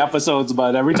 3 episodes,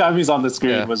 but every time he's on the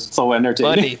screen, it was so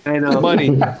entertaining. Money, I know. money.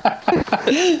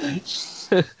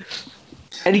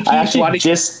 And he I keeps actually wanting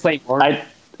just to play more. and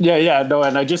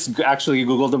I just actually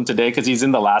googled him today because he's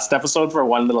in the last episode for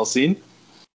one little scene,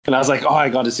 and I was like, oh, I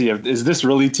got to see if is this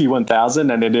really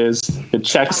T-1000, and it is. It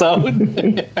checks out. I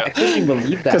couldn't even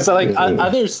believe that. Because like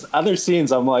other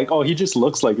scenes, I'm like, oh, he just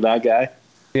looks like that guy.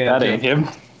 Yeah, That ain't him.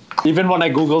 Even when I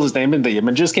googled his name and the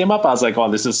images came up, I was like, oh,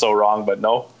 this is so wrong, but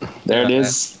no, there it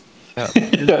is.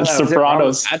 Yeah.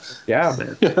 Sopranos. Yeah,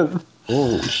 man.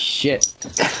 Holy shit.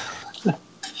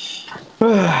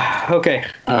 Okay.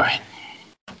 All right.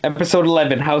 Episode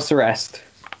 11, House Arrest.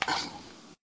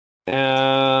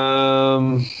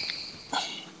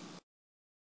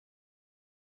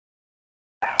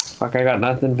 Fuck, I got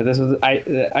nothing. But this was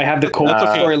I have the Colt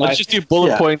storyline. Let's just do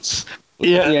bullet points.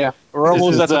 Yeah, We're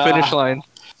almost is, at the finish line.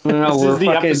 no, This we're is the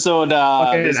fucking, episode.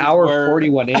 fucking This an is hour where-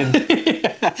 41 in.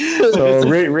 So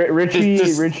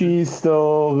Richie's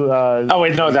still. Oh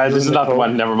wait, no, this is doing not the coke.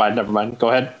 one. Never mind. Go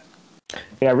ahead.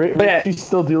 Yeah, yeah. Richie's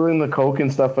still dealing the coke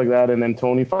and stuff like that, and then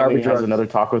Tony finally Garbage has truck. another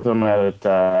talk with him at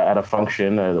a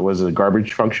function. It was a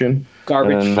garbage function.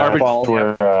 Garbage ball.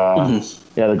 Where,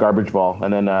 the garbage ball,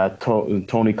 and then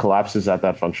Tony collapses at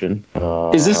that function.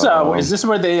 Is this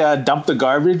where they dump the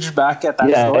garbage back at that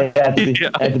store? At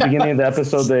the beginning of the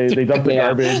episode, they dump the Yeah.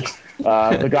 garbage.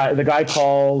 The guy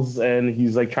calls and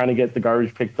he's like trying to get the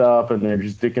garbage picked up, and they're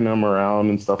just dicking him around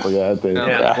and stuff like that.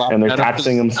 And they're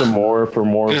taxing him some more for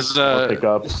more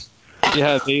pickups.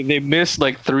 Yeah, they missed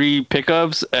like 3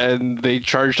 pickups and they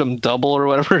charged them double or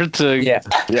whatever to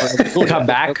Come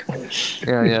back.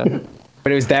 yeah.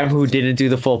 But it was them who didn't do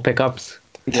the full pickups.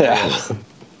 Yeah.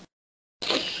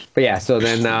 But yeah, so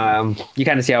then you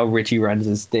kind of see how Richie runs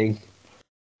this thing.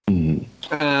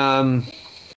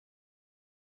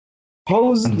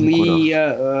 Supposedly,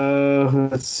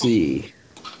 let's see.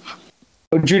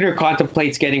 Junior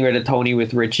contemplates getting rid of Tony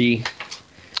with Richie.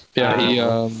 Yeah, he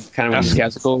kind of asked him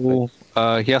to go.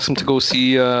 He asked him to go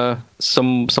see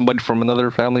somebody from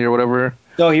another family or whatever.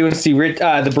 No, he would see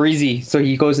the Breezy. So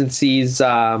he goes and sees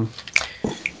the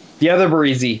other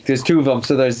Breezy. There's 2 of them.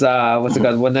 So there's what's it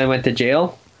called? One that went to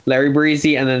jail, Larry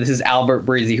Breezy, and then this is Albert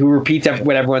Breezy, who repeats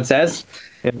what everyone says.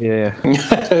 Yeah.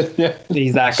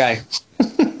 He's that guy.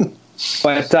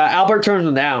 But Albert turns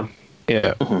him down.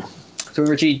 Yeah. So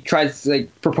Richie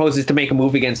proposes to make a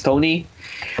move against Tony.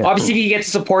 Obviously, he gets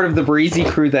the support of the Breezy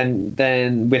crew.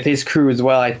 Then with his crew as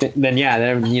well, I think. Then he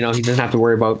doesn't have to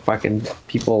worry about fucking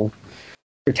people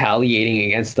retaliating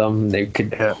against them. They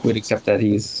would accept that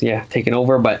he's taken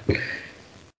over. But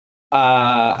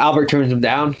Albert turns him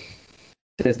down.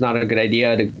 It's not a good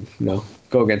idea to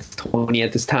go against Tony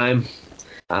at this time.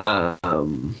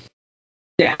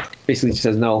 Basically just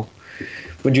says no.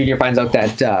 When Junior finds out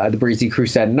that the Breezy crew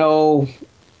said no,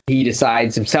 he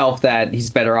decides himself that he's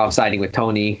better off siding with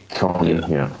Tony.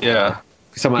 Yeah.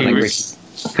 Someone like Richie.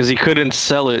 Because he couldn't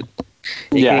sell it.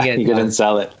 He couldn't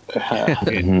sell it.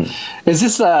 Is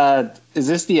this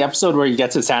the episode where he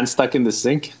gets his hand stuck in the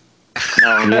sink?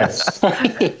 No, yes,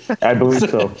 I believe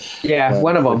so. Yeah,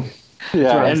 one of them.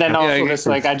 Yeah, and then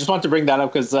also I just want to bring that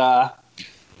up because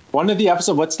one of the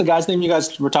episodes, what's the guy's name you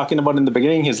guys were talking about in the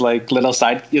beginning? His like little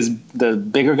is the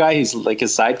bigger guy. He's like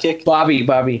his sidekick.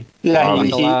 Bobby. Yeah,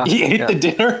 he ate the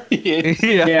dinner.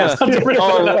 Yeah.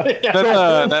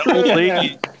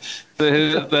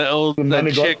 That old lady,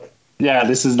 that chick. Yeah,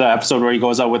 this is the episode where he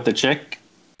goes out with the chick.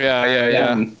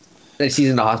 Yeah. That she's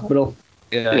in the hospital.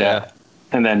 Yeah.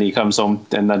 And then he comes home,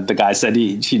 and then the guy said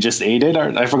he just ate it,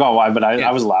 or I forgot why, but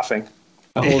I was laughing.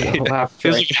 A whole half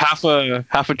Feels like half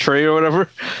a tray or whatever.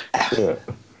 Yeah.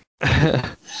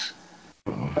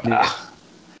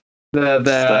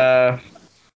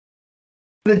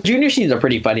 The junior scenes are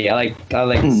pretty funny. I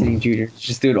like seeing Junior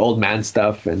just doing old man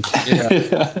stuff and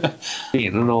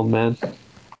being an old man.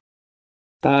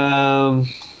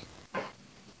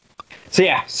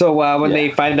 So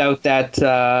they find out that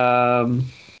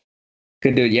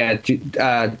could do it,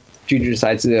 Junior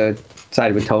decides to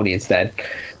side with Tony instead.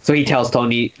 So he tells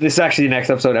Tony, this is actually the next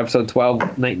episode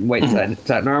 12, Knight in White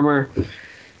Satin Armor.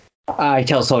 He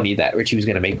tells Tony that Richie was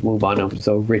going to make a move on him.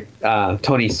 So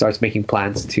Tony starts making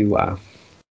plans to get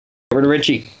rid of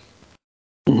Richie.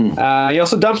 He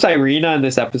also dumps Irina in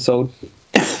this episode.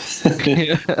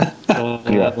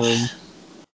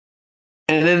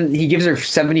 And then he gives her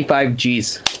 75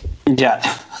 G's. Yeah.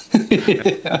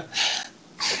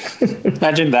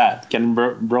 Imagine that, getting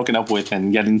broken up with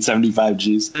and getting 75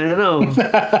 G's. I don't know.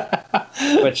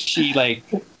 But she,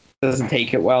 doesn't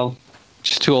take it well.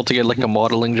 She's too old to get, a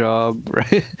modeling job,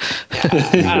 right?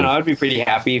 I don't know. I'd be pretty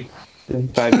happy.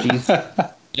 75 G's.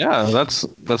 Yeah,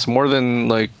 that's more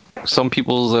than, some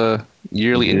people's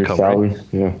yearly income, salary. right?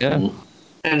 Yeah.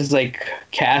 And it's,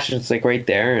 cash, and it's, right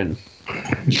there, and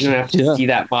you don't have to see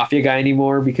that mafia guy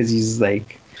anymore because he's,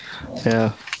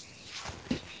 Yeah.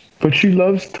 But she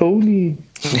loves Tony.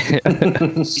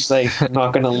 he's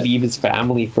not gonna leave his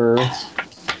family for her.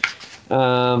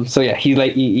 He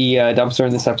dumps her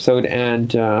in this episode,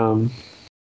 and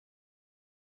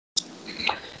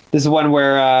this is one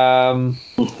where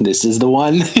this is the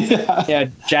one.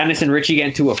 Janice and Richie get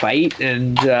into a fight,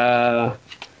 and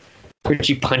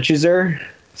Richie punches her,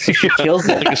 so she kills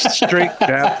it. Like a straight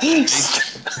jab.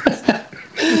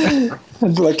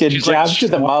 Like a jab to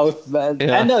the mouth, man.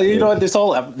 Yeah. I know,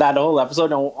 that whole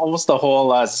episode, almost the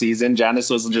whole season, Janice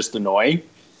was just annoying.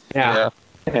 Yeah.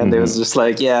 And it was just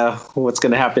what's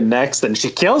gonna happen next? And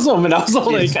she kills him, and I was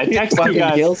all I texted you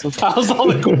guys. I was all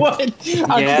like, what?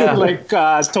 How could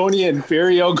Tony and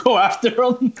Furio go after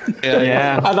him?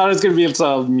 Yeah. I thought it was gonna be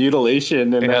some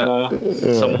mutilation, and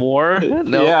then some more.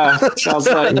 No. Yeah, I was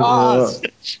like,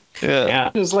 Yeah.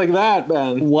 just like that,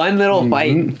 man. One little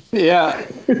fight. Yeah.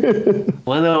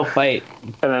 One little fight.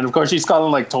 And then, of course, she's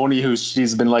calling Tony, who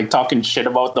she's been talking shit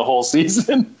about the whole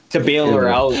season, to bail her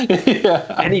out. Yeah.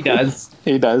 And he does.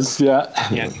 He does, yeah.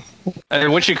 Yeah.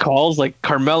 And when she calls,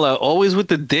 Carmela, always with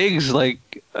the digs, she's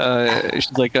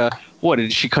what,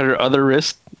 did she cut her other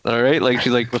wrist? All right?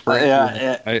 She's referring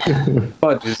to...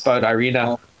 About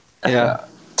Irina. Yeah.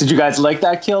 Did you guys like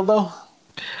that kill, though?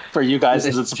 For you guys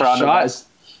as a Soprano guys?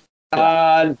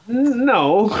 No.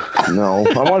 No,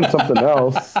 I wanted something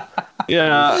else.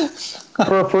 Yeah.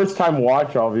 For a first time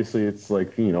watch, obviously, it's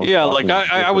Yeah,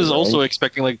 I was also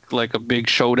expecting like a big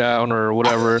showdown or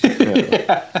whatever.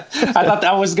 I thought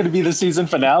that was going to be the season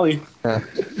finale.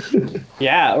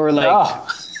 Yeah, or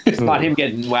it's not him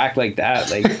getting whacked like that.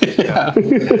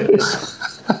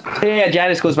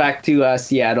 Janice goes back to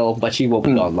Seattle, but she won't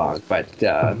be gone long. But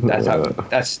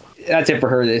that's it for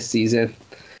her this season.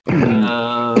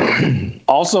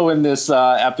 Also in this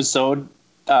episode,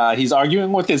 he's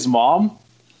arguing with his mom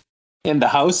in the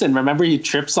house, and remember he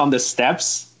trips on the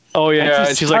steps. Oh yeah,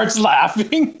 and she starts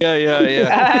laughing.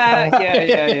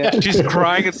 Yeah. She's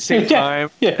crying at the same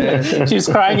time. Yeah. She's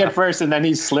crying at first, and then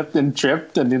he slipped and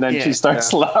tripped, and then she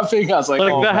starts laughing. I was like,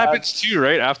 that happens too,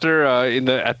 right? After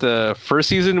at the first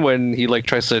season when he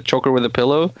tries to choke her with a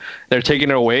pillow, they're taking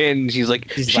her away, and she's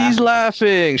like, she's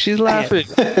laughing. She's laughing.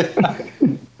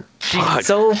 She's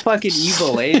so fucking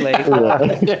evil, eh?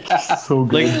 So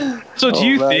good. So do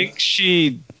you think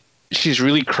she's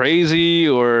really crazy,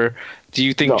 or do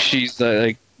you think she's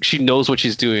she knows what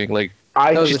she's doing?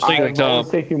 I'm just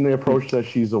taking the approach that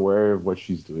she's aware of what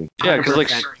she's doing. Yeah,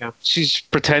 because she's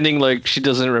pretending she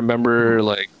doesn't remember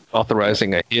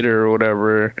authorizing a hit or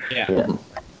whatever. Yeah.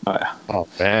 Oh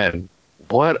man,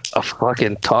 what a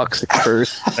fucking toxic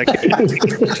person!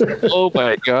 Oh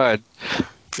my god.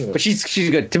 But she's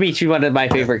good. To me, she's one of my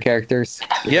favorite characters.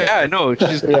 Yeah, I know.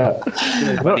 She's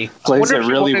funny. Plays it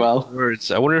really well.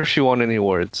 I wonder if she won any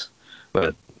awards,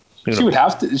 but she would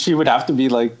have to. She would have to be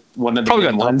one of the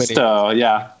big ones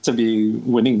to be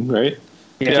winning, right?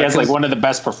 Yeah, she has one of the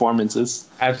best performances.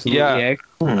 Absolutely. Yeah,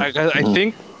 I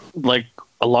think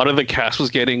a lot of the cast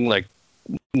was getting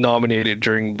nominated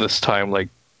during this time, a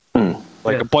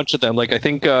bunch of them. I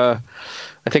think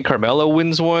Carmela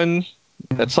wins one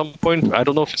at some point. I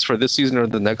don't know if it's for this season or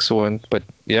the next one, but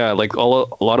yeah, a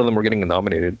lot of them were getting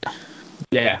nominated.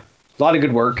 Yeah, a lot of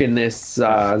good work in this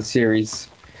series,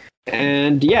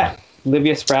 and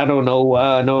Olivia Soprano,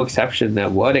 no exception.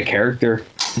 What a character.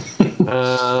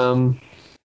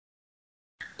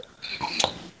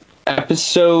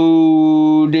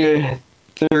 Episode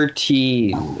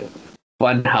 13,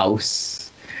 Funhouse.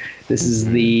 This is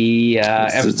the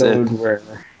episode where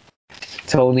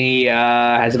Tony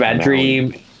has a bad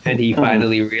dream, and he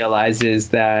finally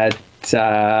realizes that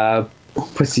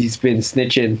Pussy's been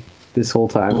snitching this whole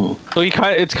time. So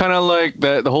it's kind of like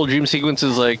the whole dream sequence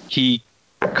is like he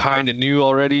kind of knew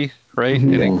already, right?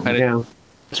 Yeah.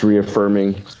 It's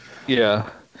reaffirming. Yeah.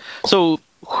 So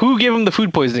who gave him the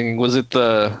food poisoning? Was it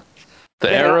the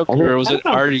Arab or was it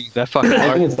Artie? That fucking I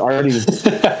Artie. think it's Artie.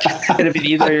 Could have been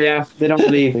either, yeah. They don't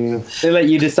really. They let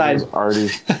you decide.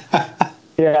 Artie.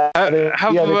 Yeah. They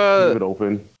Have leave it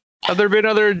open. Have there been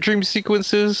other dream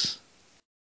sequences?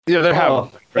 Yeah, there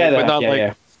have. Right? But not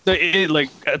like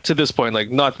to this point,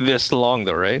 like not this long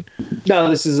though, right? No,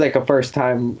 this is like a first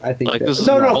time. I think. Like, this is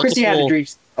no, multiple... Chrissy had a dream.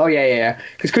 Oh yeah.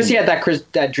 Because Chrissy had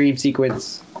that dream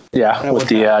sequence. Yeah, with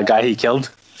the guy he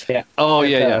killed. Yeah. Oh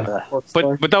yeah.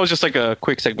 But that was just like a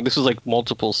quick segment. This was like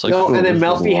multiple segments. No, and then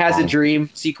Melfi has a dream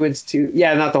sequence too.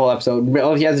 Yeah, not the whole episode.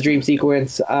 Melfi has a dream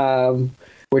sequence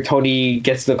where Tony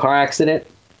gets the car accident.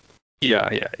 Yeah.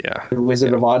 The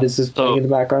Wizard of Oz is playing in the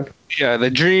background. Yeah, the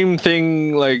dream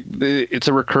thing, like it's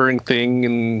a recurring thing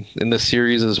in the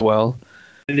series as well.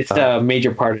 And it's a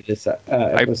major part of this episode.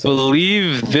 I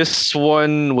believe this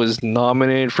one was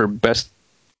nominated for Best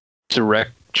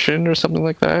Direction or something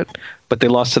like that, but they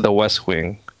lost to The West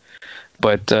Wing.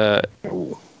 But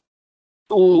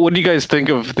what do you guys think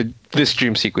of this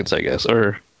dream sequence, I guess?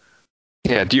 Or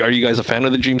yeah, are you guys a fan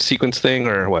of the dream sequence thing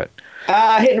or what?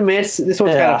 Hit and miss. This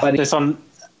one's kind of funny. This one,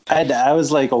 I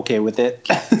was like okay with it.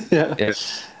 Yeah. It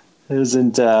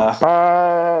wasn't.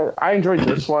 I enjoyed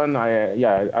this one.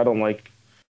 I don't like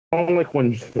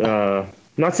when.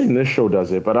 Not saying this show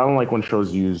does it, but I don't like when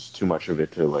shows use too much of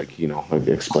it to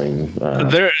explain.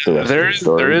 There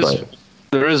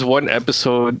is one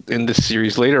episode in this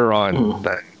series later on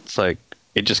that it's like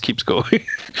it just keeps going.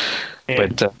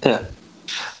 To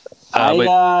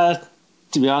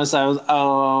be honest, I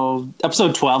was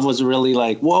episode 12 was really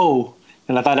like whoa,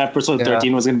 and I thought episode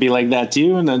 13 was going to be like that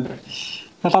too, and then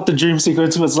I thought the dream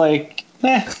sequence was like,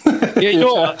 eh. Yeah,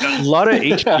 a lot of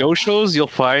HBO shows you'll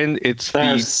find it's the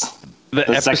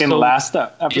episode, second last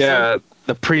episode. Yeah,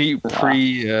 the pre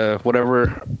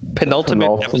whatever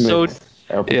penultimate episode.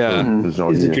 Yeah,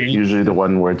 usually the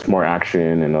one where it's more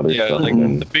action and other stuff. Like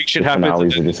the big shit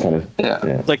happens. And just kind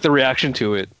of like the reaction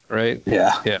to it, right?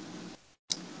 Yeah.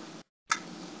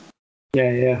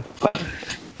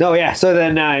 No, yeah. So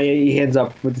then he ends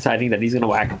up with deciding that he's gonna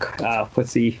whack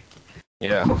Pussy.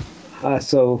 Yeah.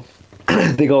 So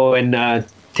they go and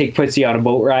take Pussy on a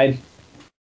boat ride.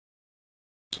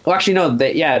 Well, actually, no.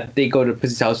 They go to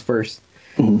Pussy's house first,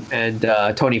 and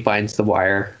Tony finds the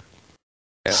wire.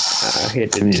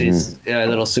 Hidden in his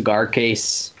little cigar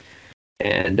case,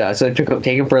 and so they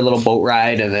take him for a little boat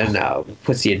ride, and then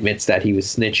Pussy admits that he was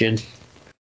snitching.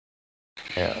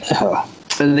 Yeah.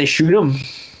 And they shoot him.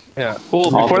 Yeah.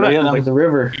 Well, before that, like the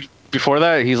river. Before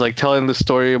that, he's like telling the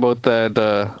story about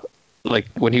the like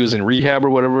when he was in rehab or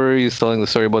whatever. He's telling the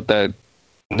story about that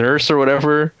nurse or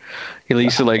whatever. He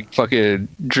used to like fucking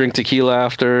drink tequila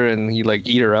after, and he like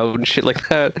eat her out and shit like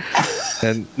that.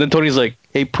 And then Tony's like,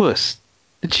 "Hey, Puss,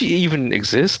 did she even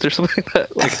exist or something like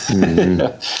that?" Like,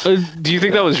 do you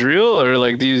think that was real, or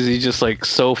like is he just like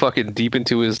so fucking deep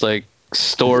into his like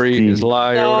story, his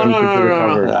lie? No,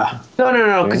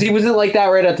 because he wasn't like that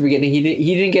right at the beginning.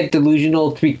 He didn't get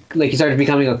delusional to be like he started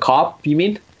becoming a cop. You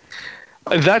mean?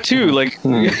 That too, like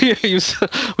he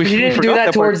didn't do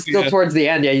that towards the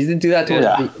end. Yeah, he didn't do that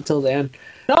until the end.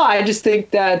 No, I just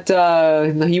think that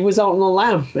he was out on the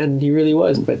lam, and he really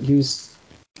was, but he was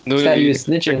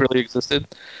snitching. Really existed.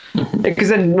 Because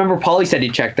then remember, Paulie said he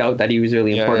checked out that he was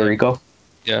really in Puerto Rico.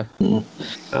 Yeah. He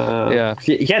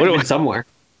had to be somewhere.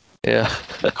 Yeah.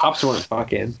 The cops weren't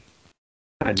fucking.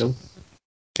 I know.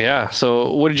 Yeah.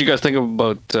 So, what did you guys think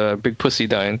about Big Pussy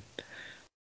dying?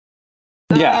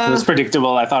 Yeah, it was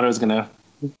predictable. I thought it was gonna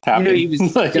happen. He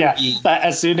was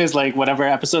as soon as like whatever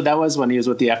episode that was when he was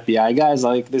with the FBI guys,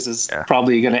 like this is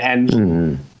probably gonna end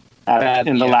in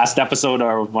the last episode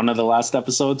or one of the last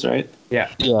episodes, right? Yeah.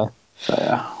 So,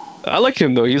 yeah. I like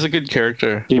him though. He's a good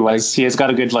character. He has got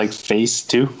a good like face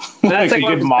too. That's like a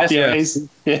good mafia face.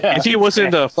 Yeah. If he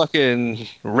wasn't a fucking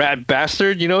rat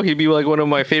bastard, he'd be like one of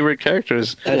my favorite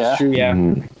characters. That's true.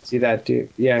 Yeah. See that too.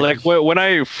 Yeah. Like when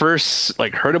I first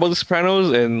like heard about The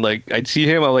Sopranos and like I'd see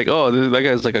him, I'm like, oh, that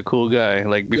guy's like a cool guy.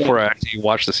 Like before I actually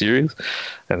watched the series,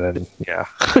 and then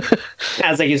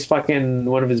it's like his fucking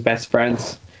one of his best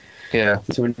friends. Yeah.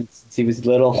 Since he was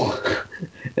little,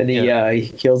 and he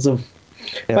kills him.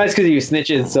 Yeah. But it's because he was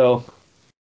snitching, so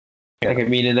I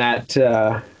mean in that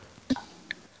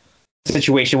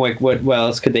situation. Like, what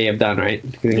else could they have done, right?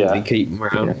 They could keep him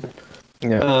around.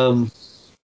 Yeah.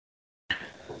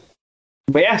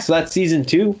 But yeah, so that's season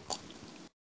 2.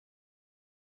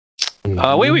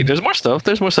 Wait. There's more stuff.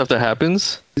 There's more stuff that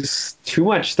happens. There's too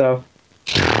much stuff.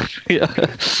 Yeah.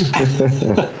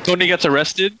 Tony gets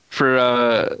arrested for.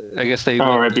 I guess they.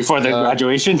 Oh, right before the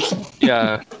graduation.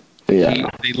 Yeah. Yeah.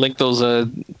 They linked those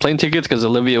plane tickets because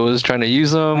Olivia was trying to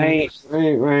use them. Right.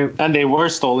 And they were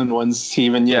stolen ones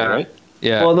even yet, right?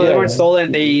 Yeah. Well, no, they weren't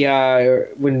stolen. They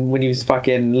when he was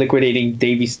fucking liquidating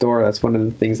Davy's store, that's one of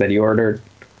the things that he ordered.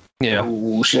 Yeah.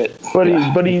 Oh shit. But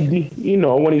he, you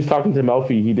know, when he's talking to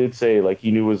Melfi, he did say like he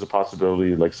knew it was a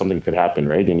possibility, like something could happen,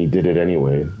 right? And he did it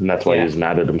anyway, and that's why he was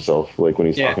mad at himself, like when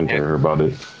he's talking to her about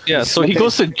it. Yeah. So he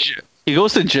goes to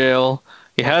jail.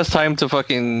 He has time to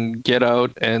fucking get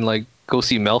out and like go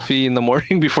see Melfi in the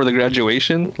morning before the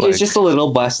graduation. It's just a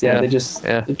little bust. Yeah. They just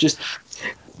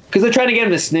because they're trying to get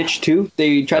him to snitch too.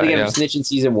 They tried to get him to snitch in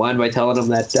season 1 by telling him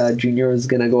that Junior was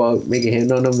gonna go out and make a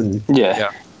hit on him, and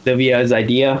Olivia's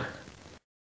idea.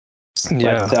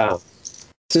 Yeah. But,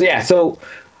 so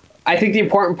I think the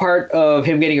important part of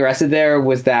him getting arrested there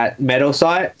was that Meadow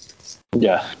saw it.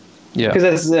 Yeah. Yeah. Because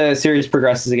as the series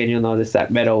progresses, again, you'll notice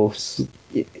that Meadow,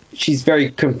 she's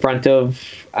very confrontive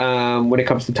when it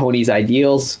comes to Tony's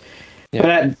ideals.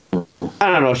 Yeah. But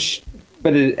I don't know.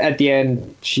 But at the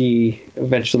end, she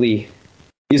eventually,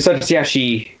 you start to see how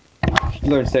she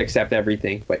learns to accept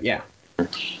everything. But yeah.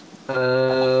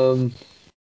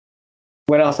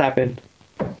 What else happened?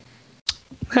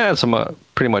 Yeah, that's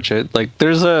pretty much it. Like,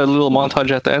 there's a little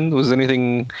montage at the end. Was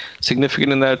anything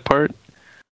significant in that part?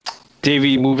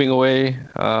 Davey moving away.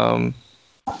 Can't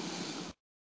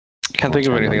think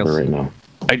of anything else right now.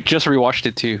 I just rewatched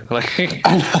it too. Like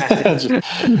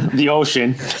the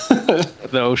ocean.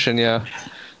 The ocean, yeah.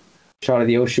 Shot of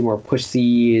the ocean where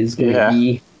Pussy is going to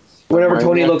be. Whenever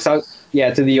Tony looks out,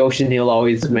 to the ocean, he'll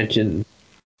always mention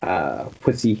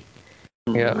Pussy.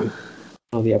 Yeah.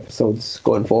 All the episodes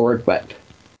going forward, but.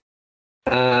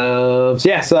 So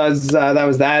that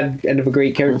was that. End of a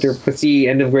great character, Pussy.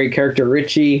 End of a great character,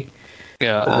 Richie.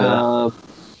 Yeah.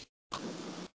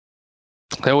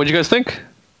 What'd you guys think?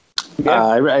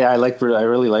 I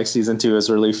really like season 2. It's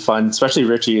really fun, especially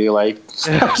Richie. Like,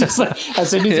 just like as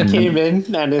soon as he came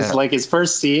in, and it's like his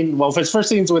first scene. Well, his first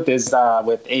scene's with his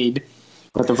with Aid.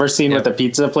 But the first scene with the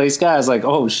pizza place guy, I was like,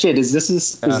 "Oh shit! Is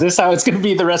this how it's gonna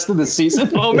be the rest of the season?"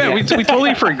 Oh man, we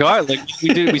totally forgot. Like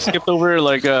we skipped over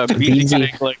like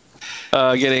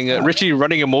getting Richie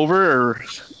running him over. Or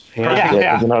he's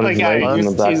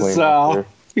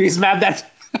mad that.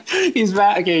 He's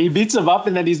mad. Okay, he beats him up,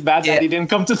 and then he's mad that he didn't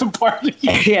come to the party.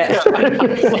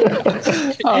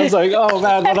 I was like, "Oh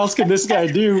man, what else can this guy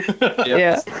do?"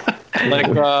 Like,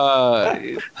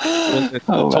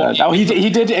 he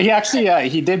did. He actually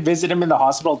he did visit him in the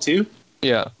hospital too.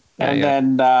 Yeah, and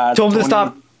then told him to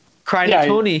stop crying to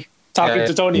Tony. Talking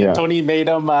to Tony. Yeah. Tony made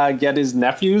him get his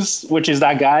nephews, which is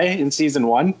that guy in season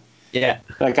 1. Yeah,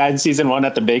 that guy in season 1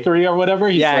 at the bakery or whatever.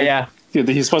 He's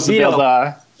He's supposed to build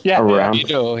a ramp. He's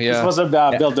supposed to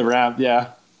build a ramp.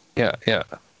 Yeah.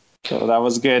 So that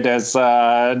was good. As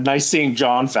nice seeing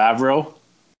Jon Favreau.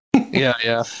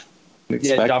 Yeah.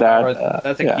 Expect Jon that. Favreau,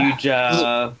 that's a huge.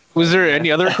 Was there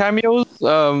any other cameos?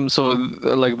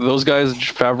 Like those guys,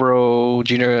 Favreau,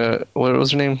 Gina. What was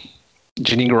her name?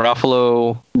 Jeanine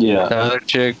Garofalo. Yeah. The other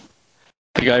chick.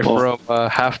 The guy from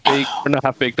Half Baked, or not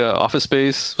Half Baked, Office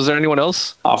Space. Was there anyone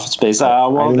else? Office Space.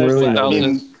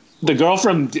 The girl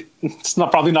from, it's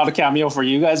probably not a cameo for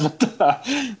you guys, but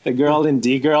the girl in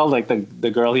D-Girl, like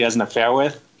the girl he has an affair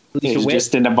with. She's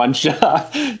just in a bunch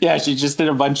of, she just did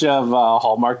a bunch of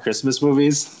Hallmark Christmas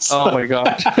movies. So. Oh my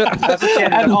god.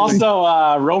 And also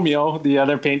Romeo, the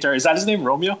other painter. Is that his name,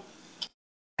 Romeo?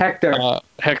 Hector.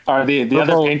 Or the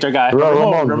other painter guy.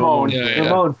 Ramon.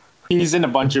 Ramon. He's in a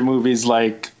bunch of movies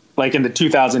like in the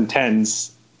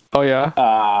 2010s. Oh yeah.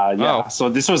 Oh. So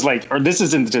this was this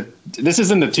is in the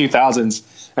 2000s,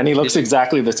 and he looks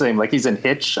exactly the same. Like he's in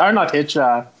Hitch, or not Hitch.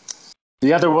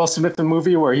 The other Will Smith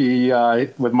movie where he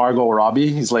with Margot Robbie,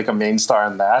 he's like a main star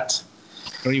in that. I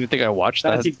don't even think I watched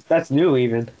that. That's new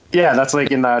even. Yeah, that's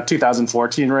like in the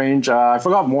 2014 range. I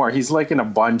forgot more. He's like in a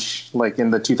bunch like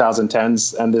in the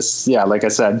 2010s, and this, like I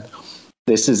said,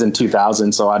 this is in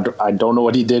 2000. So I don't know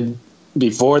what he did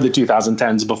before the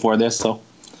 2010s before this. So.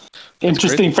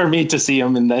 Interesting for me to see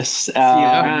him in this.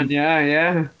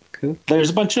 Yeah. Cool.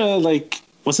 There's a bunch of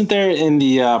wasn't there in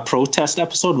the protest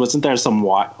episode? Wasn't there some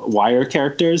wire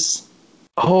characters?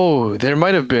 Oh, there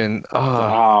might have been.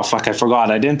 Oh fuck! I forgot.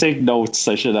 I didn't take notes.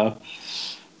 I should have.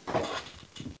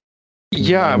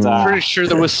 Yeah, I'm pretty sure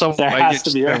there was some. There has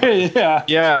to be, right? Yeah.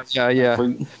 Yeah.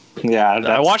 Yeah,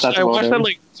 I watched that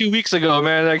like 2 weeks ago,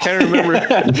 man. I can't remember.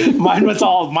 mine was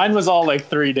all like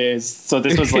 3 days. So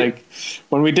this was like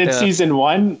when we did season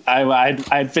 1.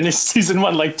 I'd finished season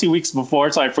 1 like 2 weeks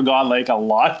before, so I forgot like a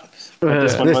lot. But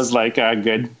this one was like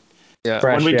good. Yeah.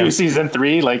 Fresh, when we do season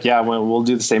 3, like we'll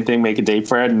do the same thing, make a date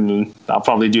for it, and I'll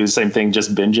probably do the same thing,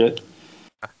 just binge it.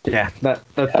 Yeah,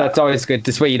 that's always good.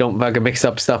 This way you don't fucking mix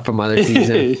up stuff from other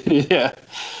seasons. Yeah.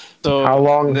 So How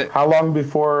long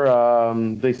before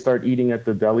they start eating at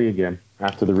the deli again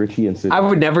after the Richie incident? I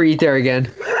would never eat there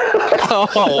again. Like,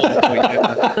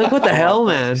 what the hell,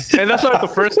 man? And that's not the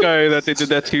first guy that they did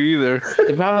that to either.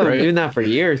 They've probably been doing that for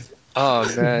years. Oh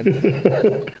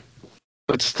man.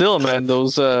 But still, man,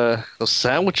 those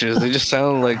sandwiches, they just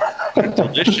sound like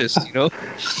delicious, you know?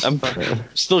 I'm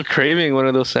still craving one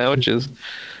of those sandwiches.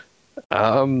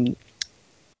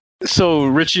 So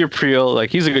Richie Aprile, like,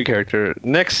 he's a good character.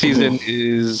 Next season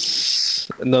is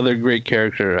another great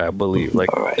character, I believe. Like,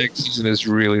 next season is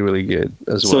really, really good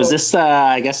as well. So is this,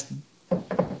 I guess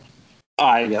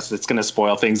it's going to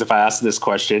spoil things if I ask this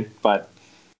question, but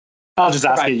I'll just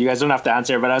ask it. You guys don't have to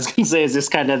answer, but I was going to say, is this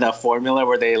kind of the formula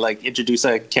where they like introduce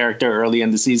a character early in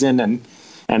the season and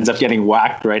ends up getting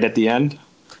whacked right at the end?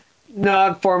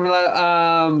 Not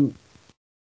formula.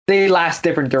 They last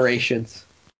different durations.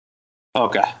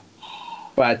 Okay.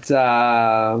 But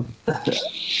and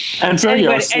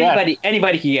Furios,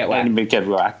 anybody can get whacked. Anybody can get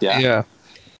whacked, yeah.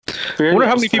 I wonder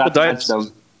how many people died.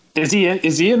 Is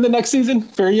he in the next season,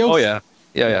 Furios? Oh yeah.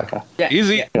 Okay.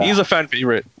 He's a fan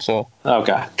favorite. So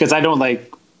okay, because I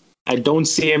don't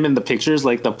see him in the pictures,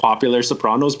 like the popular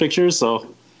Sopranos pictures.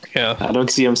 So yeah, I don't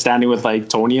see him standing with like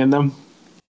Tony in them.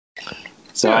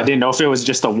 So I didn't know if it was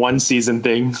just a 1 season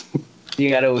thing. You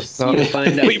gotta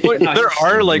find out. But there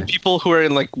are like people who are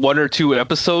in like 1 or 2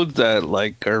 episodes that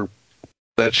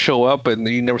that show up and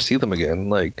you never see them again.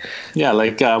 Like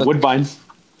Woodbine,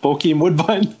 Bokeem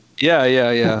Woodbine. Yeah.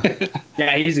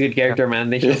 Yeah, he's a good character, man.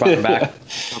 They should brought him back.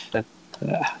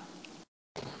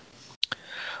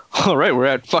 All right, we're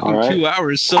at fucking 2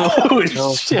 hours, so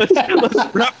let's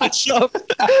wrap this up.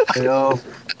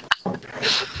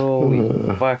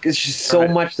 Holy fuck! It's just so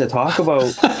much to talk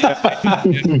about.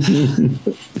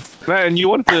 Man, you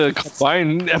want to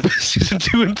combine season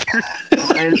 2 and 3?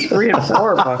 And 3 and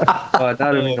 4, fuck. Oh,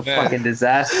 that would have been a fucking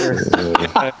disaster.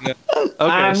 Okay,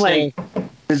 I'm like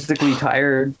physically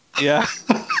tired. Yeah.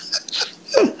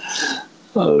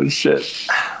 Oh shit!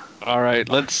 All right,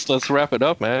 let's wrap it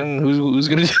up, man. Who's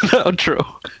gonna do the outro?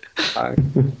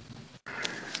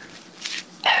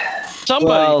 Somebody.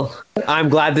 Well, I'm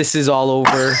glad this is all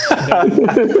over.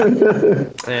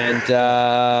 And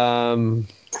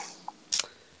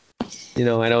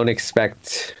I don't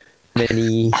expect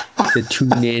many to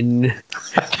tune in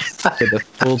for the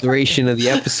full duration of the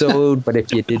episode, but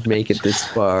if you did make it this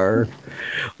far,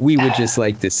 we would just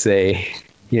like to say,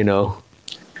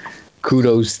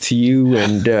 kudos to you,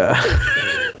 and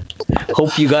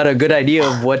hope you got a good idea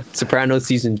of what Sopranos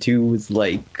season 2 was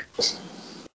like.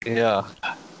 Yeah.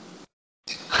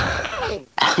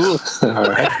 Cool. All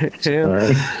right. All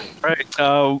right.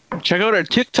 Check out our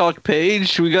TikTok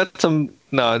page. We got some.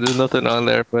 No, there's nothing on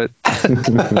there, but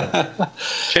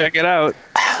check it out.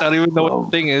 I don't even know what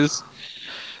the thing is.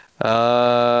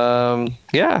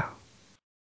 Yeah.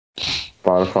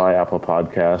 Spotify, Apple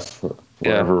Podcasts,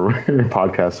 wherever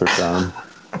podcasts are found.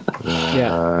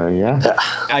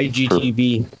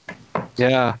 IGTV.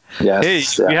 Yeah.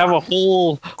 Yes. Hey, we have a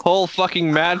whole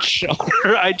fucking match on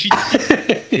our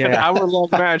IGTV. An hour-long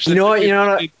match. You know what?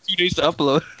 2 days to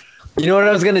upload. You know what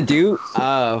I was gonna do?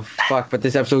 Fuck! But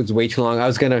this episode's way too long. I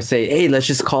was gonna say, hey, let's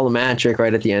just call a match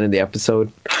right at the end of the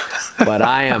episode. But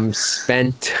I am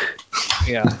spent.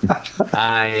 Yeah.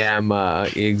 I am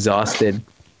exhausted.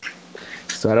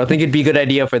 So I don't think it'd be a good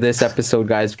idea for this episode,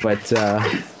 guys. But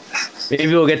maybe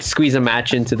we'll get to squeeze a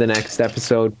match into the next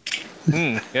episode.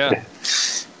 Yeah.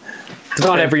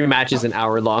 Not every match is an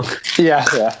hour long.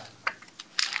 Yeah.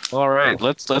 All right,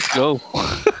 let's go.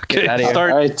 Okay,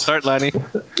 start, Lanny.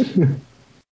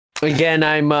 Again,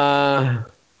 I'm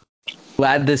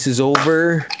glad this is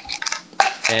over,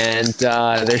 and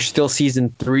there's still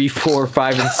season 3, 4,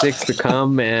 5, and 6 to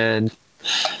come, and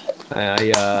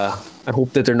I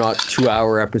hope that they're not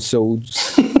 2-hour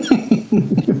episodes.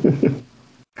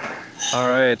 All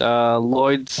right,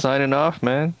 Lloyd signing off,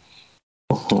 man.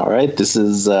 All right, this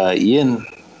is Ian.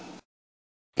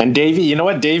 And Davey, you know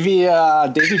what? Davey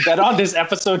bet on this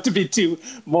episode to be 2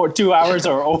 hours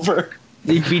or over.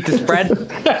 He beat the spread.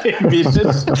 He beat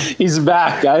it. He's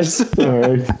back, guys. All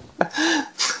right.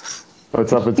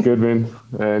 What's up? It's Goodman.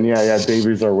 And yeah,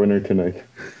 Davey's our winner tonight.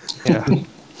 Yeah.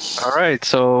 All right.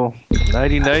 So,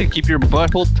 nighty night. Keep your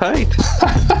butthole tight.